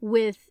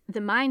with the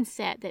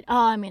mindset that,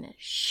 I'm going to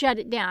shut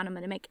it down, I'm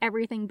going to make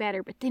everything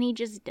better, but then he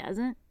just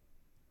doesn't.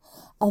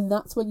 And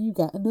that's when you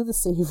get another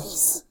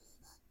series.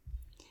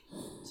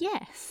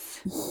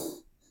 Yes.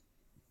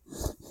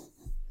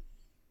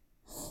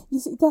 You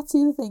see, that's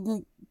the other thing.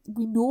 Like,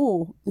 we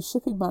know the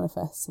shipping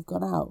manifests have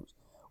gone out.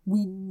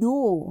 We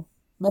know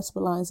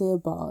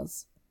metabolizer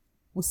bars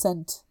were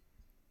sent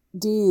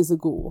days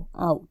ago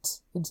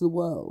out into the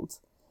world.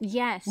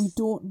 Yes. We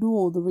don't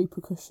know the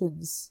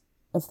repercussions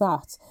of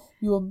that.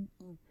 You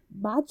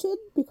imagine,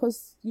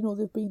 because,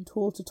 they've been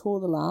told to toe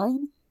the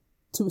line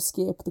to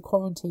escape the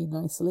quarantine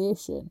and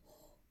isolation,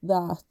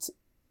 that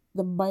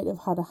they might have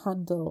had a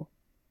handle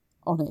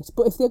on it.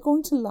 But if they're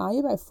going to lie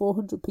about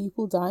 400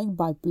 people dying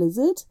by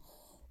blizzard,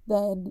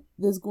 then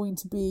there's going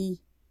to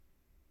be,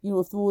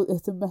 if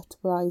the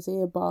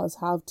metabolizer bars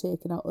have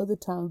taken out other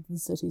towns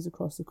and cities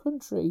across the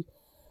country,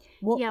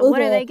 what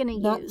are they going to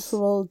use?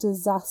 Natural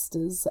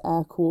disasters,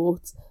 air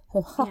quotes,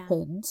 have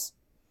happened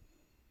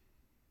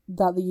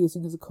that they're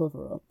using as a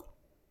cover-up?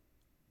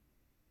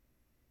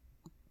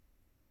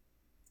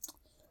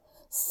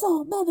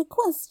 So many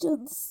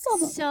questions.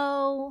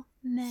 So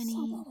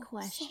many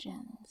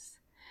questions.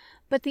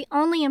 But the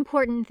only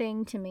important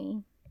thing to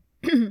me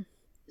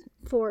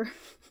for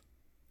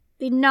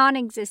the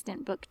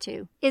non-existent book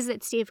 2 is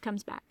that Steve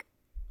comes back.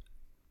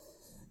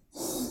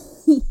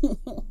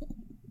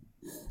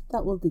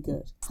 That would be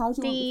good. How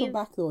do you want him to come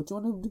back, though? Do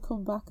you want him to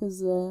come back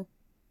as a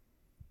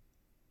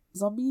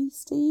zombie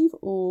Steve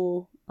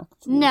or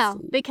actual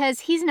Steve?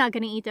 Because he's not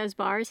going to eat those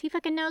bars. He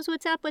fucking knows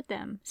what's up with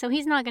them. So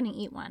he's not going to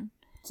eat one.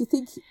 Do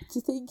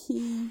you think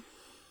he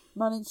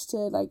managed to,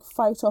 like,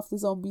 fight off the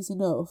zombies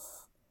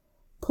enough,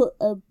 put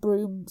a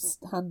broom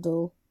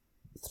handle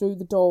through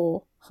the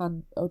door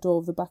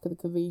of the back of the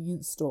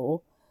convenience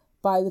store?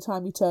 By the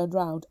time he turned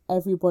round,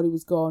 everybody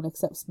was gone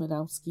except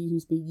Smanowski,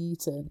 who's being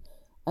eaten,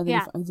 and then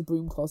he finds a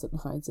broom closet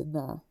and hides in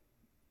there.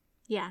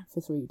 Yeah.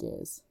 For 3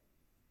 days.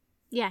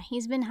 Yeah,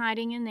 he's been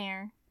hiding in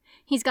there.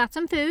 He's got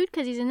some food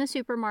because he's in the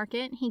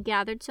supermarket. He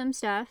gathered some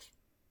stuff.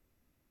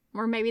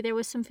 Or maybe there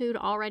was some food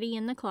already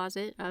in the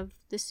closet of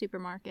the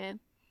supermarket.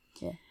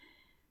 Yeah.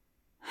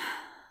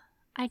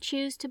 I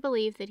choose to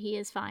believe that he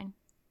is fine.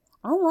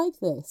 I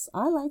like this.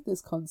 I like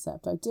this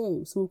concept. I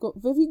do. So we've got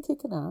Vivian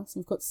kicking ass.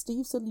 We've got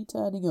Steve suddenly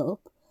turning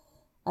up.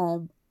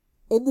 In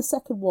the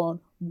second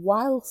one,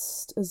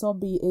 whilst a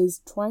zombie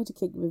is trying to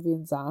kick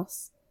Vivian's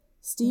ass,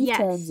 Steve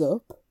turns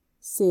up,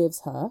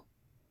 saves her.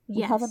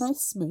 We have a nice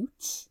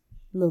smooch.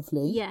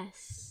 Lovely.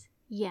 Yes.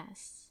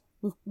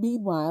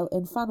 Meanwhile,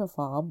 in Fannin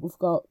Farm, we've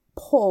got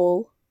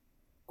Paul,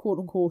 quote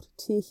unquote,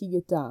 taking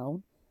it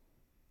down.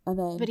 And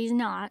then But he's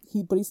not.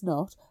 But he's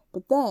not.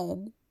 But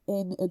then,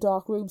 in a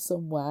dark room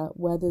somewhere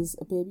where there's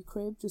a baby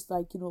crib, just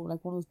like, you know,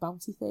 like one of those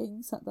bouncy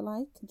things that they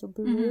like, a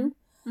jumperoo,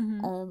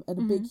 and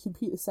a big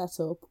computer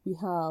setup, we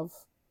have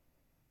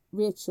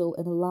Rachel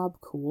in a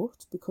lab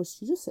coat, because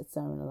she just sits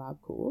there in a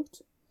lab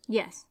coat.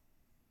 Yes.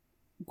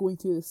 Going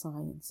through the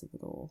science of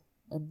it all.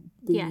 And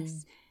being...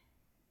 Yes.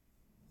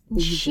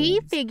 She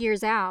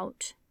figures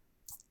out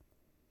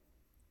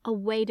a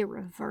way to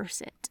reverse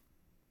it.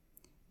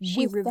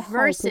 She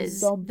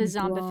reverses the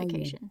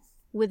zombification.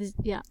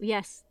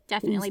 Yes,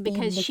 definitely,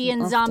 because she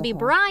and Zombie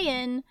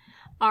Brian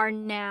are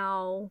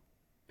now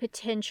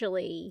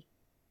potentially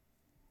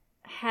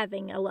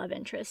having a love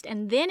interest.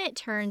 And then it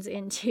turns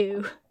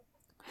into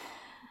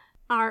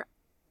our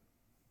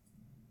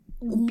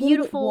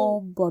beautiful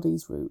warm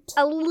bodies route.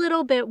 A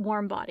little bit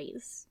warm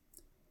bodies.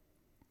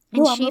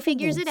 And she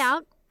figures it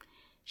out.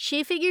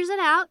 She figures it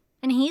out,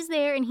 and he's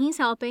there, and he's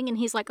helping, and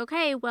he's like,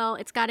 okay, well,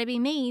 it's got to be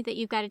me that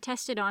you've got to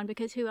test it on,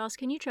 because who else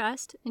can you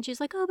trust? And she's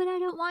like, oh, but I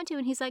don't want to.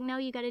 And he's like, no,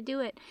 you got to do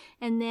it.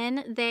 And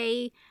then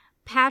they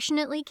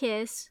passionately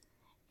kiss,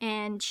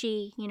 and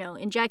she, you know,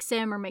 injects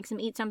him or makes him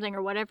eat something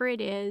or whatever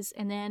it is,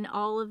 and then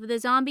all of the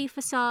zombie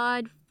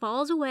facade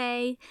falls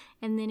away,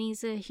 and then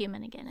he's a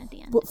human again at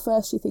the end. But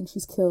first she thinks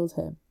she's killed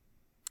him.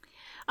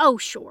 Oh,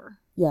 sure.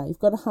 Yeah, you've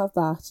got to have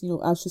that, you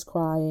know, as she's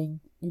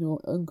crying, you know,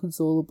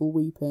 inconsolable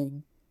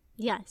weeping.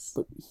 Yes.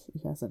 But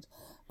he hasn't.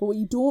 But what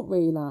you don't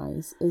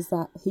realise is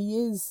that he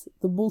is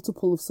the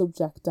multiple of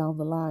subject down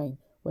the line,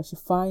 where she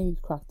finally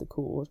cracked the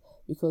code,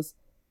 because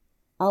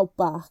out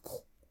back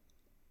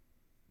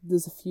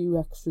there's a few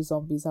extra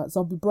zombies that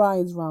Zombie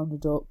Brian's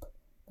rounded up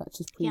that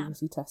she's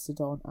previously tested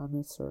on, and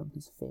the serum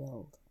has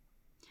failed.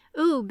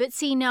 Ooh, but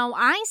see, no,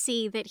 I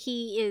see that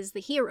he is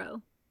the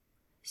hero.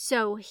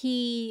 So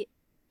he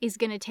is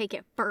going to take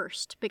it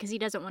first, because he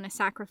doesn't want to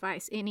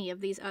sacrifice any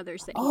of these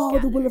others that he's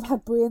gathered. They will have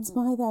had brains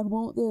by then,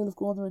 won't they? They'll have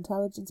grown their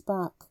intelligence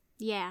back.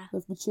 Yeah.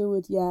 They've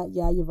matured. Yeah,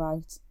 you're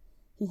right.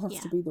 He has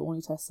to be the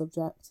only test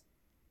subject.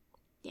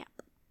 Yep.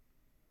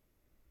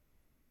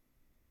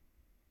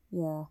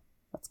 Yeah,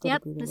 that's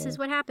got to be the this way. is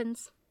what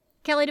happens.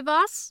 Kelly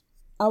DeVos?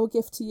 Our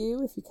gift to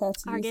you, if you care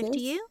to Our use it. Our gift to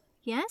you,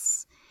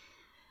 yes.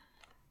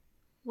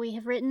 We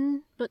have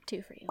written book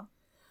 2 for you.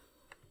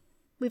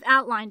 We've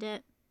outlined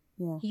it.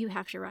 Yeah. You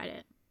have to write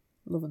it.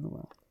 Loving the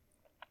work.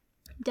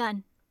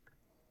 Done.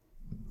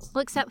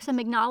 We'll accept some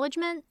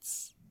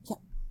acknowledgements. Yeah.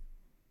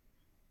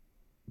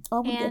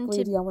 I'm going to get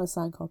greedy. I want a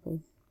signed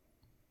copy.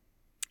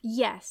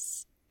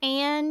 Yes.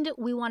 And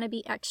we want to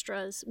be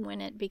extras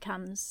when it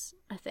becomes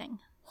a thing.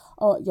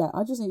 Oh, yeah.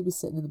 I just need to be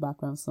sitting in the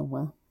background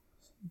somewhere.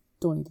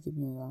 Don't need to give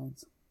me any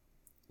lines.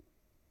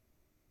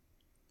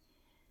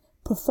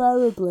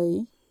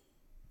 Preferably,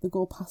 they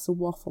go past a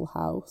Waffle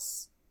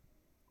House,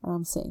 and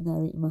I'm sitting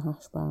there eating my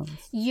hash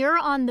browns. You're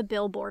on the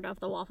billboard of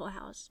the Waffle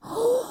House.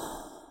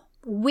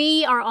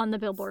 We are on the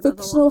billboard of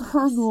the Waffle House.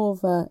 Fictional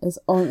Hangover is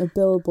on a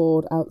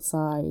billboard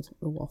outside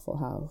the Waffle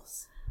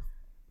House.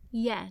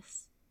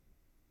 Yes.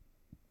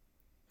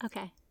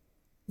 Okay.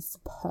 It's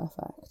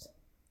perfect.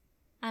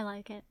 I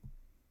like it.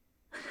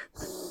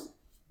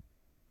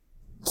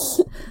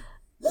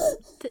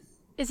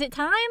 Is it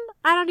time?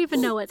 I don't even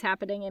know what's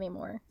happening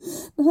anymore.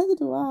 Neither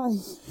do I.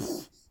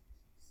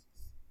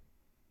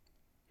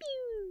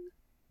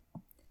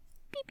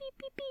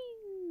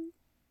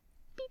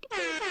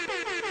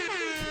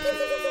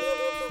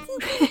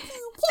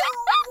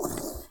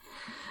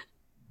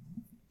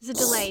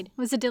 It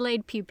was a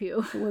delayed pew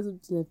pew. It was a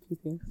delayed pew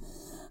pew.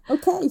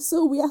 Okay,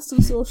 so we asked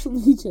on social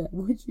media,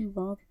 would you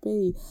rather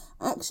be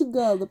Action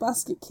Girl, the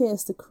basket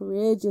case, the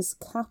courageous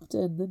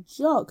captain, the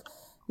jock,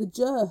 the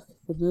jerk,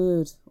 the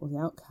nerd, or the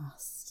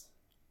outcast?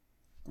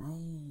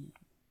 Dang.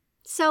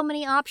 So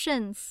many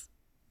options.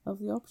 Of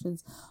the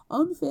options.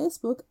 On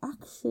Facebook,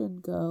 Action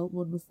Girl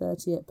won with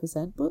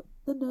 38%, but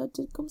the nerd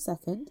did come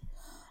second.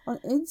 On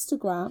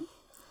Instagram,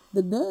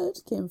 the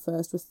nerd came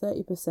first with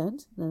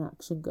 30%, then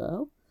Action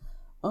Girl.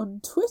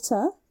 On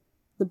Twitter,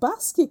 the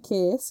basket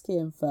case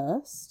came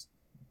first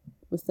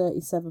with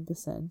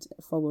 37%,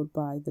 followed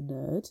by the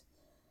nerd.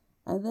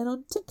 And then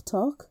on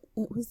TikTok,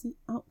 it was the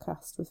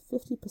outcast with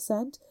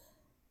 50%,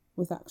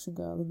 with Action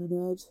Girl and the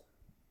nerd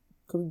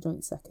coming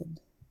joint second.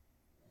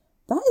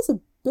 That is a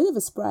bit of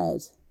a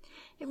spread.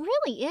 It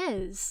really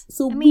is.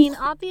 So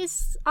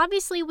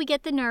obviously we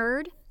get the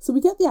nerd. So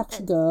we get the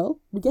Action Girl,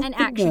 we get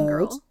the Action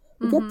nerd, Girl.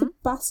 we get the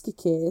basket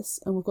case,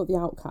 and we've got the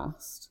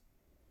outcast.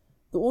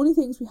 The only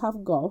things we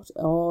haven't got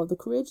are the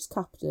courageous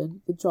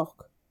captain, the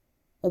jock,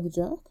 and the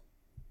jerk.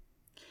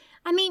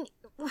 I mean,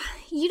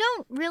 you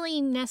don't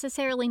really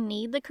necessarily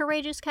need the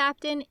courageous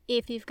captain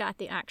if you've got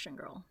the Action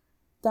Girl.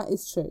 That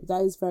is true.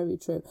 That is very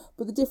true.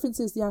 But the difference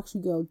is the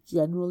Action Girl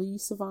generally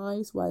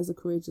survives, whereas the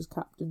courageous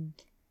captain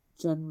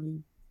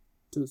generally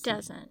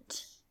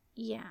doesn't.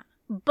 Yeah.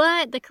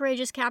 But the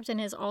courageous captain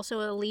is also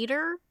a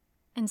leader,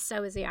 and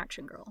so is the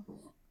Action Girl.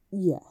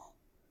 Yeah.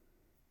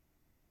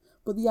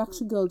 But the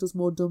Action Girl does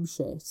more dumb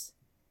shit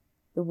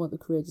than what the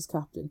courageous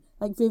captain.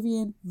 Like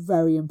Vivian,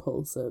 very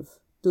impulsive.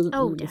 Doesn't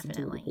Oh, really listen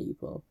to other definitely.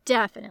 people.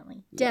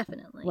 Definitely. Yeah.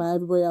 Definitely. While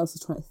everybody else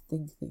is trying to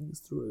think things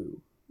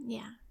through.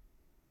 Yeah.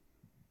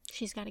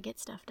 She's got to get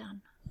stuff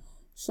done.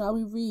 Shall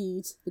we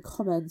read the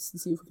comments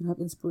and see if we can have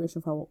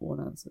inspiration for our own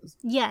answers?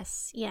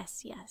 Yes,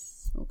 yes,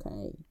 yes.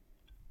 Okay.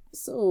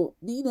 So,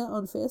 Nina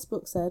on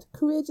Facebook said,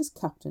 "Courageous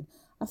Captain.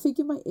 I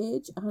figure my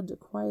age and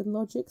acquired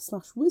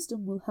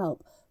logic/wisdom will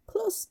help.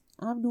 Plus,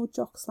 I'm no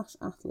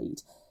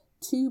jock/athlete.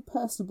 Too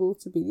personable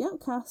to be the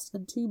outcast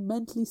and too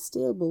mentally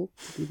stable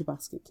to be the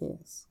basket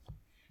case."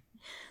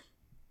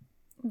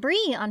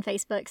 Bree on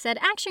Facebook said,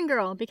 "Action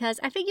girl, because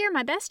I figure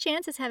my best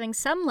chance is having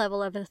some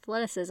level of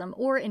athleticism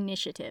or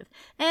initiative.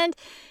 And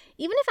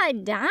even if I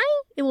die,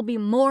 it will be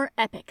more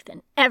epic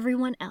than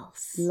everyone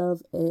else."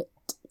 Love it.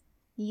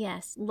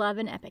 Yes, love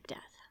an epic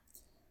death.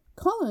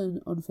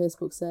 Colin on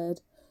Facebook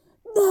said,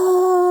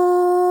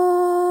 "Nerd."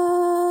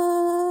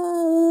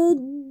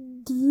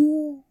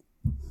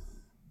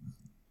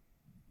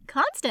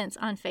 Constance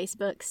on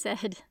Facebook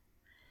said,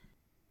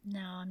 "No,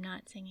 I'm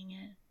not singing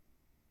it.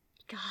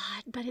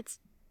 God, but it's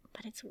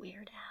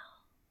Weird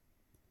Al.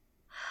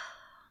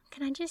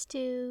 Can I just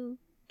do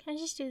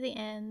the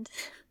end?"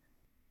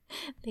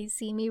 They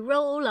see me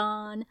roll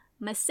on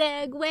my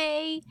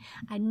Segway.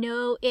 I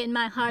know in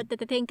my heart that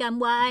they think I'm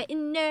white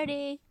and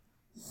nerdy.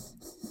 I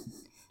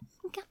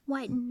think I'm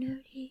white and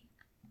nerdy.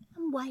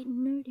 I'm white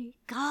and nerdy.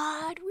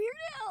 God, Weird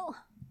Al.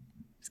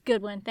 It's a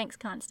good one. Thanks,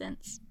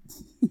 Constance.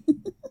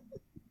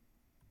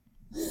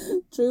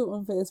 Drew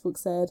on Facebook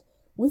said,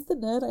 "With the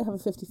nerd, I have a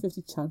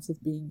 50-50 chance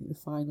of being the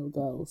final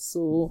girl,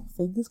 so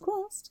fingers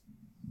crossed."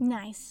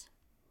 Nice.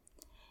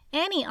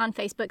 Annie on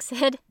Facebook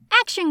said,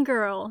 "Action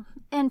girl,"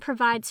 and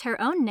provides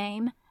her own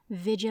name,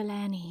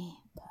 Vigilante.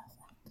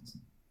 Perfect.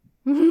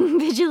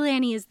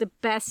 Vigilante is the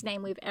best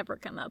name we've ever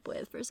come up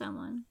with for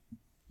someone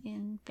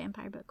in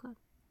Vampire Book Club.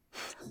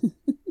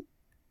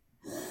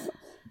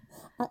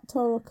 At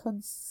Toro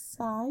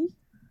Kansai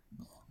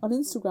on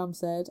Instagram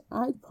said,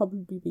 "I'd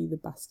probably be the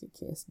basket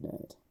case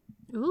nerd."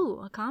 Ooh,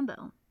 a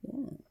combo.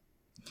 Yeah.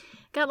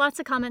 Got lots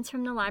of comments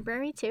from the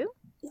library, too.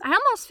 I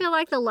almost feel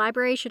like the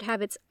library should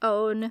have its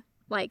own,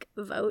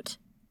 vote.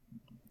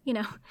 You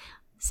know,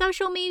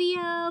 social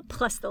media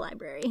plus the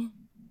library.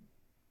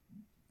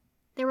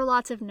 There were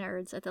lots of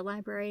nerds at the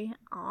library,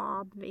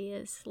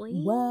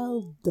 obviously.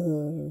 Well,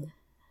 duh.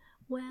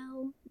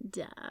 Well,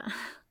 duh.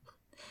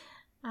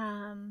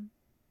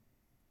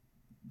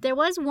 There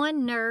was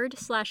one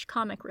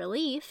nerd/comic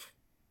relief.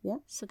 Yeah.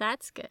 So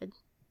that's good.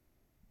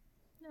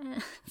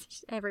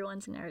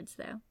 Everyone's nerds,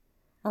 though.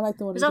 I like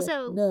the one There's who said,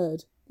 also-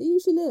 "Nerd. They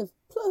usually live.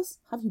 Plus,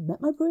 have you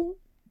met my brain?"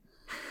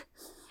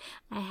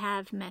 I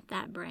have met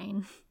that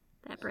brain.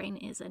 That brain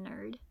is a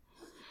nerd.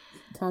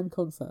 Can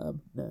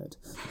confirm, nerd.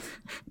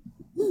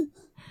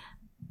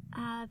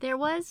 There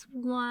was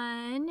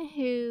one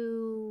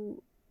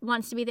who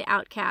wants to be the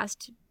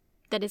outcast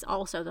that is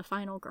also the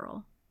final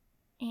girl.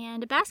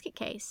 And a basket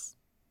case.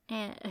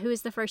 Who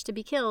is the first to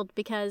be killed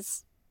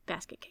because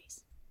basket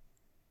case.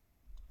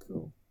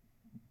 Cool.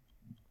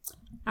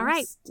 All I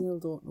right. still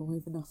don't know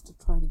even after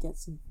trying to get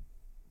some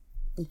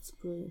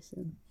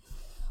inspiration.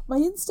 My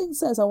instinct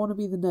says I want to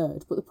be the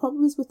nerd, but the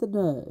problem is with the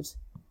nerd,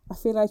 I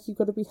feel like you've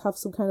got to have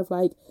some kind of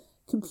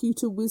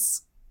computer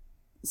whiz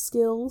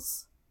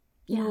skills.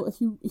 You know, if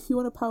you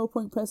want a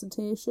PowerPoint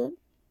presentation,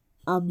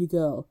 I'm your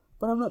girl.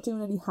 But I'm not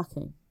doing any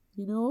hacking,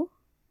 you know?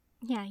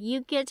 Yeah,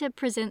 you get to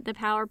present the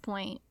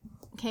PowerPoint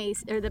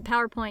case or the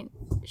PowerPoint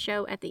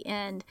show at the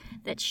end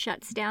that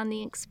shuts down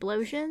the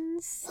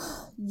explosions.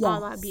 Yes. A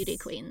la Beauty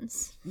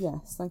Queens.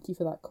 Yes, thank you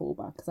for that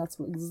callback, because that's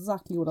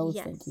exactly what I was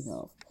thinking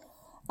of.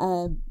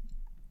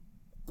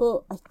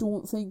 But I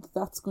don't think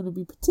that's going to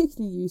be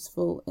particularly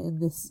useful in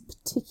this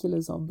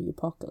particular zombie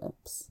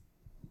apocalypse.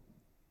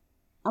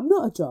 I'm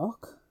not a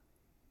jock,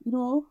 you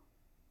know?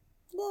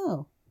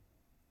 No.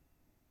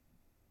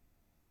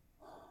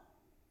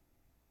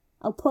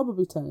 I'll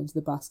probably turn into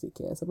the basket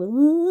case. I'll be like,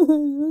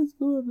 what's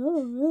going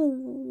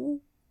on?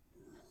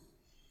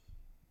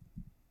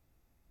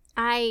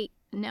 I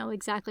know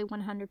exactly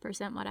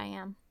 100% what I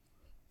am.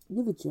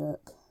 You're the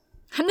jerk.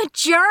 I'm the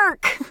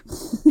jerk!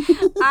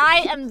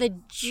 I am the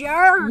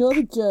jerk! You're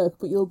the jerk,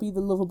 but you'll be the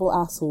lovable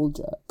asshole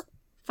jerk.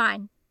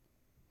 Fine.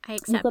 I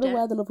accept You've got to it.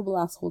 wear the lovable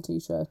asshole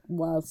t-shirt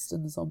whilst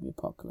in the zombie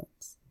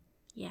apocalypse.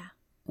 Yeah,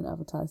 And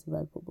advertise the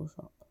Redbubble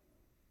shop.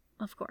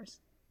 of course.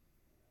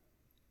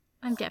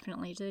 I'm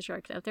definitely the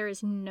jerk, though. There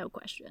is no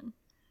question.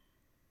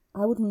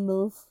 I would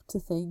love to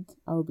think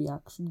I would be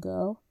Action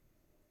Girl,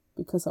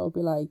 because I would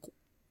be like,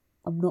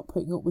 I'm not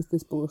putting up with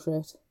this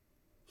bullshit.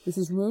 This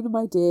is ruining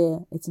my day.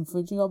 It's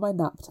infringing on my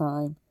nap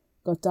time.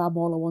 God damn,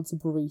 all I want's a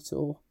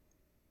burrito.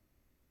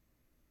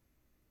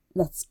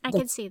 I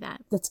can see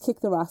that. Let's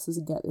kick their asses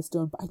and get this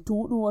done. But I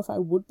don't know if I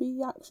would be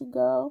the Action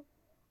Girl.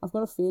 I've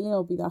got a feeling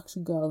I'll be the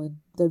Action Girl, and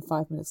then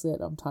 5 minutes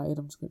later I'm tired.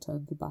 I'm just going to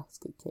turn to the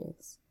basket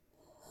case.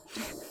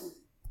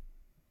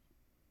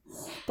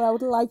 But I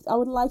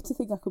would like to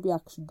think I could be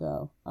Action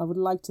Girl. I would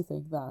like to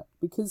think that,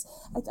 because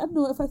I don't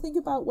know, if I think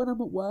about when I'm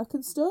at work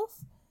and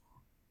stuff,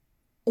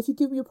 if you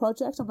give me a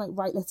project, I'm like,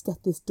 right, let's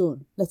get this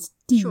done. Let's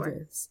do Sure.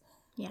 this.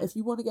 Yeah. If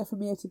you want to get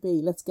from A to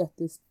B, let's get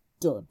this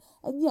done.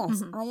 And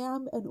yes, I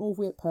am an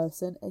overweight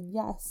person, and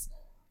yes,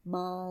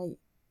 my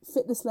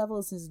fitness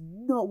levels is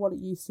not what it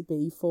used to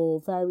be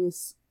for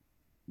various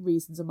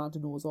reasons Amanda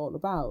knows all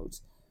about.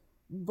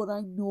 But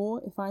I know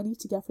if I need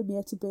to get from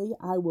A to B,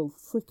 I will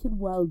freaking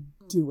well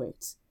do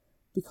it.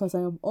 Because I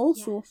am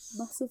also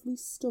massively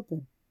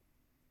stubborn.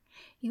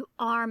 You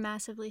are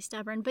massively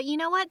stubborn. But you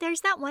know what?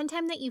 There's that one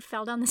time that you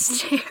fell down the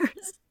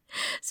stairs.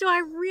 So I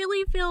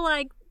really feel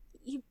like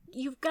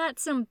you've got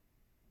some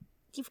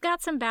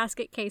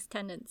basket case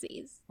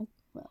tendencies.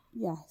 Well,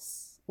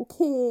 yes.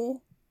 Okay.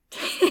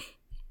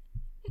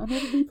 I know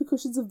the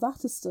repercussions of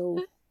that are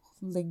still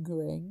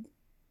lingering.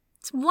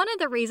 It's one of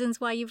the reasons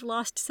why you've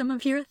lost some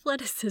of your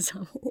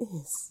athleticism. It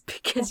is.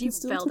 Because you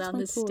fell down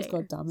the stairs.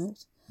 God damn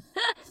it.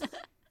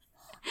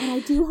 And I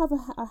do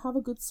have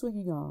a good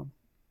swinging arm,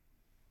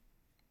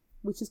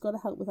 which has got to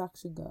help with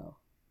Action Girl.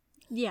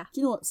 Yeah.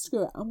 Do you know what?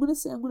 Screw it. I'm going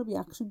to be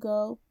Action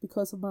Girl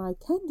because of my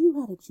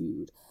can-do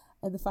attitude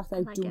and the fact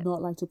that I do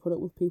not like to put up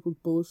with people's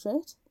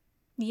bullshit.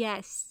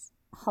 Yes.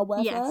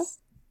 However,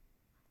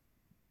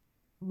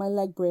 my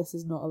leg brace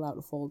is not allowed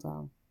to fall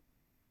down.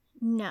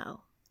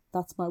 No.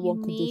 That's my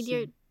one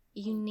condition.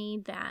 You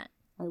need that.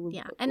 I will.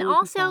 Yeah. And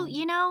also,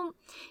 you know,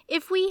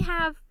 if we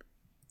have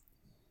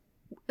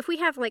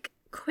like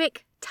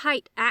quick,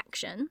 tight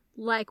action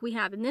like we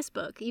have in this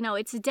book, you know,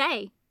 it's a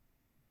day.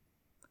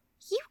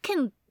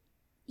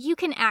 You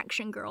can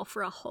Action Girl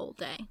for a whole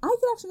day. I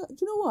can actually. Do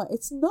you know what?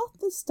 It's not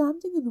the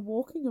standing and the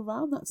walking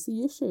around that's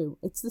the issue.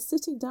 It's the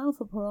sitting down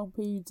for prolonged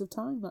periods of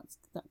time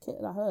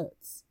that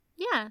hurts.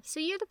 Yeah, so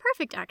you're the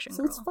perfect Action Girl.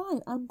 So it's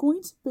fine. I'm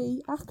going to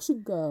be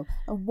Action Girl.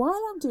 And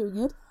while I'm doing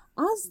it,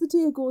 as the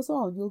day goes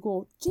on, you'll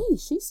go, gee,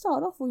 she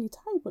started off really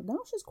tight, but now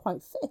she's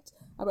quite fit.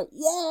 I'm like,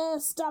 yeah,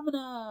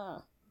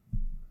 stamina!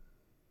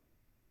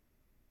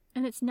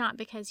 And it's not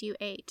because you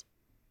ate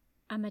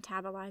a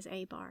Metabolize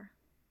A bar.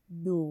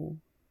 No.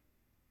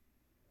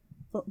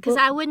 Because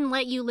I wouldn't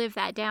let you live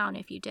that down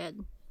if you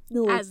did.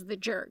 No. As the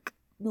jerk.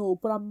 No,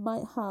 but I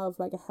might have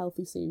like a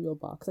healthy cereal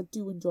bar, because I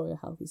do enjoy a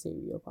healthy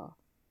cereal bar.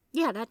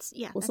 Yeah, that's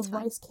or some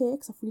rice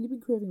cakes. I've really been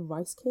craving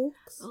rice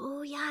cakes.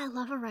 Oh, yeah, I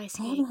love a rice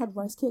cake. I haven't had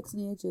rice cakes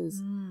in ages.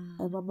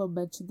 And my mum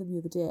mentioned them the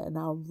other day, and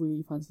now I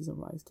really fancy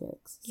some rice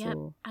cakes. Yep,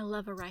 so. I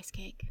love a rice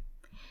cake.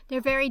 They're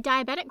very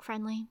diabetic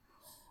friendly.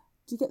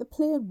 Do you get the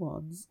plain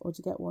ones, or do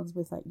you get ones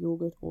with like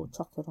yogurt or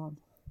chocolate on?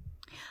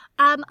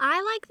 I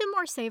like the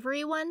more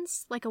savory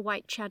ones, like a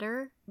white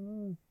cheddar.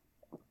 You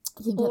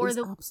can get these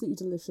absolutely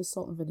delicious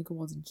salt and vinegar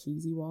ones and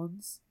cheesy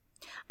ones.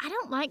 I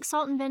don't like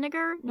salt and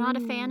vinegar, not a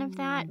fan of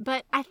that,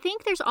 but I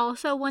think there's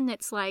also one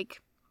that's like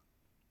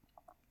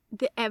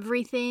the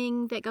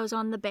everything that goes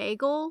on the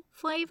bagel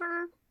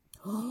flavor.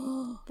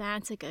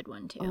 That's a good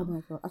one too. Oh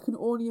my god, I can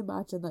only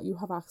imagine that you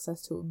have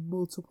access to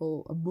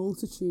a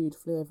multitude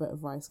flavour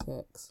of rice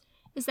cakes.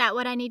 Is that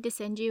what I need to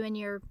send you in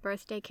your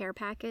birthday care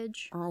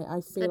package?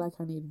 I feel like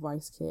I need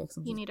rice cakes.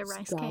 You need a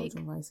rice cake? I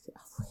really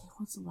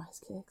want some rice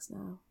cakes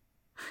now.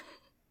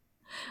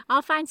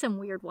 I'll find some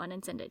weird one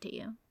and send it to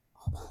you.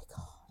 Oh my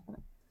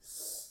god!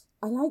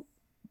 I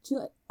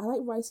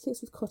like rice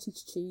cakes with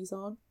cottage cheese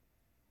on.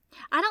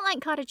 I don't like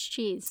cottage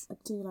cheese. I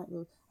do like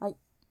those. I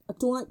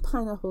don't like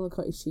pineapple and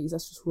cottage cheese.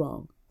 That's just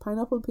wrong.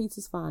 Pineapple and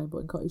pizza's fine,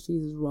 but cottage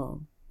cheese is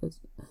wrong. But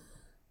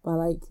I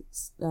like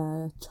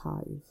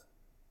chive.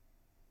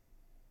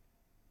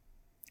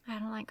 I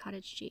don't like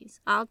cottage cheese.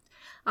 I'll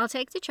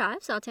take the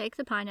chives. I'll take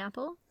the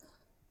pineapple.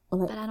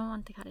 But I don't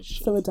want the cottage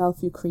cheese.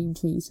 Philadelphia cream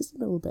cheese, just a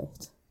little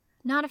bit.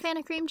 Not a fan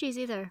of cream cheese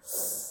either.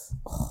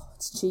 Oh,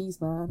 it's cheese,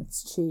 man.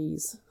 It's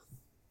cheese.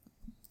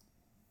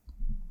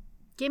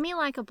 Give me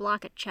like a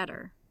block of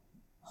cheddar.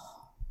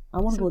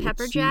 I want to go to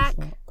pepper the cheese jack.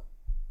 shop.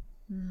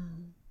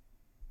 I'm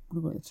going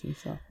to go to the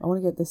cheese shop. I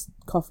want to get this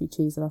coffee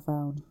cheese that I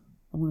found.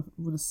 I'm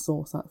going to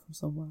source that from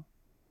somewhere.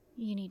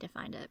 You need to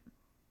find it.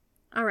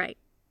 All right.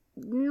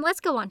 Let's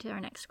go on to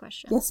our next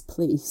question. Yes,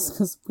 please,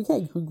 because we're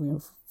getting hungry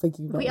and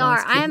thinking about We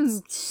are.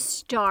 I'm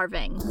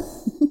starving.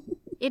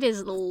 It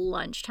is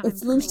lunchtime.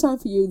 It's lunchtime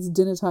for you. It's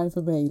dinner time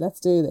for me. Let's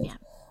do this. Yeah.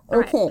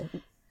 Okay.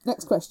 Right.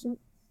 Next question.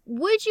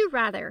 Would you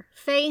rather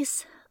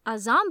face a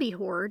zombie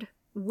horde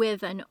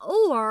with an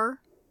oar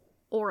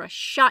or a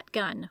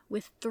shotgun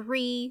with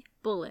 3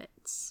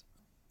 bullets?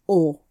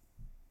 Oar.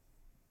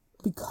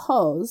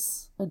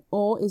 Because an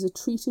oar is a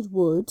treated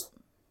wood.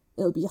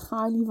 It'll be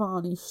highly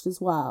varnished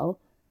as well.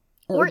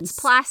 Or it's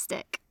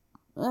plastic.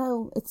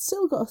 Well, it's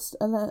still got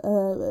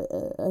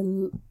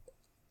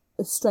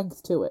a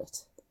strength to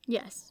it.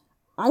 Yes.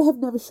 I have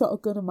never shot a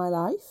gun in my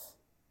life.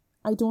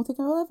 I don't think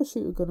I will ever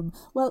shoot a gun.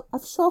 Well,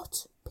 I've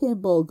shot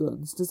paintball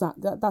guns.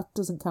 That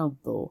doesn't count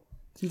though?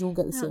 You don't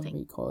get the same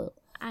recoil.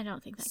 I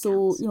don't think that counts.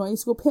 So, you know, I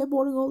used to go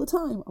paintballing all the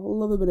time. I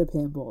love a bit of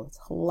paintball. It's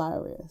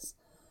hilarious.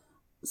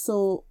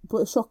 So,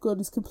 but a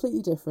shotgun is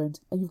completely different,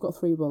 and you've got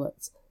 3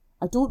 bullets.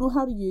 I don't know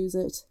how to use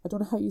it. I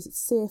don't know how to use it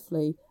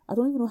safely. I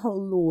don't even know how to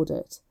load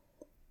it.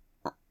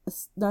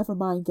 never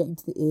mind getting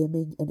to the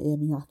aiming and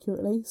aiming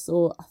accurately.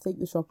 So I think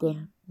the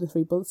shotgun, the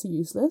 3 bullets are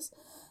useless.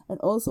 And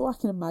also I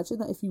can imagine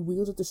that if you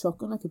wielded the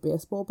shotgun like a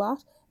baseball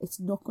bat, it's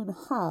not going to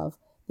have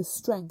the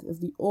strength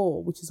of the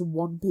oar, which is a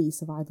one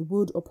piece of either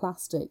wood or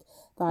plastic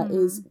that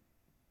is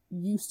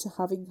used to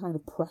having kind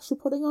of pressure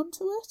putting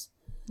onto it.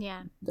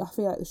 Yeah. I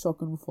feel like the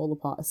shotgun will fall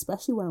apart,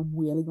 especially when I'm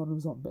wheeling on a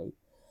zombie.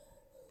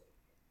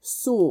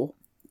 So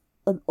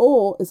an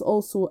oar is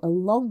also a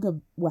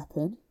longer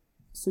weapon,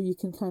 so you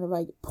can kind of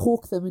like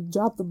poke them and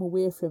jab them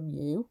away from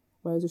you,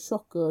 whereas a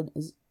shotgun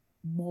is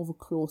more of a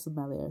close and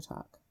melee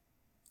attack.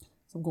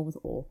 So I'm going with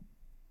oar.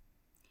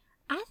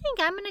 I think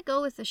I'm going to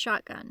go with the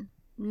shotgun.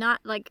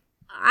 Not like,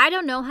 I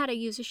don't know how to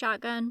use a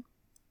shotgun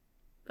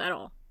at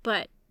all,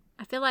 but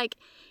I feel like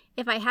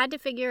if I had to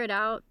figure it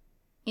out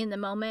in the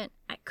moment,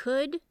 I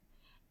could,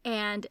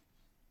 and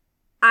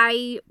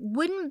I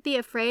wouldn't be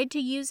afraid to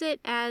use it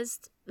as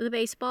the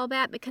baseball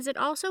bat because it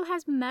also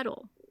has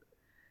metal.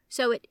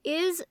 So it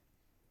is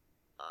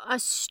a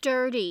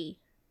sturdy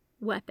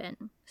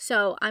weapon.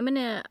 So I'm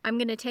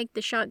gonna take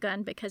the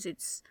shotgun because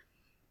it's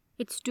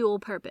dual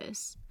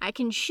purpose. I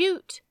can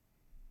shoot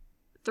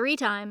 3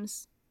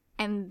 times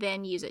and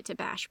then use it to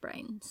bash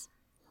brains.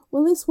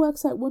 Well, this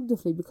works out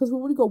wonderfully because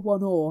we've only got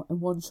 1 oar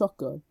and 1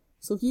 shotgun.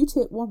 So if you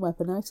take one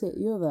weapon, I take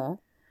the other,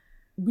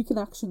 we can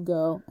action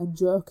girl and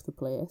jerk the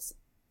place.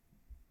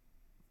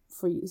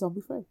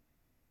 Zombie free.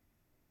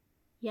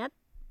 Yep.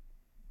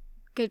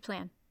 Good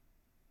plan.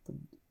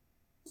 Brilliant.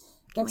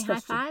 Can Next we high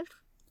question. five?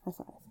 High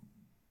five.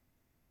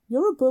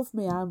 You're above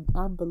me,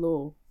 I'm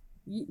below.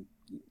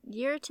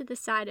 You're to the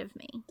side of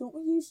me. Don't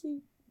we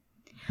usually?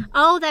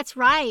 Oh, that's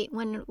right.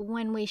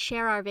 When we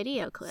share our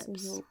video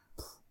clips.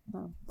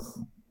 No.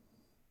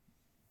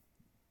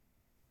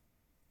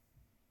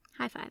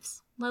 High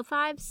fives. Low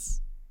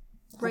fives.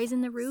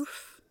 Raising the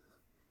roof.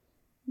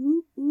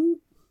 Ooh, ooh,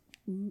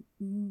 ooh,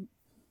 ooh.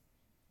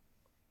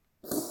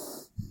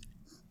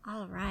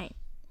 All right.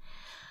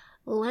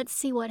 Let's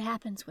see what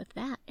happens with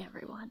that,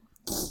 everyone.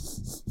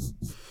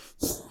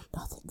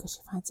 Nothing, because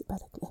she finds a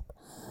better clip.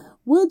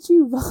 Would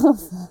you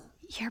rather?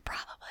 You're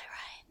probably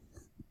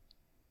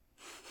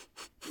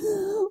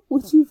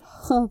Would you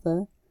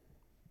rather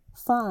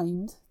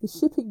find the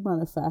shipping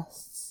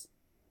manifests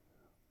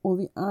or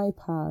the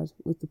iPad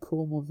with the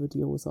promo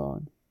videos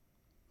on?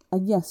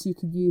 And yes, you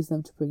can use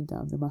them to bring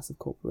down the massive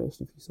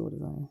corporation if you so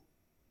desire.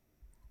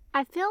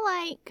 I feel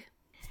like,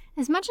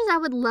 as much as I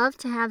would love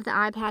to have the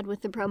iPad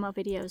with the promo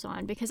videos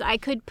on, because I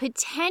could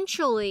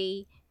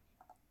potentially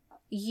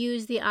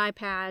use the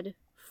iPad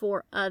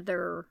for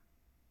other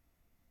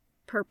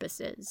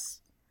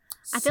purposes.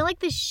 I feel like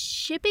the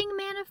shipping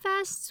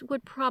manifests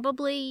would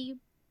probably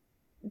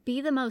be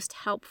the most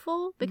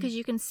helpful because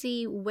you can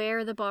see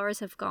where the bars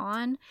have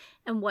gone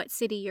and what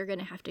city you're going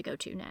to have to go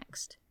to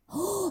next.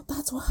 Oh,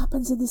 that's what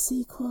happens in the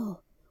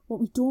sequel.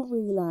 What we don't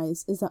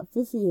realise is that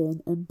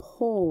Vivian and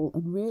Paul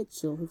and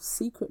Rachel have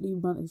secretly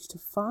managed to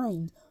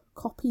find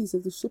copies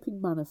of the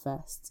shipping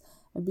manifests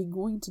and been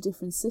going to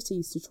different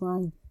cities to try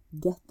and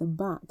get them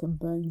back and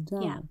burn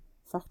down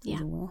factories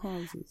and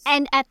warehouses.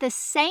 And at the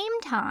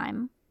same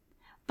time,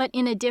 but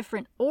in a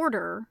different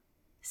order,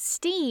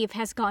 Steve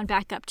has gone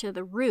back up to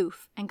the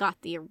roof and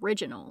got the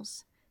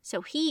originals.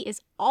 So he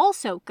is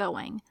also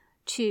going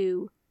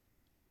to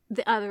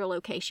the other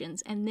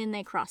locations, and then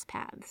they cross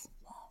paths.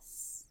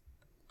 Yes.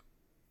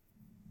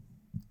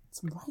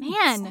 It's right.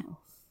 Man,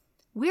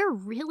 we're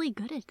really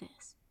good at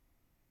this.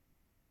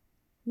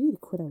 We need to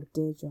quit our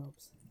day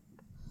jobs.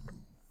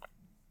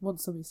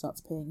 Once somebody starts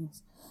paying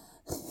us.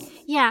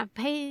 Yeah,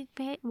 pay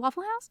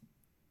Waffle House?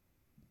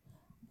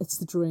 It's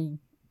the dream.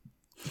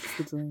 It's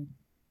the dream.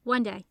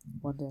 One day.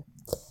 One day.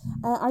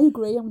 I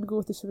agree. I'm going to go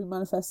with the shipping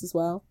manifest as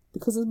well.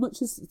 Because as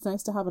much as it's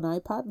nice to have an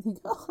iPad and think,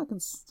 oh, I can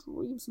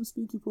stream some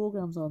spooky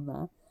programs on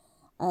there.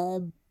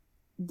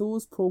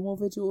 Those promo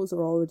videos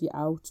are already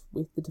out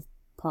with the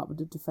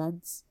Department of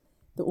Defense.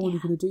 They're only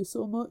going to do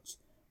so much.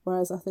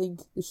 Whereas I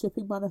think the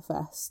shipping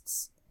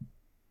manifests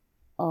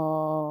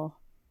are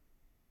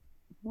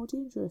more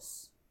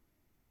dangerous.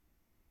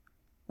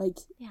 Like,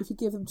 if you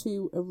give them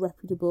to a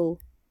reputable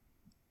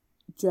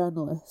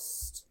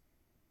journalist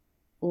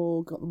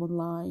or got them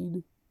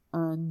online,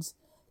 and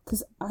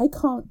because I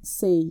can't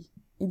see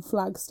in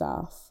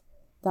Flagstaff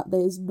that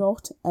there's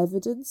not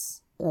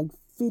evidence, like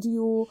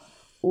video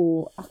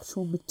or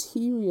actual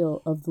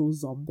material of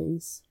those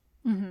zombies.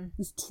 Mm-hmm.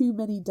 There's too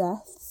many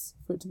deaths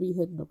for it to be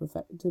hidden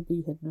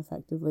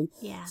effectively.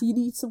 Yeah. So you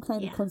need some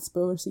kind of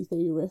conspiracy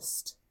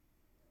theorist,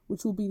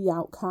 which will be the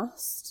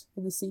Outcast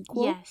in the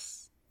sequel.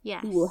 Yes.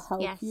 Yes. Who will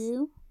help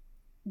you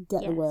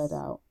get the word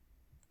out.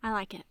 I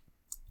like it.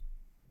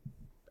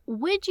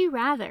 Would you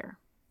rather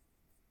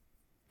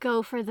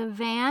go for the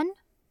van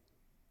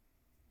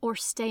or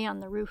stay on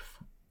the roof?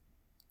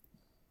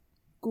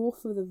 Go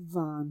for the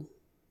van,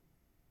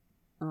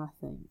 I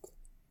think.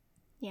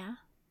 Yeah?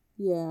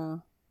 Yeah.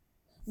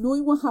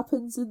 Knowing what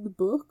happens in the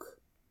book,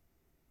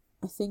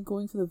 I think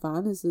going for the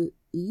van is an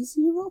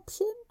easier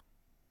option?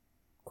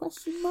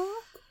 Question mark?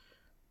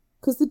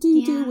 Because they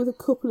do deal with a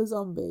couple of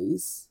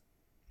zombies.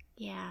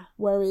 Yeah.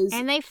 Whereas...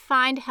 And they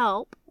find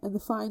help. And they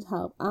find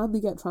help, and they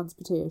get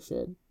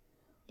transportation.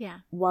 Yeah.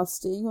 While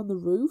staying on the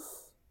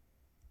roof,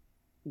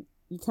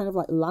 you kind of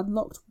like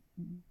landlocked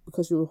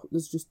because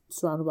there's just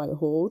surrounded by a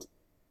horde.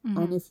 Mm-hmm.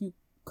 And if you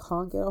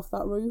can't get off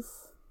that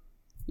roof,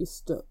 you're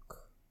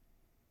stuck.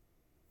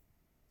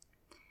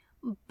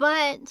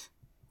 But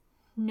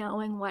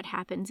knowing what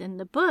happens in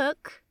the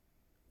book,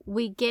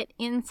 we get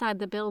inside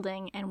the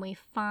building and we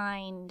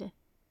find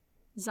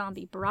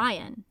Zombie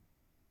Brian,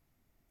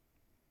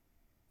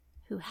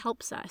 who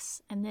helps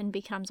us and then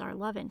becomes our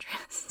love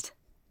interest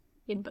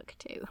in book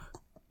 2.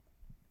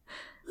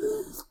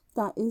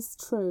 That is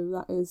true.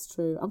 That is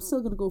true. I'm still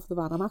going to go for the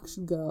van. I'm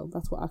Action Girl.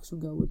 That's what Action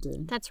Girl would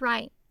do. That's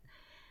right.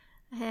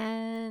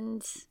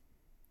 And,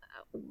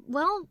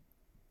 well,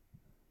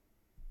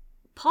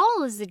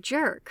 Paul is a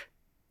jerk.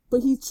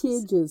 But he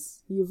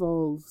changes. He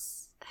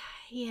evolves.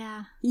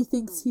 Yeah. He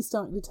thinks he's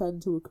starting to turn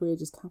into a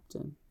courageous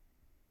captain.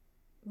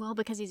 Well,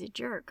 because he's a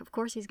jerk. Of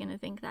course he's going to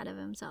think that of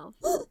himself.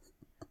 What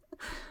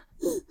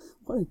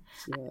a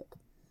jerk.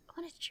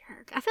 What a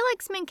jerk. I feel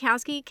like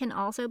Sminkowski can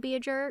also be a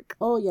jerk.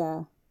 Oh,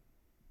 yeah.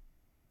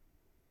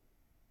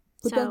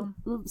 But So,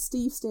 then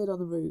Steve stayed on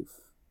the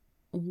roof,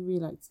 and you really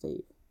liked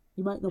Steve.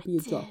 You might not be a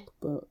jock,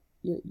 but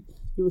you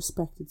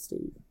respected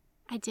Steve.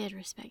 I did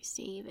respect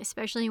Steve,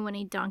 especially when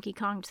he Donkey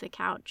Konged the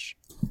couch.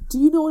 Do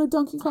you know what a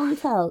Donkey Kong the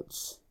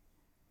couch?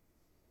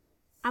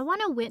 I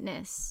want to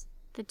witness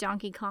the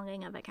Donkey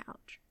Konging of a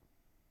couch.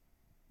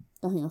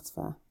 I think that's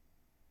fair.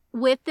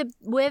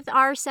 With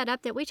our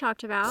setup that we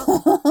talked about,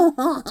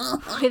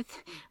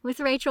 with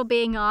Rachel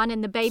being on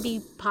and the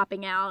baby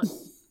popping out,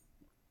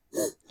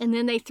 and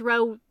then they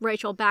throw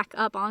Rachel back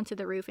up onto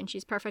the roof and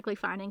she's perfectly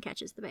fine and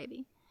catches the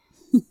baby.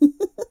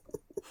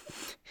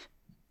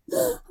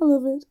 I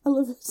love it. I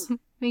love it.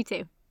 Me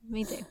too.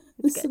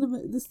 It's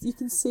good. You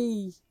can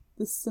see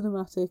the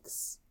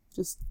cinematics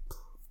just...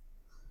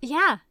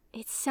 Yeah,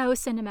 it's so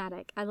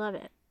cinematic. I love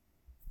it.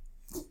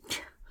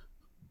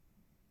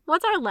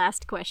 What's our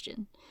last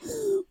question?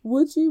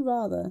 Would you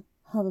rather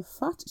have a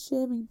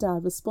fat-shaming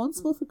dad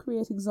responsible for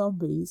creating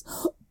zombies,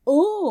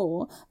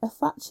 or a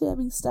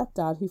fat-shaming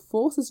stepdad who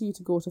forces you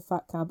to go to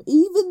fat camp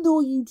even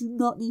though you do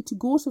not need to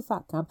go to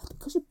fat camp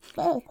because you're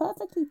a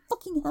perfectly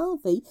fucking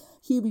healthy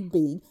human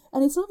being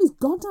and it's none of his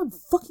goddamn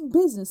fucking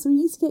business, so he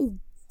needs to get his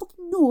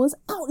fucking nose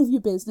out of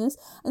your business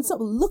and stop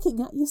looking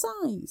at your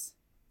size?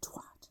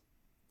 Twat.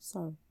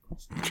 Sorry,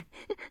 question.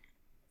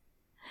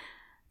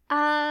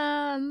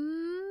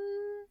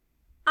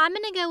 I'm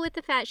gonna go with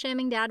the fat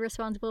shaming dad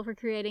responsible for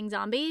creating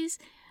zombies,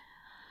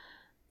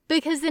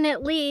 because then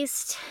at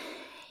least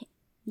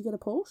you get a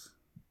Porsche?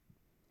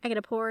 I get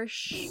a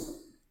Porsche.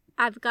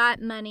 I've got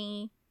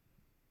money.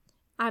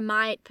 I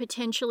might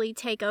potentially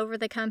take over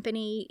the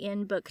company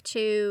in book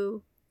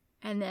 2,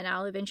 and then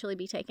I'll eventually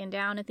be taken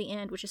down at the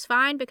end, which is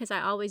fine because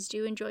I always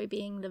do enjoy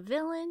being the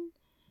villain.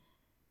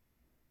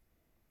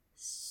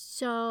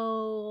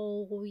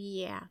 So,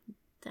 yeah,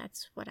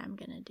 that's what I'm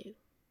gonna do.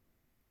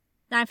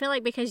 And I feel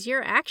like because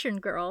you're Action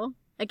Girl,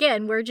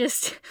 again, we're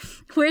just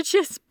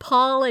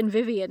Paul and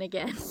Vivian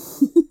again.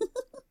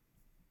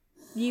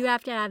 You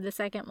have to have the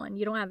second one.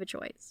 You don't have a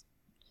choice.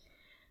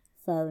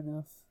 Fair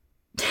enough.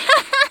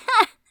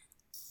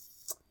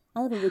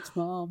 I have a rich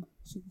mom.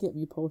 She can get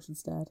me a Porsche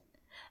instead.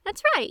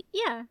 That's right,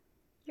 yeah.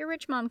 Your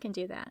rich mom can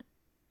do that.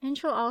 And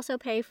she'll also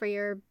pay for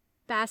your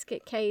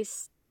basket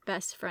case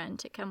best friend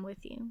to come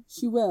with you.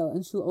 She will,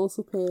 and she'll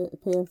also pay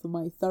for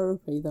my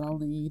therapy that I'll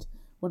need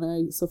when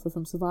I suffer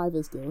from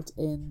survivor's guilt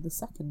in the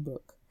second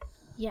book.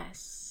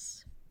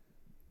 Yes.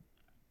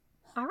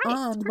 All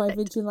right. And my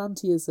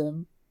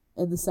vigilantism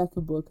in the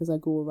second book as I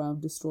go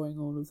around destroying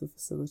all of the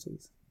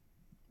facilities.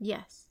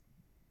 Yes.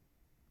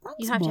 Thanks,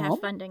 you have Mom. to have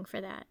funding for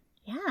that.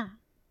 Yeah.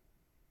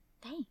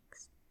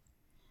 Thanks.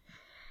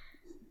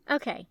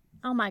 Okay.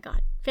 Oh my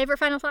God. Favorite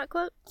final thought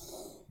quote?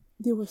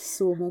 There were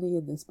so many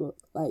in this book.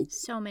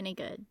 So many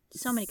good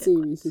quotes.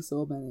 Seriously,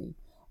 so many.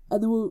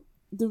 And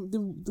they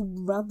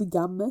ran the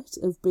gamut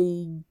of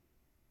being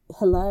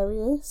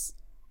hilarious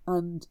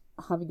and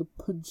having a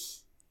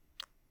punch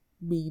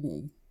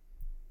meaning.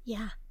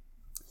 Yeah.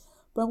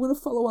 But I'm going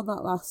to follow on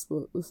that last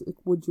book,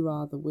 Would You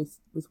Rather, with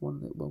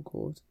one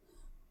quote.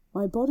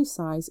 My body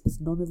size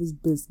is none of his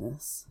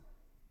business.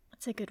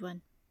 That's a good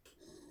one.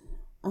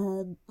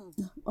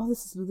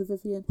 This is another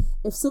Vivian.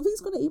 If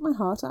something's going to eat my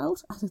heart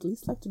out, I'd at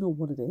least like to know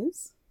what it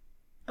is.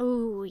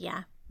 Oh,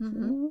 yeah.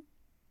 Mm-hmm. Yeah.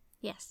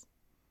 Yes.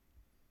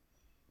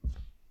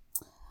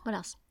 What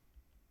else?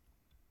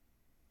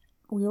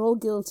 We are all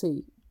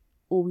guilty,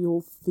 or we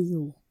all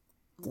feel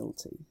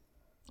guilty.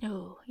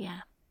 Oh,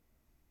 yeah.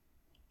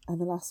 And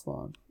the last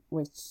one,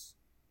 which,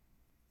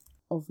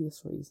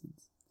 obvious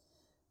reasons,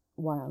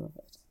 why I love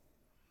it.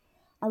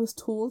 I was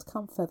told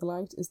Camp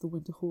Featherlight is the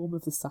winter home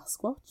of the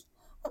Sasquatch.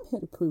 I'm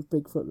here to prove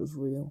Bigfoot was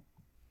real.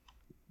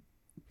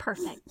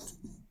 Perfect.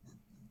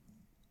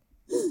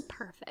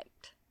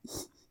 Perfect.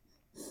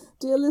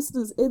 Dear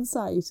listeners,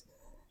 insight.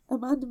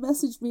 Amanda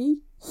messaged me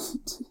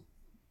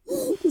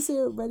to say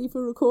I'm ready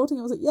for recording.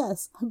 I was like,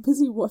 yes, I'm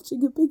busy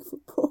watching a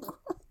Bigfoot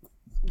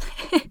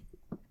program.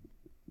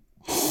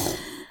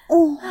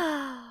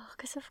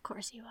 Because of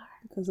course you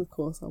are. Because of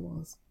course I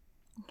was.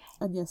 Okay.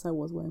 And yes, I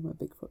was wearing my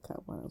Bigfoot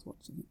cap while I was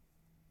watching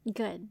it.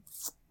 Good.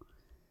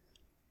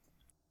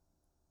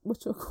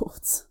 What's your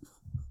quotes?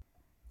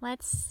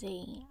 Let's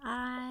see.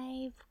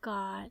 I've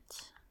got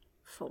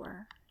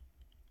 4.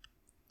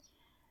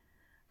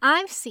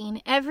 I've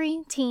seen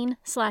every teen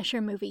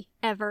slasher movie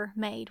ever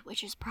made,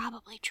 which is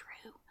probably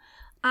true.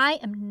 I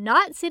am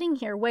not sitting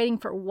here waiting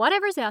for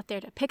whatever's out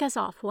there to pick us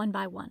off one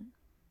by one.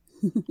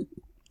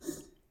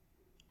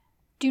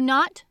 Do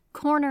not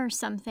corner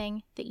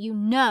something that you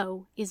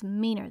know is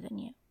meaner than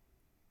you.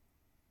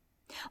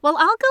 Well,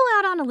 I'll go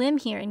out on a limb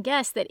here and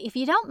guess that if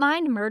you don't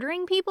mind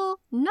murdering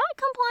people, not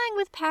complying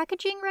with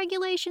packaging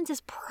regulations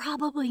is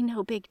probably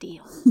no big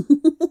deal.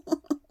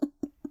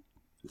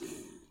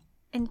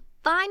 And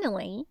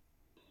finally,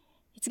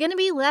 it's going to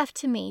be left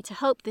to me to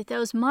hope that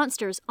those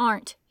monsters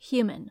aren't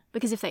human,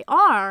 because if they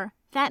are,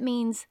 that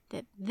means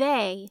that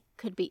they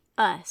could be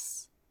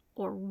us,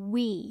 or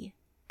we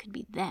could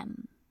be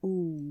them.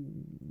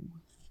 Ooh.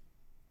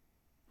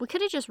 We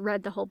could have just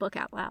read the whole book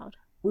out loud.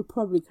 We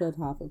probably could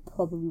have. It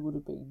probably would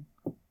have been.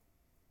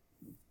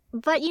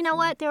 But you know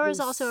what? There was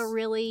also a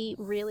really,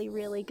 really,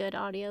 really good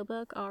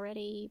audiobook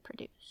already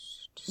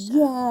produced.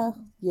 So.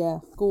 Yeah.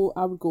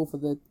 I would go for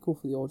the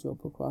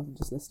audiobook rather than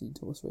just listening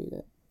to us read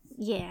it.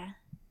 Yeah.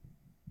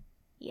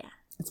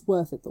 It's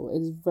worth it though. It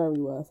is very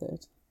worth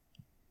it.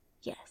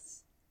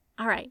 Yes.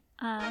 All right.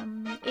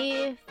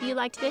 If you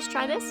liked this,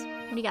 try this.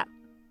 What do you got?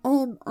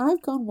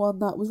 I've gone one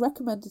that was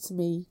recommended to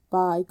me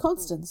by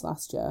Constance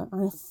last year,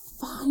 and I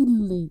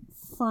finally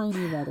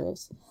read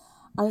it.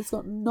 And it's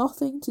got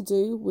nothing to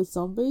do with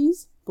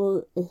zombies,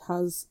 but it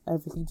has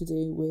everything to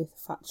do with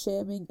fat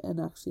shaming and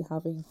actually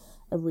having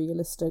a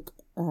realistic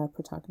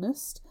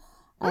protagonist.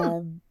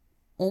 And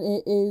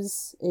it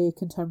is a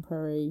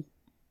contemporary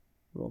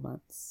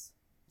romance.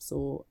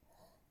 So,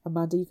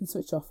 Amanda, you can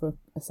switch off for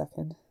a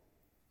second.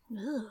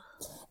 Ugh.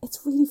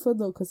 It's really fun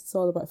though, because it's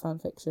all about fan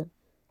fiction.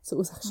 So it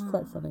was actually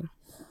quite funny.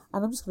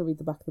 And I'm just going to read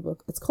the back of the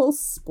book. It's called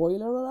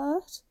Spoiler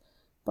Alert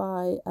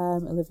by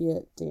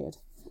Olivia Dade.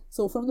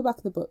 So from the back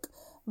of the book,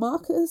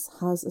 Marcus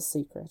has a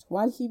secret.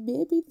 While he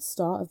may be the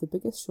star of the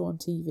biggest show on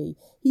TV,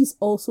 he's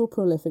also a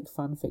prolific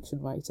fan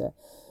fiction writer.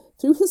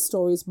 Through his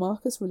stories,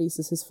 Marcus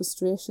releases his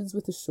frustrations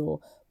with the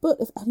show, but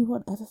if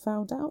anyone ever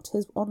found out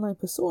his online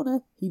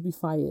persona, he'd be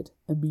fired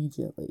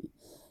immediately.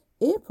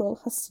 April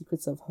has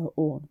secrets of her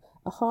own.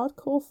 A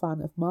hardcore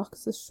fan of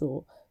Marcus's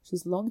show,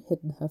 she's long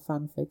hidden her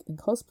fanfic and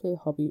cosplay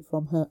hobby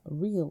from her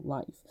real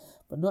life,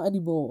 but not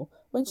anymore.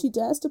 When she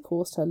dares to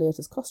post her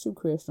latest costume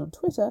creation on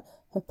Twitter,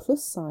 her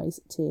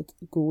plus-size take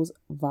goes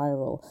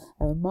viral.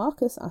 And when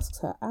Marcus asks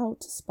her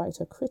out to spite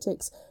her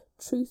critics,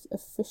 truth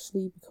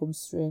officially becomes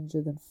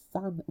stranger than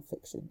fan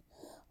fiction.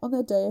 On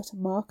their date,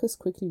 Marcus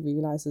quickly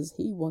realises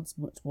he wants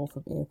much more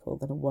from April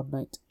than a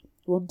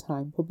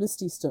one-time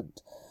publicity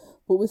stunt.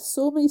 But with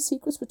so many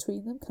secrets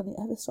between them, can they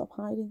ever stop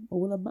hiding, or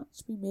will a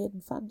match be made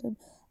in fandom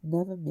and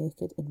never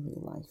make it in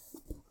real life?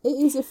 It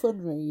is a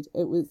fun read.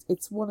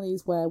 It's one of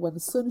these where when the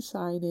sun's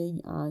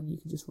shining and you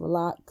can just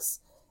relax,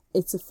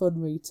 it's a fun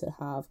read to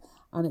have,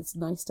 and it's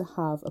nice to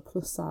have a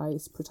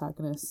plus-size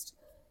protagonist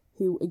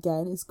who,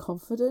 again, is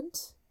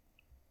confident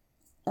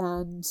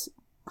and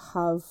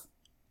have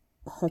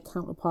her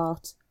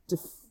counterpart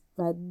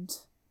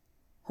defend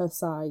her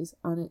size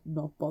and it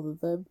not bother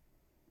them.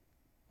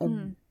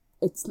 And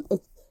it's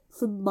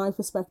from my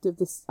perspective,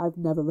 I've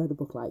never read a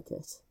book like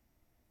it.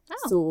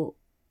 Oh. So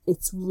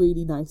it's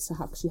really nice to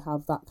actually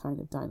have that kind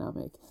of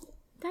dynamic.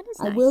 That is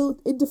nice. I will,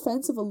 in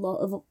defense of a lot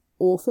of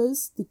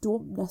authors, they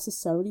don't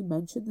necessarily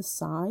mention the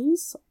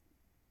size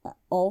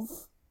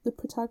of the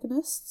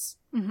protagonists.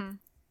 Mm-hmm.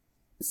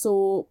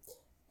 So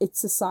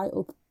it's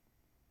societal,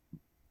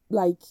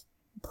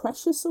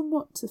 pressure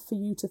somewhat for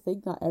you to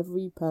think that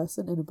every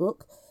person in a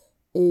book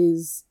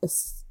is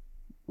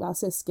I'll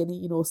say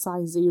skinny,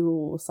 size 0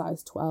 or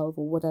size 12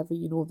 or whatever,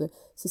 the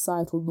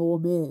societal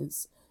norm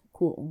is,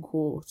 quote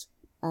unquote,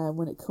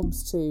 when it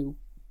comes to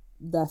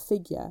their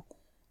figure.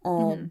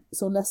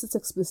 So unless it's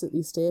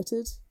explicitly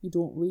stated, you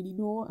don't really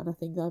know, and I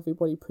think that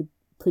everybody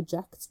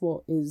projects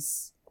what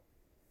is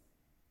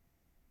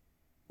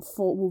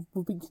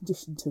we've been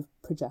conditioned to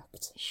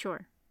project.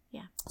 Sure,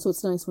 yeah. So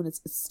it's nice when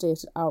it's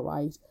stated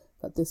outright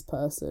that this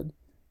person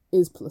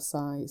is plus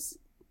size,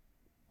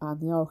 and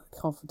they are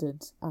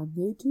confident, and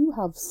they do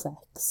have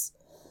sex.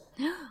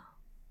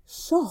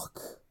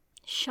 Shock!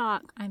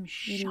 I'm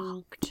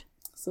shocked.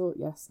 So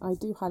yes, I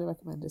do highly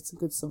recommend it. It's a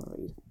good summer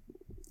read.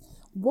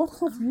 What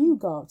have you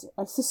got?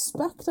 I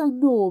suspect I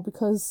know,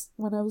 because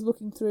when I was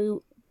looking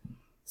through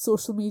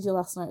social media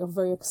last night, I was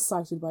very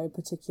excited by a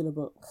particular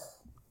book.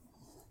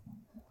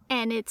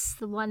 And it's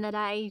the one that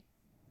I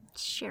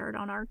shared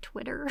on our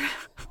Twitter.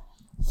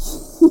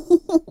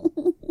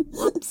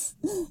 Whoops.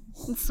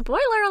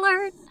 Spoiler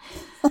alert.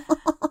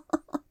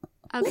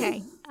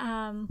 Okay.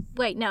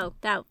 Wait, no,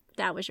 that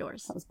was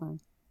yours. That was mine.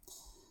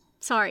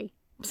 Sorry.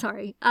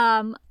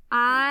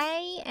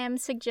 I am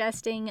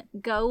suggesting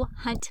Go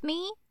Hunt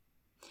Me.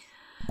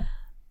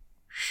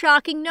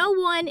 shocking no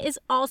one, is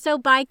also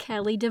by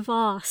Kelly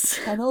DeVos.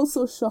 And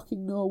also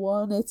shocking no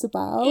one, it's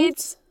about...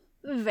 It's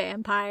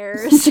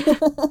vampires.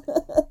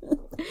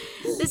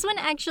 This one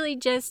actually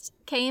just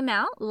came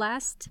out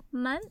last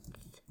month.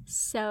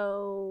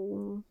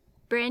 So,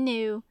 brand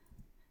new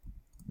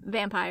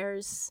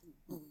vampires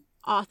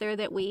author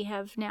that we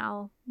have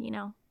now,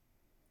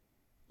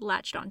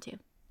 latched onto.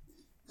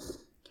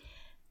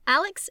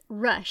 Alex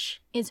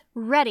Rush is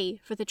ready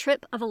for the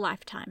trip of a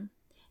lifetime.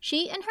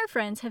 She and her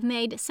friends have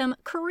made some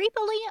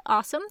creepily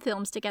awesome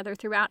films together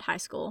throughout high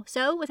school,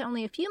 so with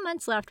only a few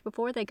months left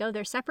before they go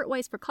their separate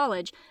ways for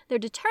college, they're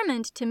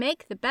determined to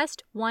make the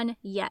best one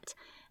yet.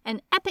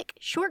 An epic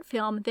short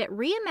film that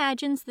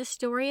reimagines the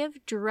story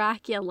of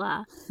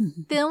Dracula,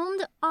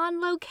 filmed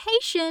on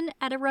location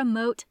at a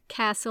remote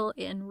castle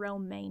in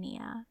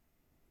Romania.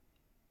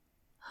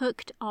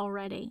 Hooked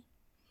already.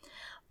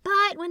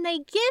 But when they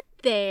get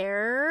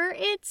there,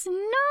 it's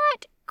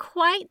not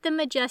quite the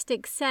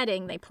majestic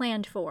setting they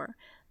planned for.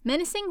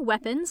 Menacing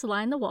weapons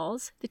line the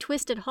walls, the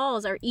twisted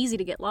halls are easy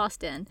to get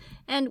lost in,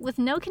 and with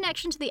no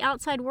connection to the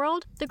outside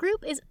world, the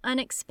group is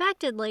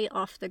unexpectedly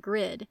off the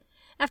grid.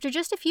 After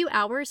just a few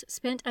hours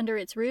spent under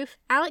its roof,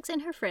 Alex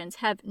and her friends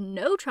have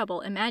no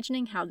trouble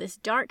imagining how this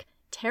dark,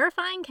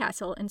 terrifying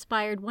castle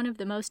inspired one of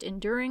the most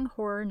enduring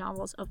horror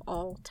novels of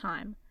all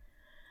time.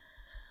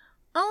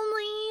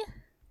 Only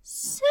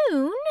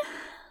soon,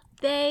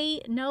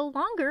 they no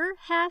longer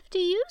have to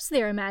use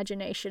their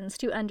imaginations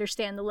to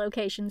understand the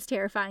location's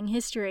terrifying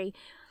history.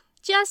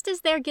 Just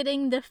as they're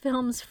getting the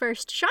film's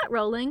first shot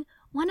rolling,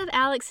 one of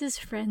Alex's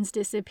friends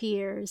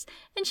disappears,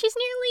 and she's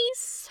nearly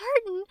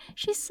certain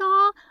she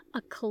saw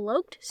a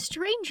cloaked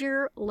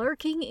stranger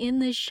lurking in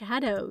the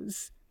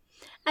shadows.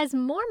 As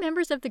more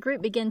members of the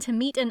group begin to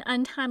meet an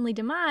untimely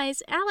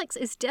demise, Alex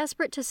is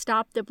desperate to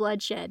stop the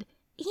bloodshed,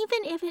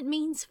 even if it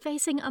means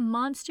facing a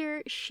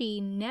monster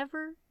she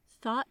never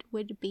thought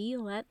would be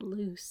let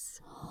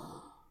loose.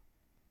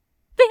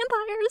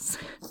 Vampires!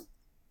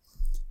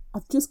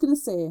 I'm just going to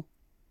say,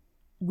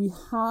 we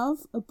have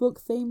a book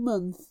theme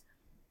month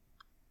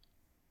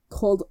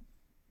called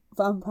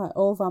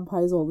All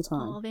Vampires All the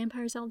Time. All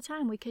vampires all the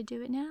time. We could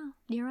do it now.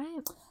 You're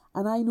right.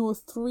 And I know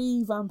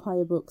 3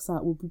 vampire books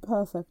that would be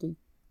perfectly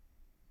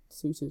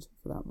suited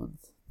for that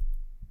month.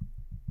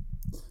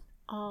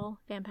 All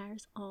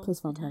vampires all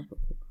Plus the vampire time. book.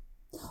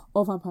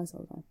 All vampires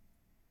all the time.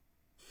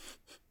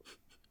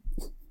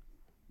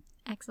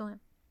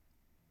 Excellent.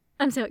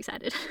 I'm so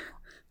excited.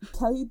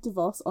 Kelly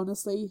DeVos,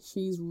 honestly,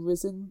 she's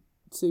risen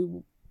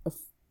to...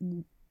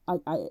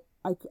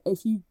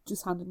 if you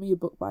just handed me a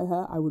book by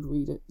her, I would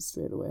read it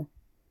straight away.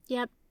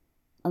 Yep.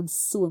 I'm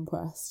so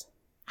impressed.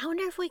 I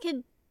wonder if we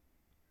could...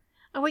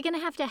 Are we going to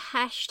have to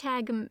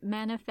hashtag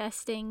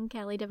manifesting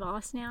Kelly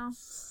DeVos now?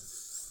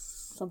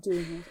 I'm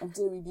doing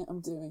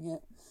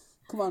it.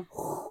 Come on.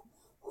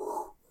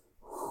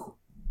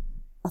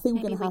 I think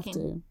we're Maybe going to we have can-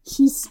 to.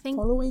 She's I think-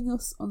 following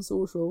us on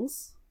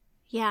socials.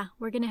 Yeah,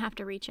 we're going to have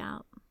to reach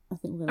out. I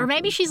think we're gonna Or have to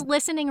maybe reach she's out.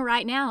 listening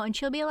right now and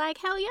she'll be like,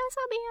 hell yes,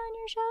 I'll be on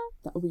your show.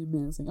 That would be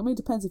amazing. I mean, it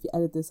depends if you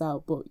edit this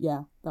out, but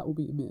yeah, that would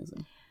be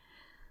amazing.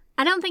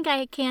 I don't think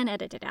I can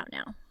edit it out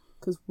now.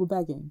 Because we're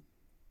begging.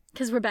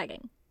 Because we're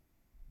begging.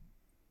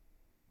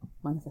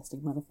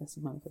 Manifesting. Begging,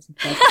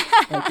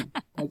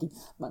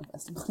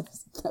 manifesting.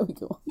 There we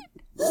go.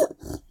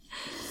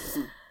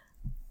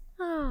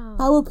 Oh.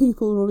 How will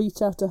people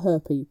reach out to her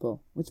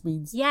people? Which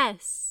means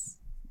Yes.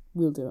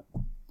 we'll do it.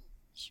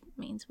 Which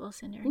means we'll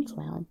send her an We'll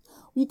email. try.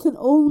 We can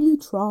only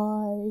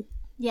try.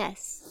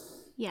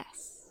 Yes.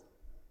 Yes.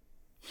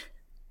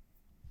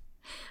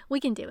 We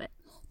can do it.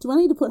 Do I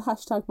need to put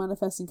hashtag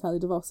manifesting Kelly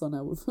DeVos on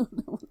our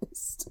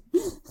list?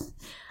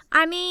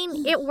 I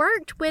mean, it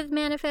worked with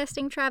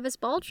manifesting Travis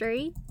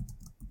Baldry.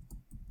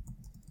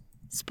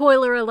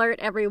 Spoiler alert,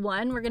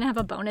 everyone. We're going to have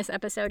a bonus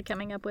episode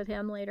coming up with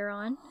him later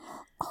on.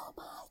 Oh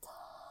my god.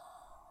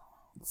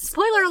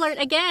 Spoiler alert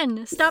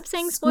again. Stop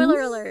saying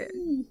spoiler alert.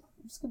 I'm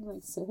just going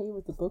to sit here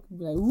with the book and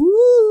be like,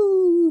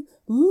 woo!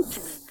 Woo!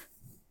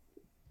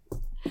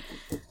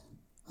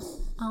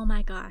 Oh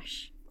my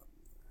gosh.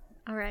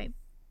 All right.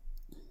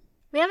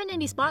 We have an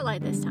indie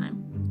spotlight this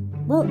time.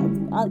 Well,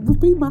 we've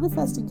been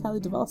manifesting Kelly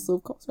DeVos, so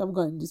of course we haven't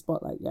got an indie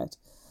spotlight yet.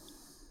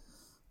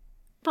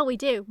 But we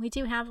do. We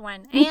do have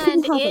one. We And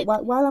can have it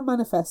while I'm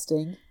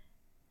manifesting.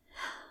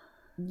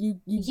 You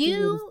give me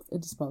You- the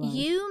indie spotlight.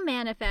 you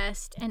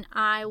manifest and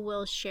I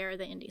will share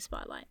the indie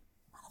spotlight.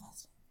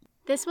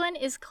 This one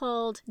is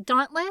called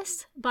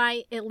Dauntless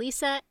by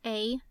Elisa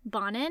A.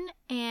 Bonin,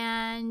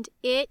 and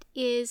it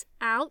is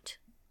out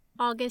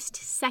August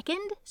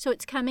 2nd, so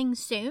it's coming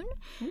soon.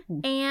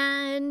 Ooh.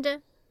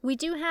 And we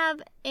do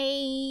have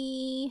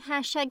a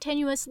hashtag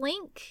tenuous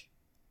link.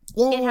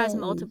 Yay. It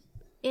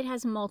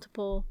has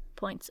multiple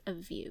points of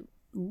view.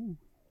 Ooh.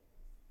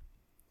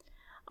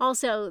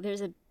 Also,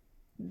 there's a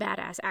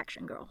badass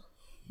action girl.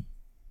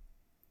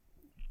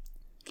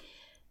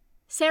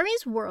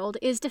 Ceri's world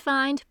is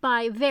defined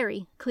by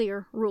very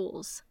clear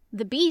rules.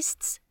 The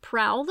beasts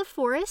prowl the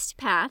forest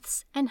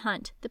paths and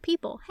hunt the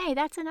people. Hey,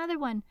 that's another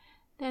one.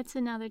 That's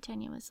another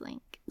tenuous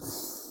link.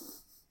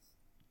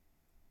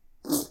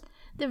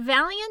 The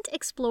valiant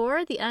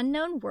explore the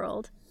unknown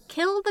world,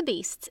 kill the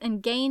beasts,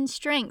 and gain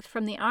strength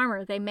from the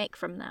armor they make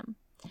from them.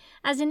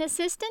 As an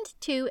assistant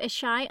to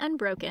Ishai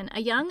Unbroken,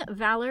 a young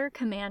Valor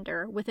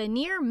commander with a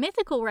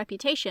near-mythical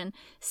reputation,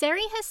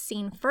 Ceri has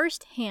seen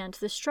firsthand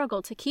the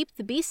struggle to keep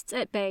the beasts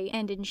at bay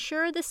and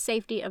ensure the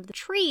safety of the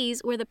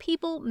trees where the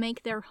people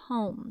make their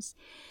homes.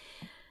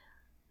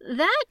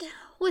 That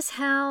was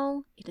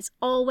how it has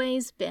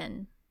always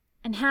been,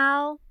 and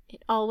how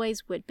it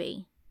always would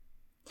be.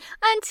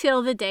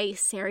 Until the day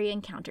Ceri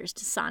encounters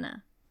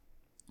Tisana.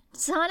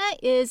 Tisana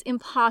is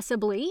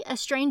impossibly a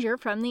stranger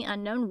from the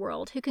unknown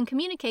world who can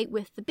communicate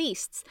with the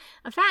beasts,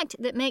 a fact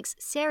that makes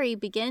Ceri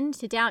begin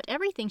to doubt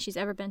everything she's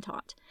ever been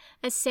taught.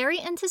 As Ceri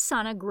and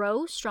Tisana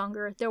grow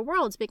stronger, their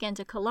worlds begin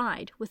to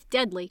collide with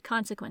deadly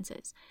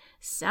consequences.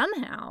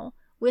 Somehow,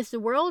 with the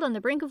world on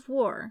the brink of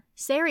war,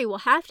 Ceri will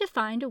have to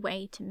find a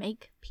way to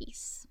make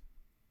peace.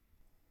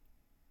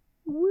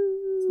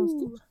 Woo! Sounds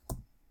good.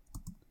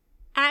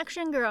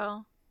 Action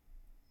girl.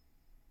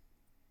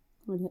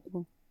 Already hit the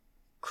ball.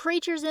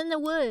 Creatures in the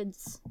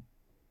woods.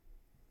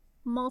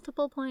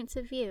 Multiple points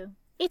of view.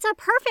 It's a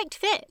perfect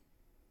fit.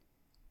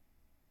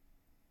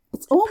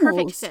 It's a perfect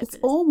almost, fit it's for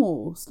this.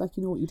 almost like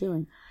you know what you're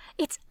doing.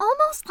 It's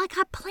almost like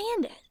I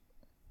planned it.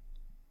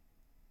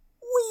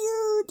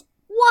 Weird.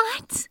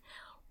 What?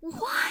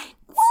 What?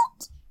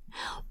 What?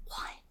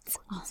 What?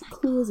 Oh It's my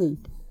crazy.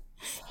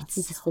 It's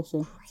This is so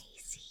fishy.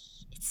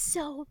 crazy. It's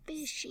so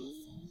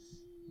fishy.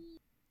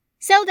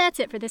 So that's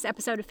it for this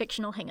episode of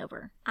Fictional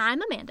Hangover.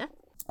 I'm Amanda.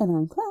 And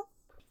I'm Claire.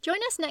 Join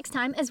us next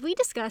time as we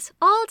discuss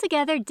All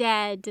Together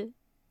Dead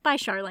by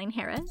Charlaine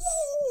Harris.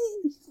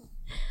 Yay!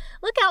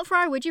 Look out for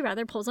our Would You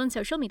Rather polls on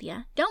social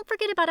media. Don't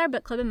forget about our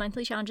book club and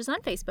monthly challenges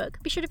on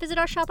Facebook. Be sure to visit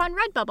our shop on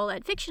Redbubble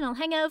at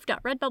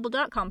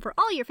fictionalhangover.redbubble.com for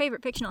all your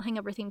favorite Fictional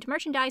Hangover-themed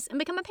merchandise, and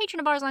become a patron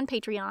of ours on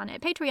Patreon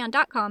at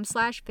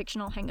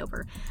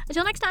patreon.com/fictionalhangover.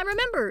 Until next time,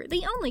 remember,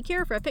 the only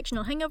cure for a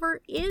fictional hangover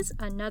is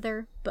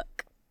another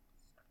book.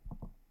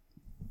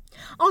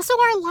 Also,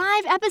 our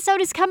live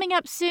episode is coming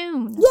up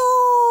soon. Yay!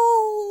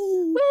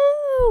 Woo!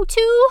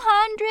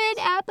 200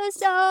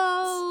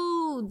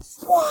 episodes!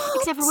 What?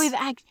 Except for we've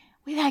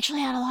actually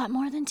had a lot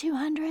more than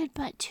 200,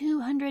 but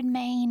 200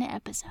 main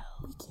episodes.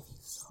 We give you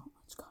so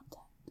much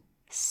content.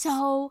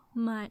 So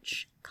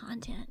much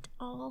content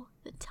all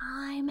the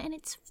time, and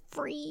it's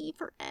free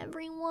for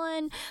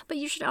everyone. But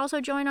you should also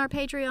join our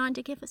Patreon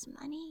to give us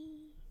money.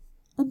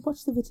 And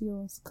watch the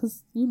videos,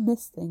 because you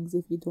miss things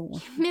if you don't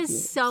watch the videos.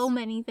 Miss so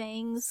many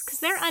things, because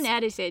they're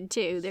unedited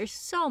too. There's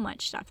so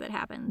much stuff that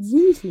happens.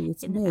 Usually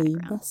it's in the me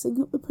background. messing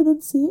up the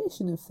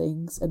pronunciation of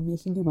things and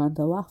making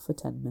Amanda laugh for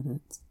 10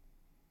 minutes.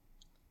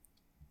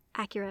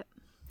 Accurate.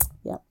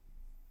 Yep.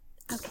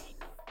 Okay.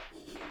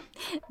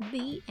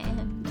 The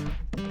end.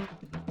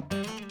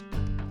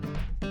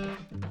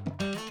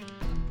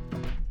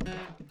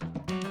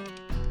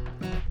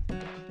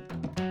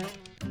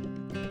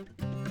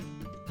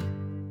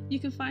 You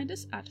can find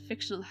us at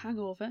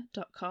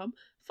fictionalhangover.com,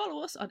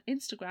 follow us on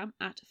Instagram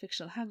at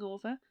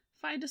fictionalhangover,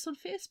 find us on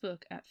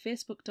Facebook at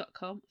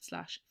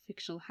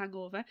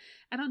facebook.com/fictionalhangover,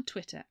 and on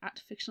Twitter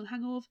at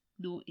fictionalhangover,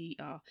 no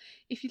ER.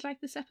 If you'd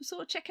like this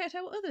episode, check out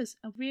our others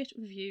and rate,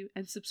 review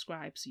and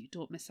subscribe so you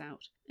don't miss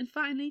out. And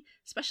finally,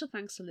 special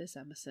thanks to Liz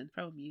Emerson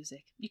for our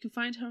music. You can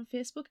find her on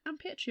Facebook and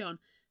Patreon.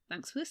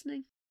 Thanks for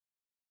listening.